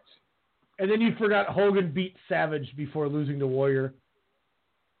 Damn it. And then you forgot Hogan beat Savage before losing to Warrior.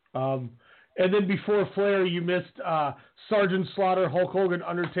 And then before Flair, you missed Sergeant Slaughter, Hulk Hogan,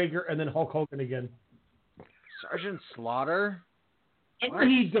 Undertaker, and then Hulk Hogan again. Sergeant Slaughter? Remember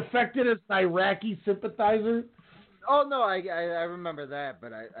he defected as an Iraqi sympathizer? Oh, no, I remember that,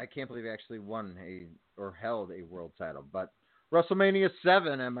 but I can't believe he actually won or held a world title. But WrestleMania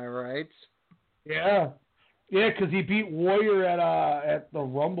 7, am I right? Yeah. Yeah, because he beat Warrior at the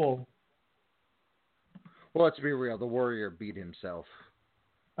Rumble. Well, let's be real. The Warrior beat himself.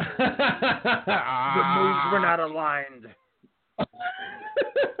 The moves were not aligned.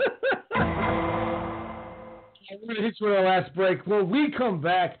 We're going to hit you with our last break. When we come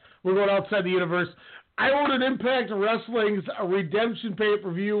back, we're going outside the universe. I ordered Impact Wrestling's Redemption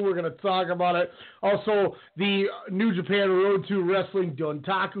pay-per-view. We're going to talk about it. Also, the New Japan Road to Wrestling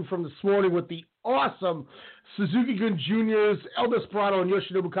Dontaku from this morning with the awesome Suzuki-gun Juniors, El Desperado and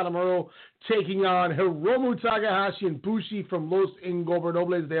Yoshinobu Kanemaru taking on Hiromu Takahashi and Bushi from Los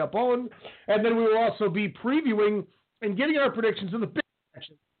Ingobernables de Japón. And then we will also be previewing and getting our predictions of the big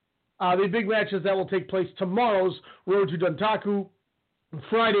matches. The big matches that will take place tomorrow's Road to Dontaku,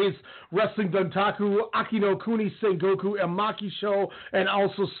 Friday's Wrestling Dontaku, Akino Kuni Sengoku Emaki show, and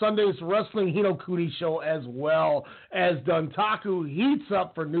also Sunday's Wrestling Hinokuni show as well. As Dontaku heats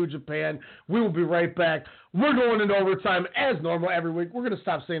up for New Japan, we will be right back. We're going into overtime as normal every week. We're going to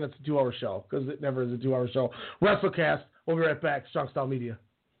stop saying it's a 2-hour show because it never is a 2-hour show. WrestleCast, we'll be right back. Strong Style Media.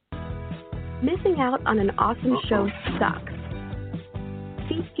 Missing out on an awesome show sucks.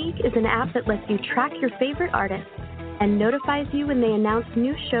 SeatGeek is an app that lets you track your favorite artists and notifies you when they announce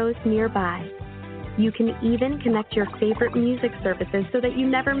new shows nearby. You can even connect your favorite music services so that you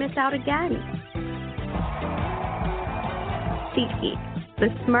never miss out again. SeatGeek, the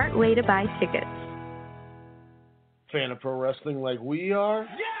smart way to buy tickets. Fan of pro wrestling like we are?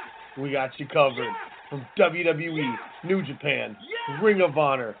 We got you covered. From WWE, New Japan, Ring of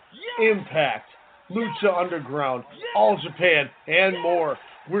Honor, Impact, Lucha Underground, All Japan, and more.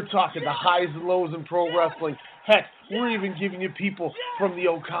 We're talking the highs and lows in pro wrestling. Heck, we're even giving you people from the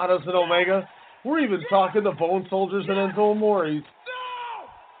Okadas and Omega. We're even talking the Bone Soldiers and Enzo Amore's.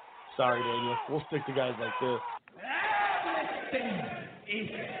 Sorry, Daniel. We'll stick to guys like this.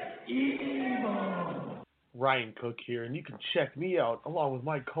 Ryan Cook here, and you can check me out along with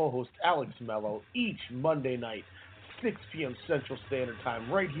my co-host Alex Mello each Monday night, 6 p.m. Central Standard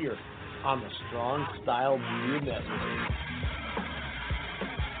Time, right here on the Strong Style Media Network.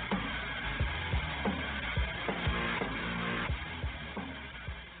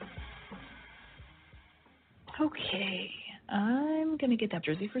 Okay, I'm going to get that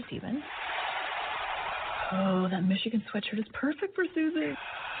jersey for Steven. Oh, that Michigan sweatshirt is perfect for Susie.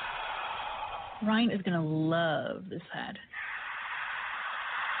 Ryan is going to love this hat.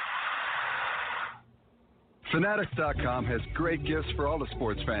 Fanatics.com has great gifts for all the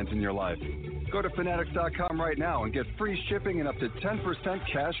sports fans in your life. Go to Fanatics.com right now and get free shipping and up to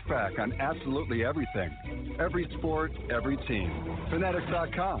 10% cash back on absolutely everything. Every sport, every team.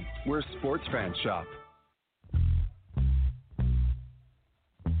 Fanatics.com, where sports fans shop.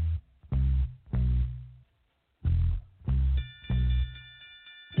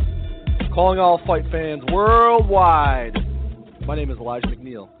 Calling all fight fans worldwide. My name is Elijah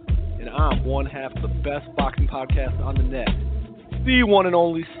McNeil, and I'm one half of the best boxing podcast on the net, the one and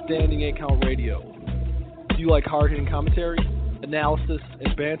only Standing 8 Count Radio. Do you like hard-hitting commentary, analysis,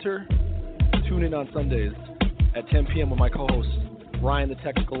 and banter? Tune in on Sundays at 10 p.m. with my co-host, Ryan the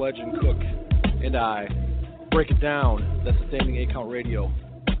Technical Legend Cook, and I break it down. That's the Standing 8 Count Radio,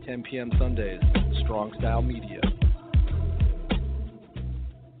 10 p.m. Sundays, Strong Style Media.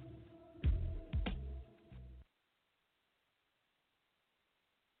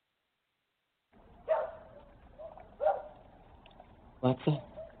 Alexa,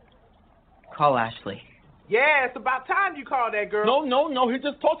 call Ashley. Yeah, it's about time you called that girl. No, he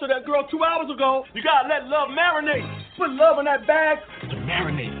just talked to that girl 2 hours ago. You gotta let love marinate. Put love in that bag to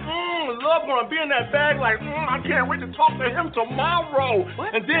marinate. Love gonna be in that bag like, I can't wait to talk to him tomorrow.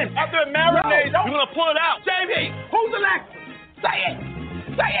 What? And then after it marinates, you're gonna pull it out. JB, who's Alexa? Say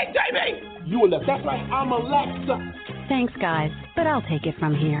it, JB. You Alexa. That's right, I'm Alexa. Thanks, guys, but I'll take it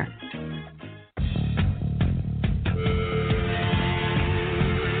from here.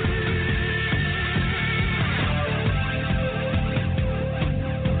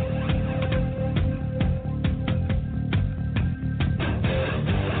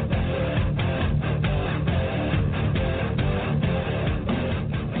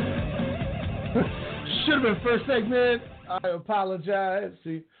 Should have been first segment. I apologize.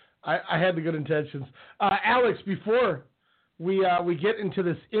 See, I had the good intentions. Alex, before we get into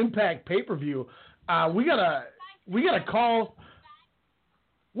this Impact pay-per-view, we gotta call.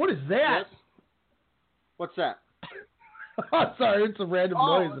 What is that? Yes. What's that? Oh, sorry, it's a random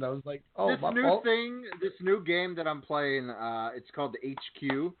noise, and I was like, "Oh, this my new fault." this new game that I'm playing, it's called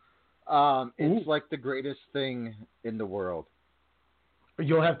HQ. It's like the greatest thing in the world.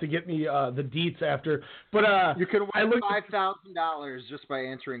 You'll have to get me the deets after. But you can win $5,000 just by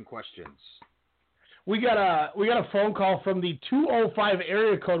answering questions. We got a phone call from the 205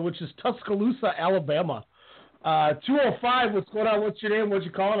 area code, which is Tuscaloosa, Alabama. 205, what's going on? What's your name? What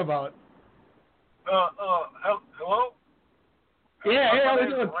you calling about? Hello? Yeah, hey, how we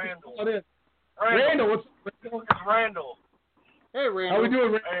doing? Randall, what's It's Randall. Hey, Randall. How we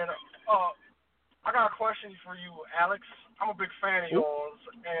doing, Randall? And I got a question for you, Alex. I'm a big fan of yours,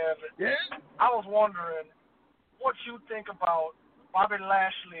 and I was wondering what you think about Bobby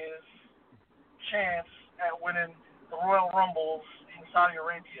Lashley's chance at winning the Royal Rumbles in Saudi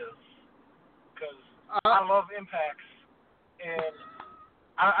Arabia? Because I love Impacts, and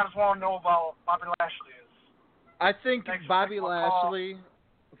I just want to know about Bobby Lashley. I think Bobby Lashley.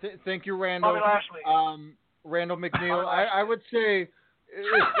 Thank you, Randall. Bobby Lashley. Randall McNeil. I would say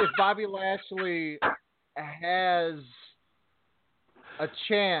if Bobby Lashley has a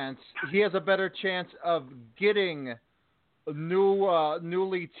chance, he has a better chance of getting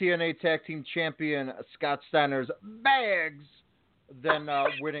newly TNA Tag Team Champion Scott Steiner's bags than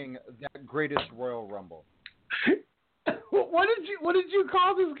winning that greatest Royal Rumble. What did you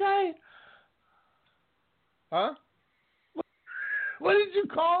call this guy? Huh? What did you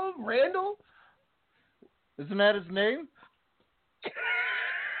call him, Randall? Isn't that his name?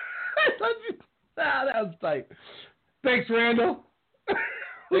 That was tight. Thanks, Randall.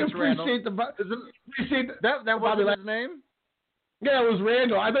 Thanks, appreciate Randall. That Bobby wasn't his name? Yeah, it was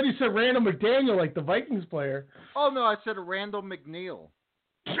Randall. I thought you said Randall McDaniel, like the Vikings player. Oh, no, I said Randall McNeil.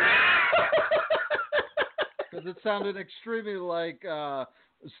 Because it sounded extremely like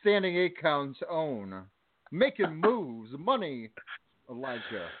Standing 8 Count's own. Making moves, money,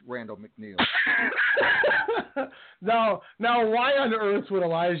 Elijah Randall McNeil. Now, why on earth would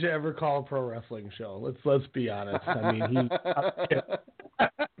Elijah ever call a pro wrestling show? Let's be honest. I mean,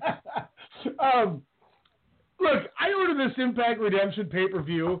 look, I ordered this Impact Redemption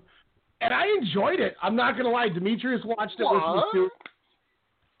pay-per-view, and I enjoyed it. I'm not gonna lie. Demetrius watched it with me too.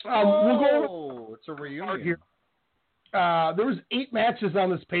 We'll go. It's a reunion here. There was 8 matches on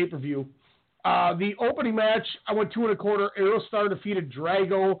this pay-per-view. The opening match, I went 2 1/4. Aerostar defeated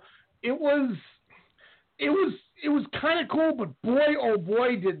Drago. It was kind of cool, but boy, oh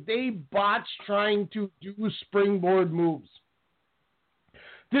boy, did they botch trying to do springboard moves.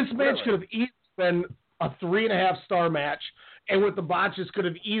 This match could have easily been a 3.5 star match, and with the botches could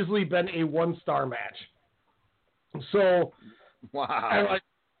have easily been a 1-star match. So, wow.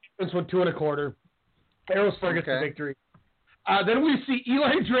 This went 2 1/4. Aerostar gets the victory. Then we see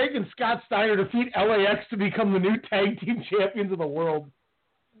Eli Drake and Scott Steiner defeat LAX to become the new tag team champions of the world.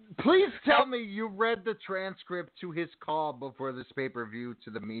 Please tell me you read the transcript to his call before this pay-per-view to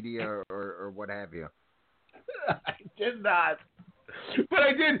the media or what have you. I did not. But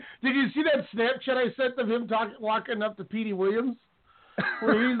I did. Did you see that Snapchat I sent of him walking up to Petey Williams?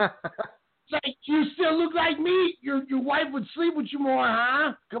 Where he's like, you still look like me. Your wife would sleep with you more,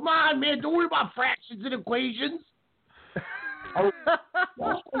 huh? Come on, man. Don't worry about fractions and equations. Oh,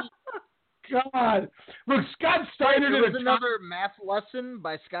 God. Look, Scott Steiner did another math lesson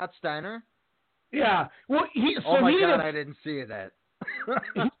by Scott Steiner? Yeah. Well, I didn't see that.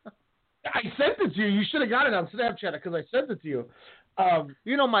 I sent it to you. You should have got it on Snapchat because I sent it to you.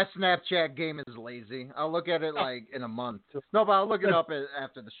 You know my Snapchat game is lazy. I'll look at it like in a month. No, but I'll look it up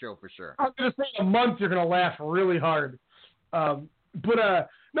after the show for sure. I was going to say in a month you're going to laugh really hard. No,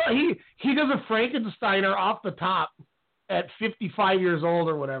 he does a Frankensteiner off the top at 55 years old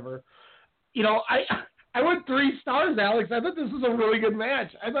or whatever. You know, I went 3 stars, Alex. I thought this was a really good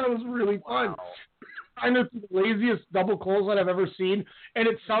match. I thought it was really fun. Wow. Kind of the laziest double clothesline I've ever seen, and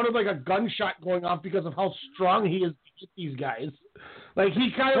it sounded like a gunshot going off because of how strong he is to hit these guys. Like,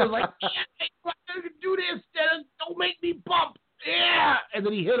 he kind of was like, yeah, I can do this, don't make me bump, yeah, and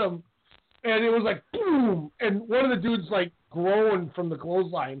then he hit him, and it was like, boom, and one of the dudes, like, groaned from the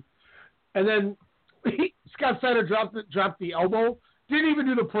clothesline, and then Scott Steiner dropped the elbow, didn't even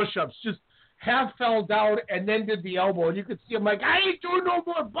do the push-ups, just half fell down and then did the elbow, and you could see him like, I ain't doing no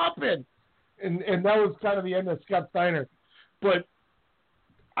more bumping. And that was kind of the end of Scott Steiner. But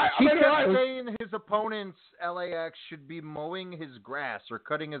he kept saying his opponents, LAX, should be mowing his grass or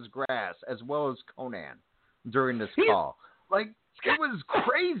cutting his grass as well as Conan during this call. Like, it was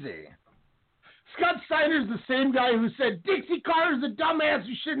crazy. Scott Steiner's the same guy who said, Dixie Carter's a dumbass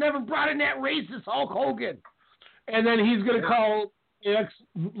who should have never brought in that racist Hulk Hogan. And then he's going to call LAX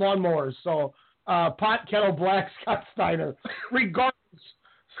lawnmowers. So, pot, kettle, black, Scott Steiner. Regardless,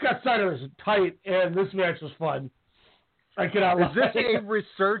 Scott Steiner is tight, and this match was fun. I cannot lie. Is this a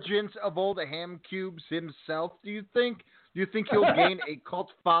resurgence of old Ham Cubes himself, do you think? Do you think he'll gain a cult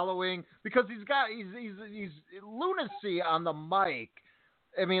following? Because he's lunacy on the mic.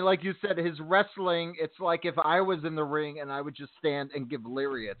 I mean, like you said, his wrestling, it's like if I was in the ring and I would just stand and give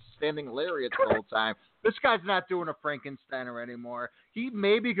standing lariats the whole time. This guy's not doing a Frankensteiner anymore. He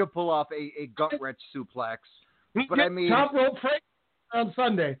maybe could pull off a gut-wrench suplex. But I mean, top rope Frank on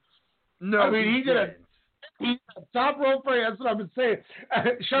Sunday. No, I mean, he did a top rope Frank. That's what I've been saying.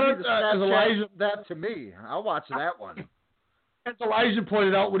 Shout out to Elijah. That to me. I'll watch that one. As Elijah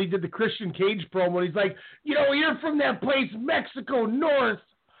pointed out when he did the Christian Cage promo, he's like, you know, you're from that place, Mexico North.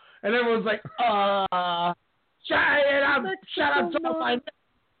 And everyone's like, shut up to my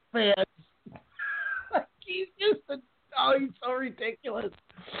fans. Like, he's so ridiculous.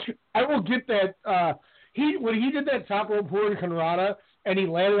 I will get that. When he did that top rope Hurricane Rana and he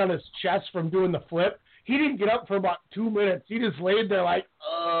landed on his chest from doing the flip, he didn't get up for about 2 minutes. He just laid there like,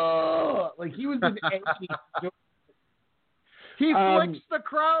 oh, like he was in agony. He flicks the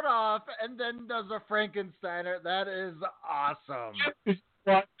crowd off and then does a Frankensteiner. That is awesome.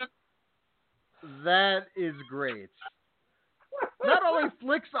 That is great. Not only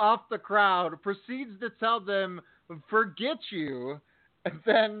flicks off the crowd, proceeds to tell them, forget you, and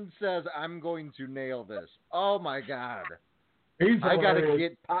then says, I'm going to nail this. Oh, my God. I got to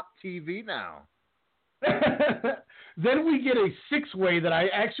get Pop TV now. Then we get a 6-way that I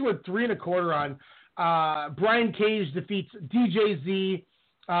actually went 3 1/4 on. Brian Cage defeats DJ Z,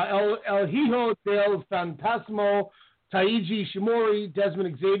 El Hijo del Fantasma, Taiji Shimori,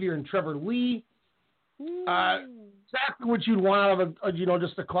 Desmond Xavier, and Trevor Lee. Exactly what you'd want out of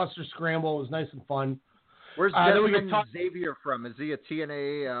just a cluster scramble. It was nice and fun. Where's Desmond Xavier from? Is he a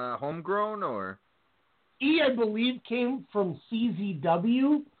TNA homegrown or? He, I believe, came from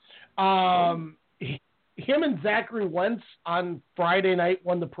CZW. Him and Zachary Wentz on Friday night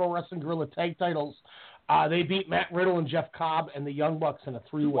won the Pro Wrestling Guerrilla Tag Titles. They beat Matt Riddle and Jeff Cobb and the Young Bucks in a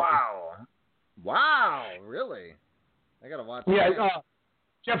 3-way. Wow, really? I gotta watch. Yeah,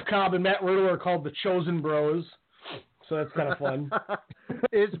 Jeff Cobb and Matt Riddle are called the Chosen Bros, so that's kind of fun.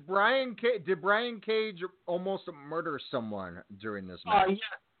 Did Brian Cage almost murder someone during this match? Yeah,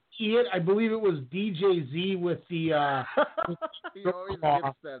 he hit. I believe it was DJ Z with the.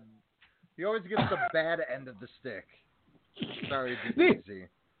 He always gets the bad end of the stick. Sorry, DJ Z.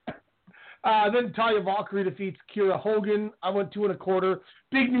 Then Talia Valkyrie defeats Kira Hogan. I went 2 1/4.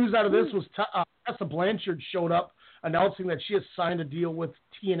 Big news out of this was Tessa Blanchard showed up announcing that she has signed a deal with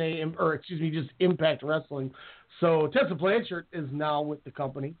just Impact Wrestling. So Tessa Blanchard is now with the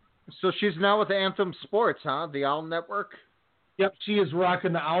company. So she's now with Anthem Sports, huh? The Owl Network? Yep, she is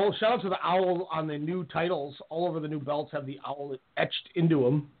rocking the owl. Shout out to the owl on the new titles. All over the new belts have the owl etched into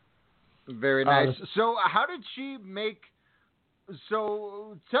them. Very nice. So how did she make...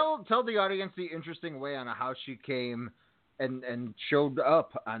 So tell the audience the interesting way on how she came and showed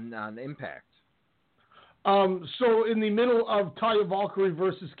up on Impact. So in the middle of Talia Valkyrie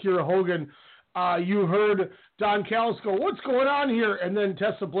versus Kira Hogan, you heard Don Callis go, "What's going on here?" And then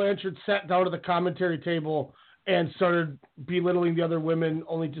Tessa Blanchard sat down at the commentary table and started belittling the other women,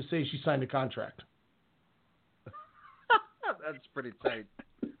 only to say she signed a contract. That's pretty tight.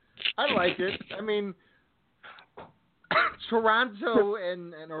 I like it. I mean, Toronto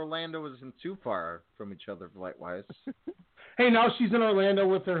and Orlando isn't too far from each other light-wise. Hey, now she's in Orlando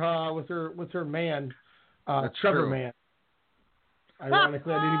with her man, That's Trevor true. Man.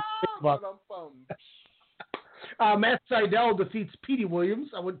 Ironically, I didn't even think about Matt Sydal defeats Petey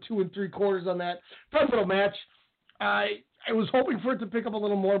Williams. I went 2 3/4 on that. Fun little match. I was hoping for it to pick up a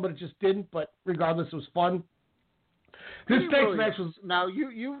little more, but it just didn't. But regardless, it was fun. This next match was... Now,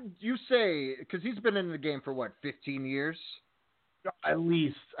 you say, because he's been in the game for, 15 years? At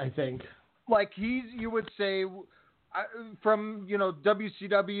least, I think. Like, you would say, from,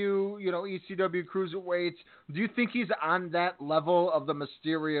 WCW, ECW cruiserweights, do you think he's on that level of the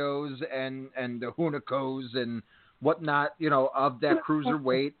Mysterios and the Hunicos and whatnot, of that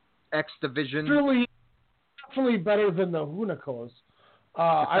cruiserweight X division? Definitely better than the Hunicos.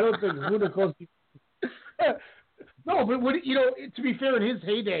 I don't think Hunicos... No, but to be fair, in his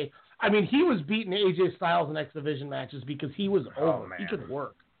heyday, I mean, he was beating AJ Styles in X Division matches because he was over. Man. He could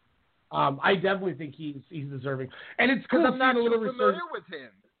work. I definitely think he's deserving, and it's because cool I'm not a little familiar with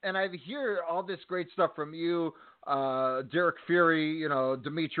him, and I hear all this great stuff from you, Derek Fury,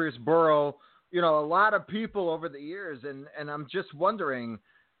 Demetrius Burrow, a lot of people over the years, and I'm just wondering,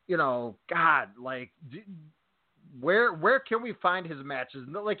 God, Where can we find his matches?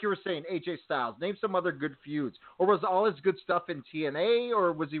 Like you were saying, AJ Styles. Name some other good feuds. Or was all his good stuff in TNA,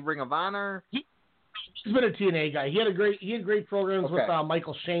 or was he Ring of Honor? He's been a TNA guy. He had great programs with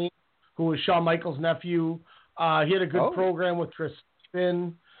Michael Shane, who was Shawn Michaels' nephew. He had a good program with Chris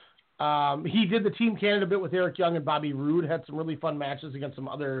Finn. He did the Team Canada bit with Eric Young and Bobby Roode. Had some really fun matches against some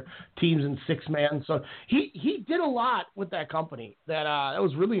other teams in 6-man. So he did a lot with that company that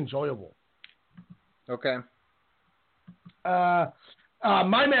was really enjoyable. Okay.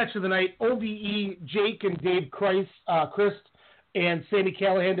 My match of the night, OVE, Jake and Dave Christ and Sami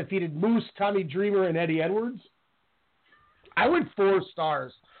Callihan defeated Moose, Tommy Dreamer, and Eddie Edwards. I went 4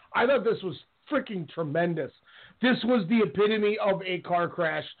 stars. I thought this was freaking tremendous. This was the epitome of a car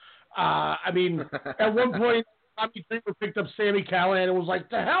crash. I mean, at one point, Tommy Dreamer picked up Sami Callihan and was like,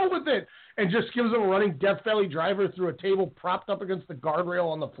 "To hell with it," and just gives him a running Death Valley driver through a table propped up against the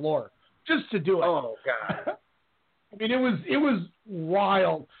guardrail on the floor just to do it. Oh God! I mean, it was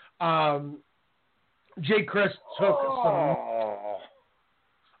wild. Jay Chris took some.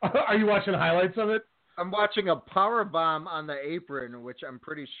 Are you watching highlights of it? I'm watching a power bomb on the apron, which I'm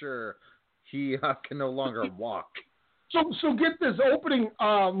pretty sure he can no longer walk. So get this opening.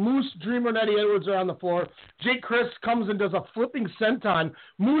 Moose, Dreamer, and Eddie Edwards are on the floor. Jake Chris comes and does a flipping senton.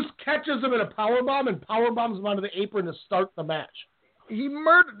 Moose catches him in a powerbomb and powerbombs him onto the apron to start the match. He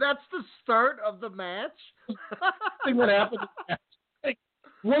murdered. That's the start of the match. Thing that happened. Like,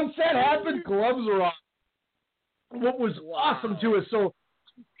 once that happened, gloves are off. What was awesome too is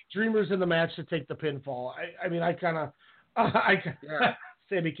Dreamer's in the match to take the pinfall. I mean, I kind of,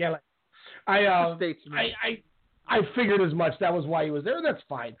 Sami Callihan. I figured as much. That was why he was there. That's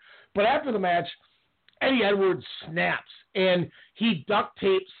fine. But after the match, Eddie Edwards snaps and he duct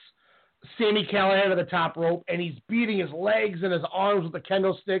tapes Sami Callihan to the top rope, and he's beating his legs and his arms with a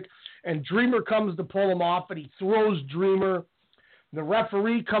kendo stick. And Dreamer comes to pull him off, and he throws Dreamer. The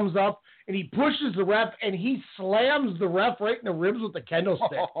referee comes up, and he pushes the ref, and he slams the ref right in the ribs with the kendo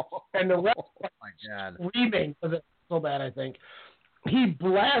stick. And the ref screaming because it's so bad, I think. He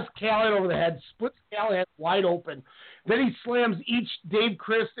blasts Callihan over the head, splits Callihan wide open. Then he slams each Dave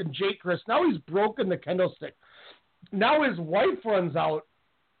Chris and Jake Chris. Now he's broken the kendo stick. Now his wife runs out,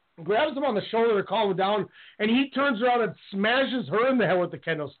 grabs him on the shoulder to calm him down, and he turns around and smashes her in the head with the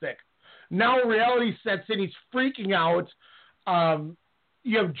kendo stick. Now reality sets in. He's freaking out.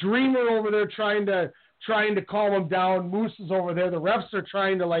 You have Dreamer over there trying to calm him down. Moose is over there. The refs are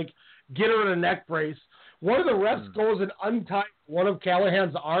trying to get her in a neck brace. One of the refs goes and unties one of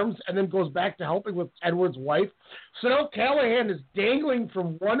Callahan's arms and then goes back to helping with Edwards' wife. So now Callihan is dangling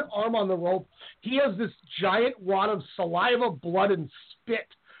from one arm on the rope. He has this giant wad of saliva, blood, and spit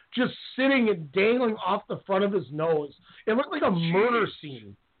just sitting and dangling off the front of his nose. It looked like a murder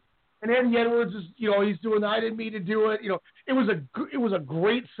scene. And Eddie Edwards is, he's doing the I didn't mean to do it. It was a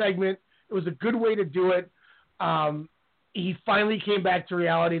great segment. It was a good way to do it. He finally came back to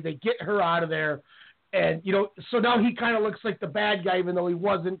reality. They get her out of there. And, so now he kind of looks like the bad guy, even though he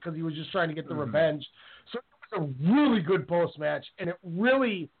wasn't, because he was just trying to get the revenge. So it was a really good post-match, and it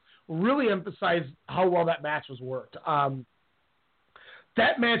really, really emphasized how well that match was worked.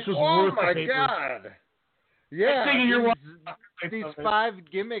 That match was worth the paper. Oh, my God. Yeah, these 5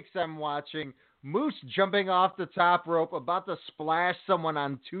 gimmicks I'm watching. Moose jumping off the top rope, about to splash someone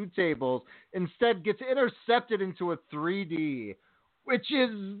on 2 tables, instead gets intercepted into a 3D, which is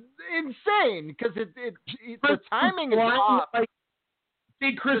insane because the timing is off.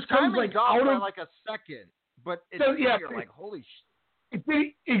 Chris the timing comes off out by of a second, but you're like, holy shit.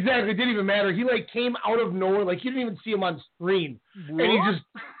 Exactly, it didn't even matter. He came out of nowhere, you didn't even see him on screen, and he just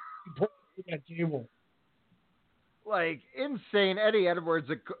pulled that table. Insane. Eddie Edwards,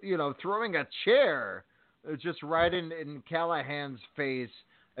 throwing a chair just right in Callahan's face,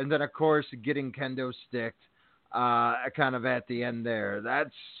 and then of course getting kendo sticked, kind of at the end there.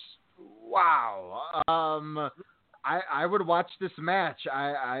 That's wow. I would watch this match.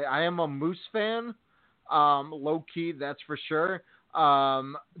 I am a Moose fan, low key, that's for sure.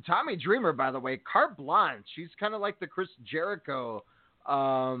 Tommy Dreamer, by the way, carte blanche. She's kind of like the Chris Jericho,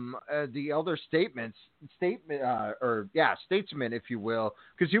 the elder statesman, if you will,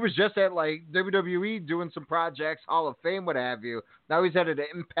 because he was just at WWE doing some projects, Hall of Fame, what have you. Now he's at an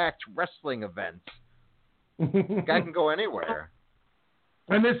Impact Wrestling event. Guy can go anywhere.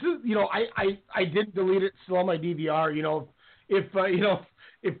 And this is, I didn't delete it, still on my DVR. If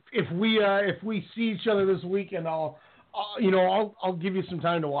we see each other this weekend, I'll give you some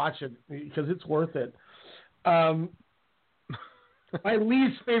time to watch it because it's worth it. My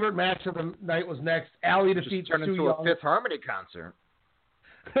least favorite match of the night was next. Allie defeats Sue Young. Into a Fifth Harmony concert.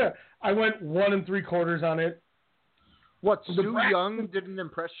 I went 1 3/4 on it. What, Sue Young didn't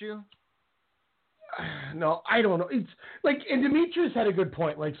impress you? No, I don't know. It's and Demetrius had a good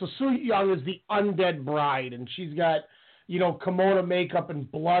point. So Sue Young is the undead bride, and she's got, kimono makeup and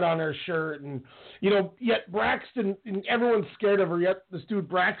blood on her shirt, and yet Braxton, and everyone's scared of her. Yet this dude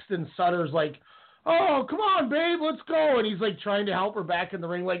Braxton Sutter's oh, come on, babe, let's go. And he's trying to help her back in the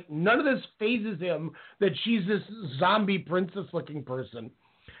ring. None of this phases him that she's this zombie princess looking person.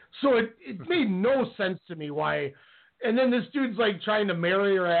 So it made no sense to me why. And then this dude's trying to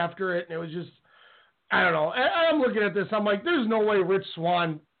marry her after it. And it was just, I don't know. I'm looking at this. I'm there's no way Rich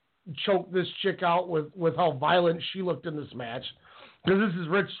Swann choked this chick out with how violent she looked in this match. Because this is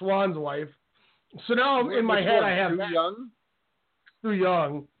Rich Swann's wife. So now in my head I have Sue Young? Sue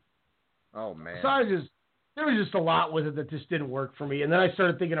Young. Oh, man. So there was just a lot with it that just didn't work for me. And then I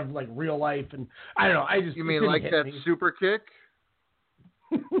started thinking of like real life, and I don't know. You mean like that super kick?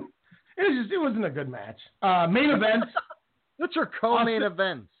 It wasn't a good match. Main event. What's your co-main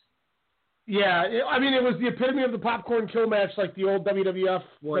event? Yeah, it was the epitome of the popcorn kill match, like the old WWF,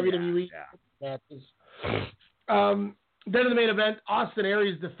 WWE matches. Then in the main event, Austin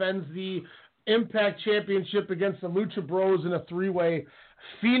Aries defends the Impact Championship against the Lucha Bros in a three-way.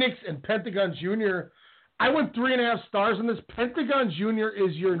 Phoenix and Pentagon Jr. I went 3.5 stars on this. Pentagon Jr.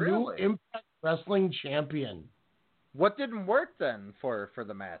 is your new Impact Wrestling champion. What didn't work then for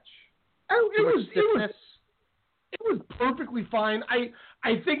the match? It was perfectly fine. I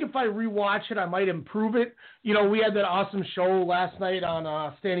think if I rewatch it, I might improve it. We had that awesome show last night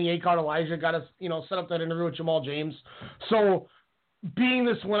on Standing 8 Card. Elijah got us, set up that interview with Jamal James. So being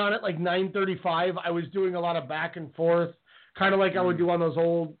this went on at like 9:35, I was doing a lot of back and forth, kind of like I would do on those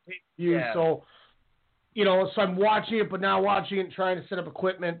old views. Yeah. So, so I'm watching it, but now watching it and trying to set up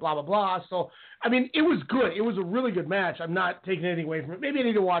equipment, blah, blah, blah. So, it was good. It was a really good match. I'm not taking anything away from it. Maybe I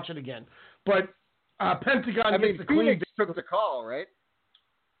need to watch it again. But Pentagon gets the Phoenix clean. took the call, right?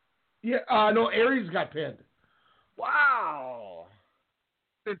 Yeah, no, Aries got pinned. Wow.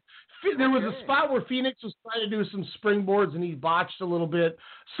 There was a spot where Phoenix was trying to do some springboards and he botched a little bit.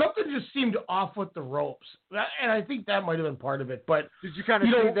 Something just seemed off with the ropes, and I think that might have been part of it. But did you kind of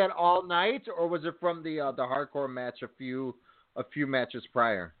see that all night, or was it from the hardcore match a few matches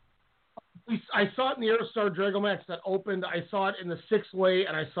prior? I saw it in the Aerostar Drago match that opened. I saw it in the 6-way,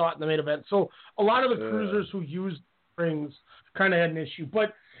 and I saw it in the main event. So a lot of the cruisers who used springs kind of had an issue,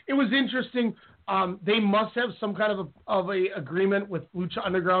 but it was interesting. They must have some kind of a agreement with Lucha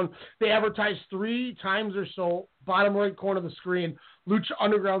Underground. They advertised 3 times or so, bottom right corner of the screen. Lucha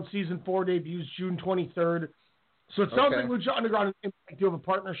Underground Season 4 debuts June 23rd. So it sounds like Lucha Underground and Impact do have a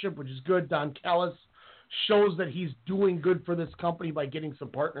partnership, which is good. Don Callis shows that he's doing good for this company by getting some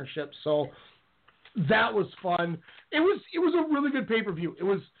partnerships. So that was fun. It was a really good pay-per-view.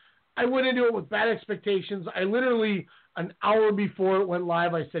 I went into it with bad expectations. I literally, an hour before it went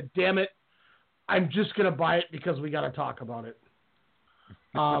live, I said, damn it, I'm just going to buy it because we got to talk about it.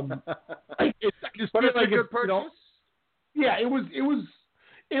 I just feel like it's a good purchase. Yeah, it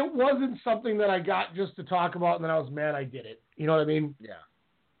wasn't something that I got just to talk about and then I was mad I did it. You know what I mean? Yeah.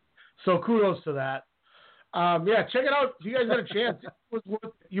 So kudos to that. Check it out if you guys got a chance.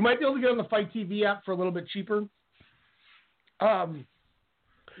 You might be able to get on the Fight TV app for a little bit cheaper.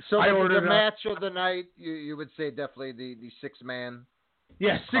 So I ordered the match of the night. You would say definitely the 6-man.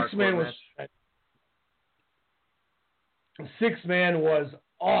 Yeah, 6-man was. 6-man was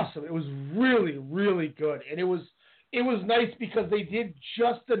awesome. It was really, really good, and it was nice because they did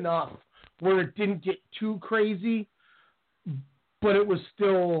just enough where it didn't get too crazy, but it was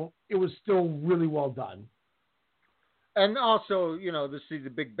still really well done. And also, to see the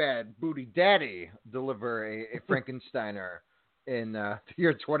big bad Booty Daddy deliver a Frankensteiner in the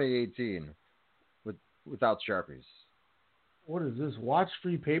year 2018 without Sharpies. What is this? Watch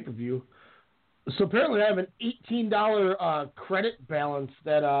free pay-per-view. So apparently I have an $18 credit balance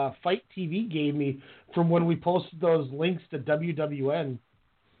that Fight TV gave me from when we posted those links to WWN.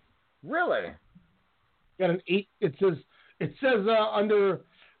 Really? Got an It says under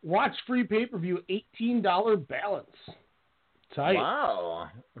watch free pay-per-view $18 balance. Tight. Wow.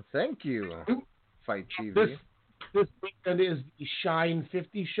 Thank you, Fight TV. This weekend is the Shine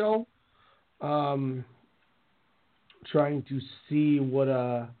 50 show. Trying to see what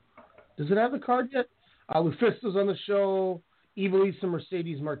does it have the card yet? Lufisto's on the show. Evilisa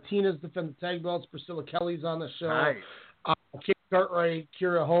Mercedes Martinez defend the tag belts. Priscilla Kelly's on the show. Nice. Kate Cartwright,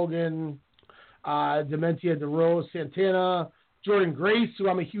 Kira Hogan, Dementia DeRose, Santana, Jordan Grace, who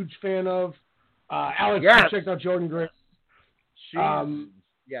I'm a huge fan of. Alex, you checked out Jordan Grace. She's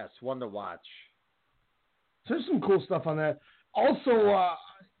one to watch. So there's some cool stuff on that. Also,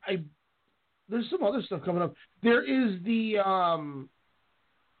 there's some other stuff coming up. There is the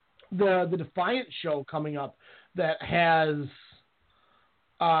Defiant show coming up that has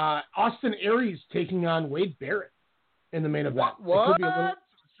Austin Aries taking on Wade Barrett in the main event. What?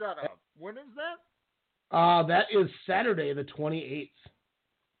 Shut up. When is that? That is Saturday, the 28th.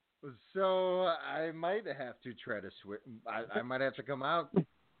 So I might have to try to switch. I might have to come out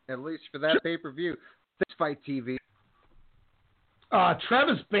at least for that pay-per-view. Thanks, Fight TV.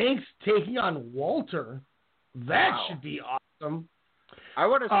 Travis Banks taking on Walter. That should be awesome. I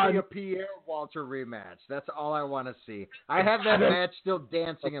want to see a Pierre Walter rematch. That's all I want to see. I have that match still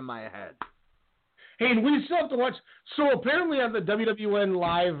dancing in my head. Hey, and we still have to watch. So apparently on the WWN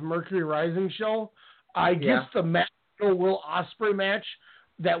Live Mercury Rising show, I guess the Will Ospreay match,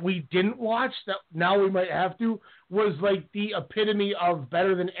 that we didn't watch that now we might have to was like the epitome of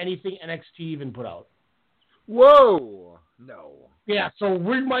better than anything NXT even put out. Whoa! No. Yeah, so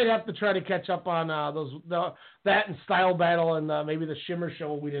we might have to try to catch up on that and Style Battle and maybe the Shimmer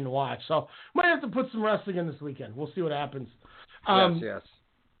show we didn't watch. So might have to put some wrestling in this weekend. We'll see what happens. Yes.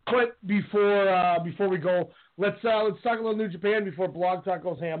 But before we go, let's talk a little New Japan before Blog Talk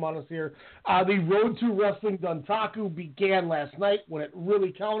goes ham on us here. The Road to Wrestling Dontaku began last night when it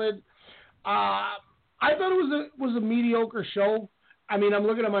really counted. I thought it was a mediocre show. I mean, I'm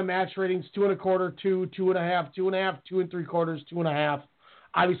looking at my match ratings: 2.25, 2, 2.5, 2.5, 2 3/4, 2.5.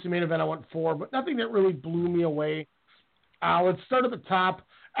 Obviously, main event I went 4, but nothing that really blew me away. Let's start at the top.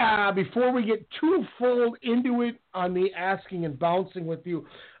 Before we get too full into it on the asking and bouncing with you,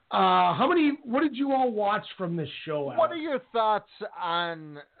 what did you all watch from this show, Alex? What are your thoughts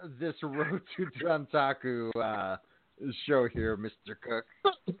on this Road to Dontaku show here, Mr. Cook?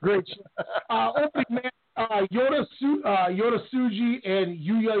 Great show. Opening match, Yota Tsuji and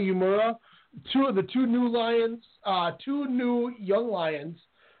Yuya Uemura, two new young lions,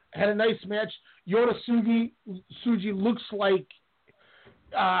 had a nice match. Yota Tsuji looks like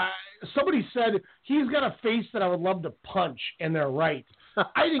somebody said he's got a face that I would love to punch, and they're right.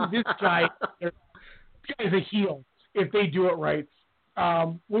 I think this guy's a heel if they do it right.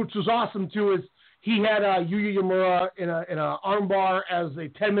 Which was awesome too is he had Yuya Uemura in a armbar as a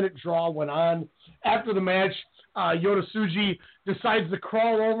 10-minute draw went on. After the match, Yota Tsuji decides to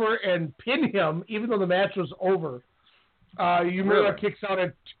crawl over and pin him, even though the match was over. Uemura kicks out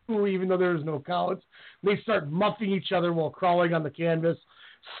at 2, even though there was no count. They start muffing each other while crawling on the canvas,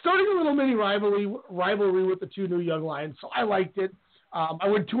 starting a little mini rivalry with the two new young lions. So I liked it. I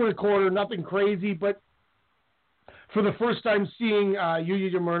went 2.25, nothing crazy, but for the first time seeing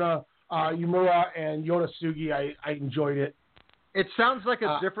Yuya Uemura and Yota Tsuji, I enjoyed it. It sounds like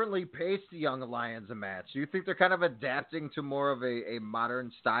a differently paced Young Lions match. Do you think they're kind of adapting to more of a modern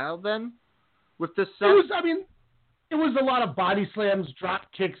style then with this set? It was a lot of body slams,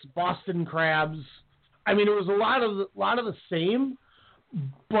 drop kicks, Boston crabs. I mean, it was a lot of the same,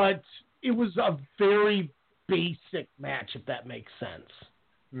 but it was a very basic match, if that makes sense.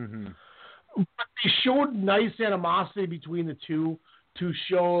 Mm-hmm. But they showed nice animosity between the two to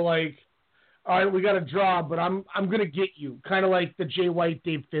show like, all right, we got a draw, but I'm gonna get you, kind of like the Jay White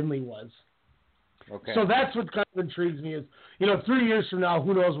Dave Finlay was. Okay. So that's what kind of intrigues me is, 3 years from now,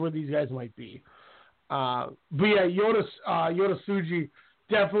 who knows where these guys might be. But yeah, Yota Tsuji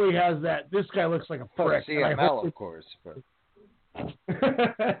definitely has that. This guy looks like a prick. CML, of course, but.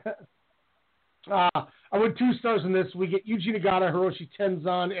 I went 2 stars in this. We get Yuji Nagata, Hiroshi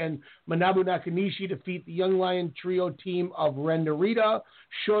Tenzan, and Manabu Nakanishi defeat the Young Lion trio team of Ren Narita,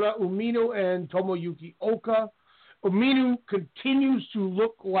 Shota Umino, and Tomoyuki Oka. Umino continues to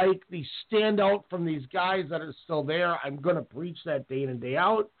look like the standout from these guys that are still there. I'm going to preach that day in and day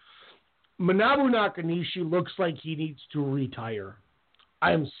out. Manabu Nakanishi looks like he needs to retire.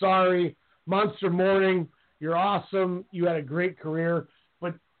 I am sorry. Monster Morning, you're awesome. You had a great career.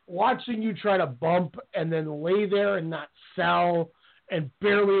 But watching you try to bump and then lay there and not sell and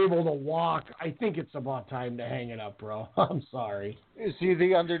barely able to walk, I think it's about time to hang it up, bro. I'm sorry. Is he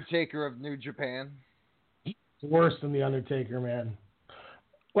the Undertaker of New Japan? He's worse than the Undertaker, man.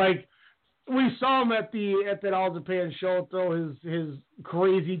 Like, we saw him at that All Japan show throw his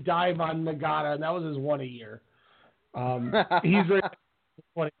crazy dive on Nagata, and that was his one a year. He's ready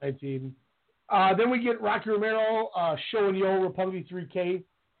for 2019. Then we get Rocky Romero, Sho and Yo, Republic 3K,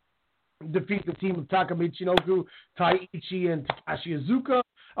 defeat the team of Taka Michinoku, Taichi, and Takashi Iizuka.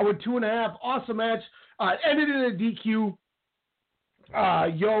 I went 2.5. Awesome match. Ended in a DQ.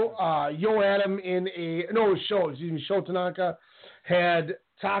 Sho Tanaka had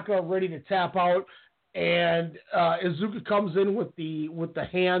Taka ready to tap out, and Iizuka comes in with the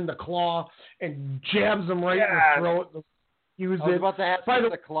hand, the claw, and jabs him right in the throat. I was about to ask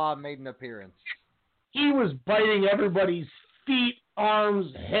if the claw made an appearance. He was biting everybody's feet,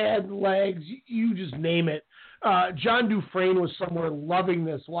 arms, head, legs, you just name it. John Dufresne was somewhere loving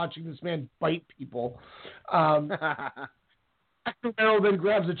this, watching this man bite people. Romero then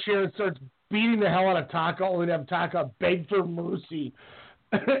grabs a chair and starts beating the hell out of Taka, only to have Taka beg for mercy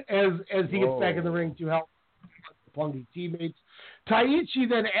as he gets back in the ring to help Punky teammates. Taichi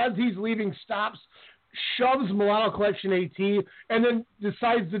then, as he's leaving, stops, shoves Milano Collection AT, and then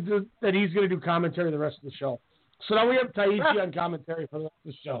decides that he's going to do commentary the rest of the show. So now we have Taichi on commentary for the rest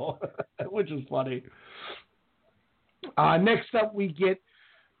of the show, which is funny. Next up, we get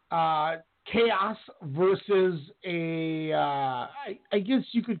Chaos versus I guess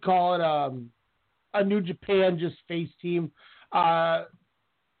you could call it a New Japan just face team.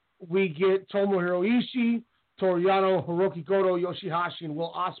 we get Tomohiro Ishii, Toru Yano, Hiroki Goto, Yoshihashi, and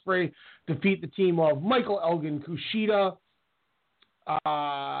Will Ospreay defeat the team of Michael Elgin, Kushida,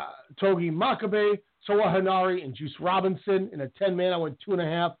 Togi Makabe, Toa Hanari, and Juice Robinson. In a 10-man, I went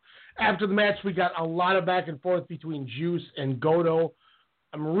 2.5. After the match, we got a lot of back and forth between Juice and Goto.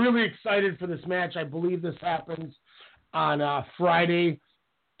 I'm really excited for this match. I believe this happens on Friday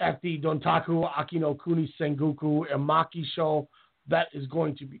at the Dontaku Akinokuni Sengoku Emaki show. That is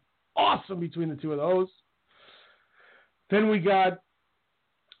going to be awesome between the two of those. Then we got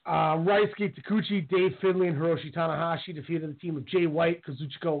Ryusuke Taguchi, Dave Finlay, and Hiroshi Tanahashi defeated the team of Jay White,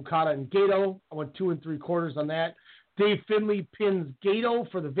 Kazuchika Okada, and Gato. I went 2 3/4 on that. Dave Finlay pins Gato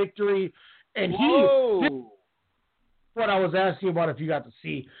for the victory, and what I was asking about if you got to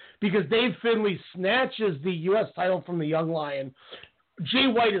see, because Dave Finlay snatches the U.S. title from the Young Lion. Jay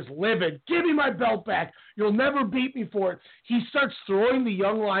White is livid. Give me my belt back. You'll never beat me for it. He starts throwing the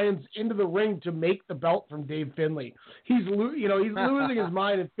Young Lions into the ring to make the belt from Dave Finlay. He's losing his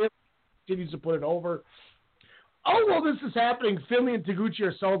mind, and Finlay continues to put it over. Oh, well, this is happening. Finlay and Taguchi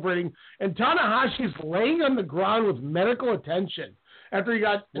are celebrating, and Tanahashi's laying on the ground with medical attention after he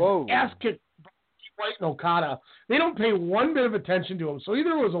got his ass kicked by White and Okada. They don't pay one bit of attention to him. So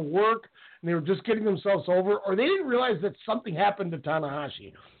either it was a work and they were just getting themselves over, or they didn't realize that something happened to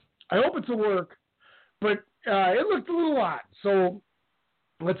Tanahashi. I hope it's a work, but it looked a little odd. So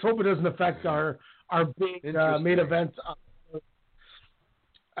let's hope it doesn't affect our big main event.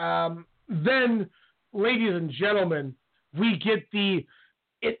 Then, ladies and gentlemen, we get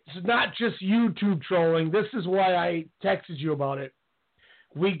it's not just YouTube trolling. This is why I texted you about it.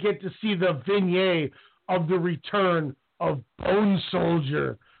 We get to see the vignette of the return of Bone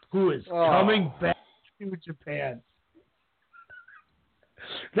Soldier, who is coming back to Japan.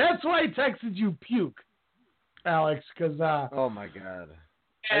 That's why I texted you puke, Alex, because oh my God,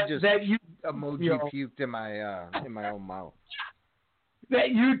 I just puked in my own mouth. That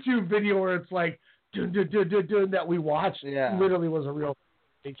YouTube video where it's like dun, dun, dun, dun, dun, that we watched literally was a real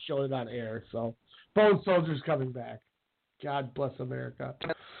thing, showing it on air. So Bone Soldier's coming back. God bless America.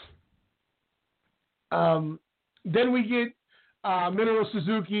 Then we get Minoru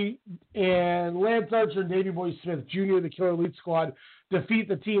Suzuki and Lance Archer and Davey Boy Smith Jr., the Killer Elite Squad, defeat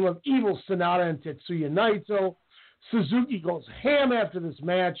the team of Evil Sonata and Tetsuya Naito. Suzuki goes ham after this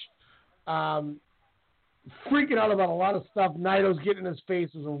match, freaking out about a lot of stuff. Naito's getting in his face.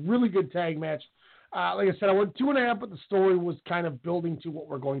 It was a really good tag match. Like I said, I went 2.5, but the story was kind of building to what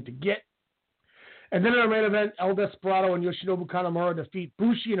we're going to get. And then in our main event, El Desperado and Yoshinobu Kanemaru defeat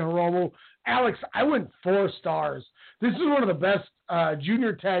Bushi and Hiromu. Alex, I went 4 stars. This is one of the best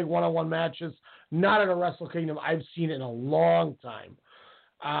junior tag one-on-one matches, not at a Wrestle Kingdom, I've seen in a long time.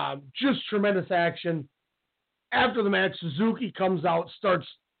 Just tremendous action. After the match, Suzuki comes out, starts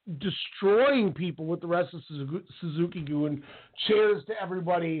destroying people with the rest of Suzuki Gu and cheers to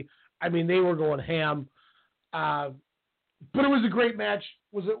everybody. I mean, they were going ham. But it was a great match.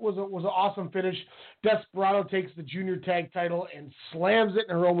 Was an awesome finish. Desperado takes the junior tag title and slams it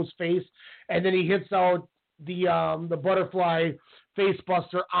in Hiromu's face, and then he hits out the butterfly face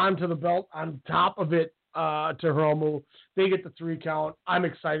buster onto the belt on top of it to Hiromu. They get the 3 count. I'm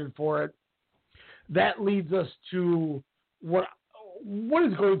excited for it. That leads us to what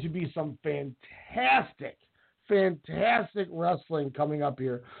is going to be some fantastic wrestling coming up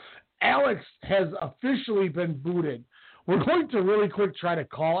here. Alex has officially been booted. We're going to really quick try to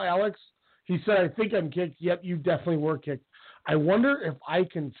call Alex. He said, I think I'm kicked. Yep, you definitely were kicked. I wonder if I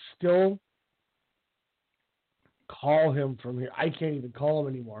can still call him from here. I can't even call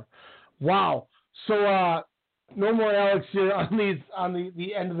him anymore. Wow. So no more Alex here on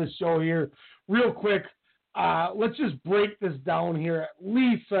the end of the show here. Real quick, let's just break this down here at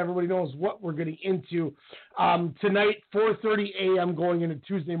least so everybody knows what we're getting into. Tonight, 4:30 a.m. going into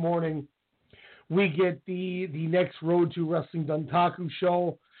Tuesday morning, we get the next Road to Wrestling Dontaku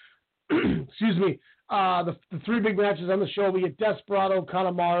show. Excuse me. The 3 big matches on the show. We get Desperado,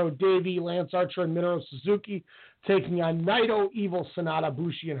 Kanemaru, Davey, Lance Archer, and Minoru Suzuki taking on Naito, Evil, Sonata,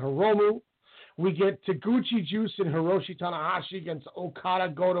 Bushi, and Hiromu. We get Taguchi, Juice, and Hiroshi Tanahashi against Okada,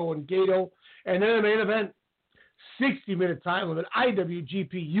 Goto, and Gato. And then the main event, 60-minute time limit,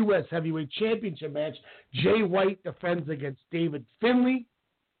 IWGP U.S. Heavyweight Championship match. Jay White defends against David Finlay.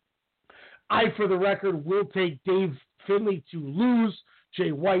 I, for the record, will take Dave Finlay to lose,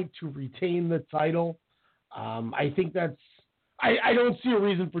 Jay White to retain the title. I think that's... I don't see a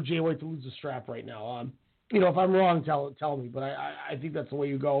reason for Jay White to lose the strap right now. If I'm wrong, tell me, but I think that's the way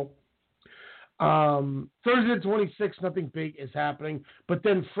you go. Thursday the 26th, nothing big is happening. But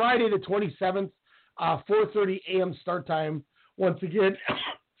then Friday the 27th, 4:30 a.m. start time. Once again,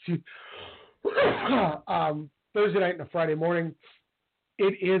 Thursday night and a Friday morning.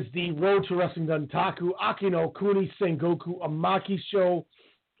 It is the Road to Wrestling Dontaku Akino Kuni Sengoku Amaki show,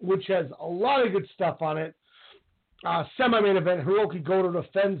 which has a lot of good stuff on it. Semi-main event, Hiroki Goto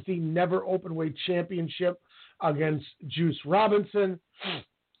defends the Never Openweight Championship against Juice Robinson.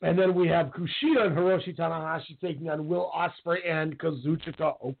 And then we have Kushida and Hiroshi Tanahashi taking on Will Ospreay and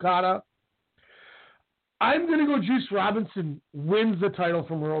Kazuchika Okada. I'm going to go Juice Robinson wins the title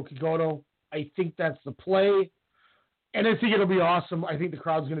from Hiroki Goto. I think that's the play. And I think it'll be awesome. I think the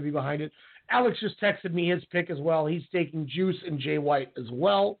crowd's going to be behind it. Alex just texted me his pick as well. He's taking Juice and Jay White as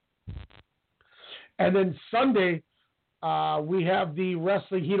well. And then Sunday, we have the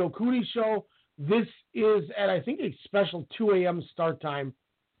Wrestling Hitokuni show. This is at, I think, a special 2 a.m. start time.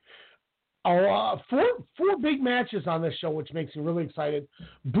 Four big matches on this show, which makes me really excited.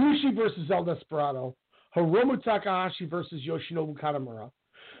 Bushi versus El Desperado. Hiromu Takahashi versus Yoshinobu Kanemaru.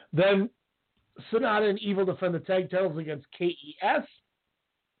 Then Sonata and Evil defend the tag titles against KES.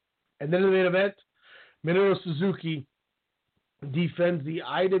 And then in the main event, Minoru Suzuki defends the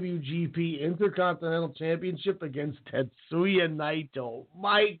IWGP Intercontinental Championship against Tetsuya Naito.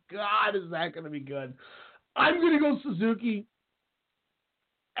 My God, is that going to be good. I'm going to go Suzuki.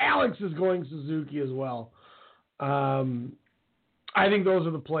 Alex is going Suzuki as well. I think those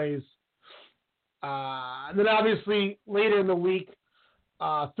are the plays. And then obviously later in the week,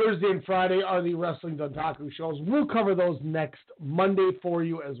 Thursday and Friday are the Wrestling Dontaku shows. We'll cover those next Monday for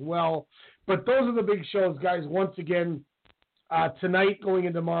you as well. But those are the big shows, guys. Once again, tonight going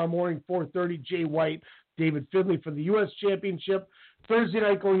into tomorrow morning, 4:30, Jay White, David Finlay for the U.S. Championship. Thursday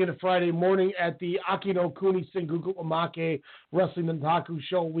night going into Friday morning at the Akino Kuni Sengoku Omake Wrestling Dontaku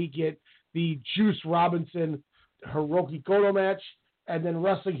show, we get the Juice Robinson Hiroki Goto match. And then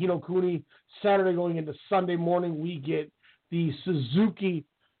Wrestling Hitokuni Saturday going into Sunday morning, we get the Suzuki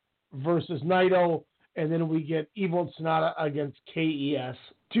versus Naito. And then we get Evil and Sonata against KES.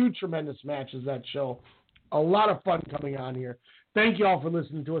 Two tremendous matches that show. A lot of fun coming on here. Thank you all for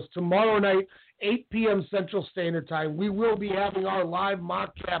listening to us. Tomorrow night, 8 p.m. Central Standard Time, we will be having our live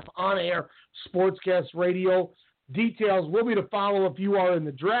mock draft on air, Sportscast Radio. Details will be to follow if you are in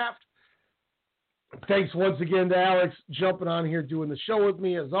the draft. Thanks once again to Alex jumping on here doing the show with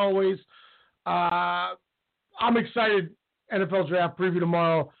me as always. I'm excited. NFL draft preview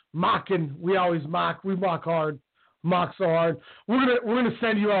tomorrow. Mocking. We always mock. We mock hard. Mock so hard. We're gonna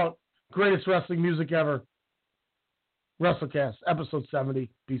send you out greatest wrestling music ever. WrestleCast, episode 70.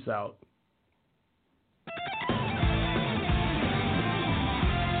 Peace out.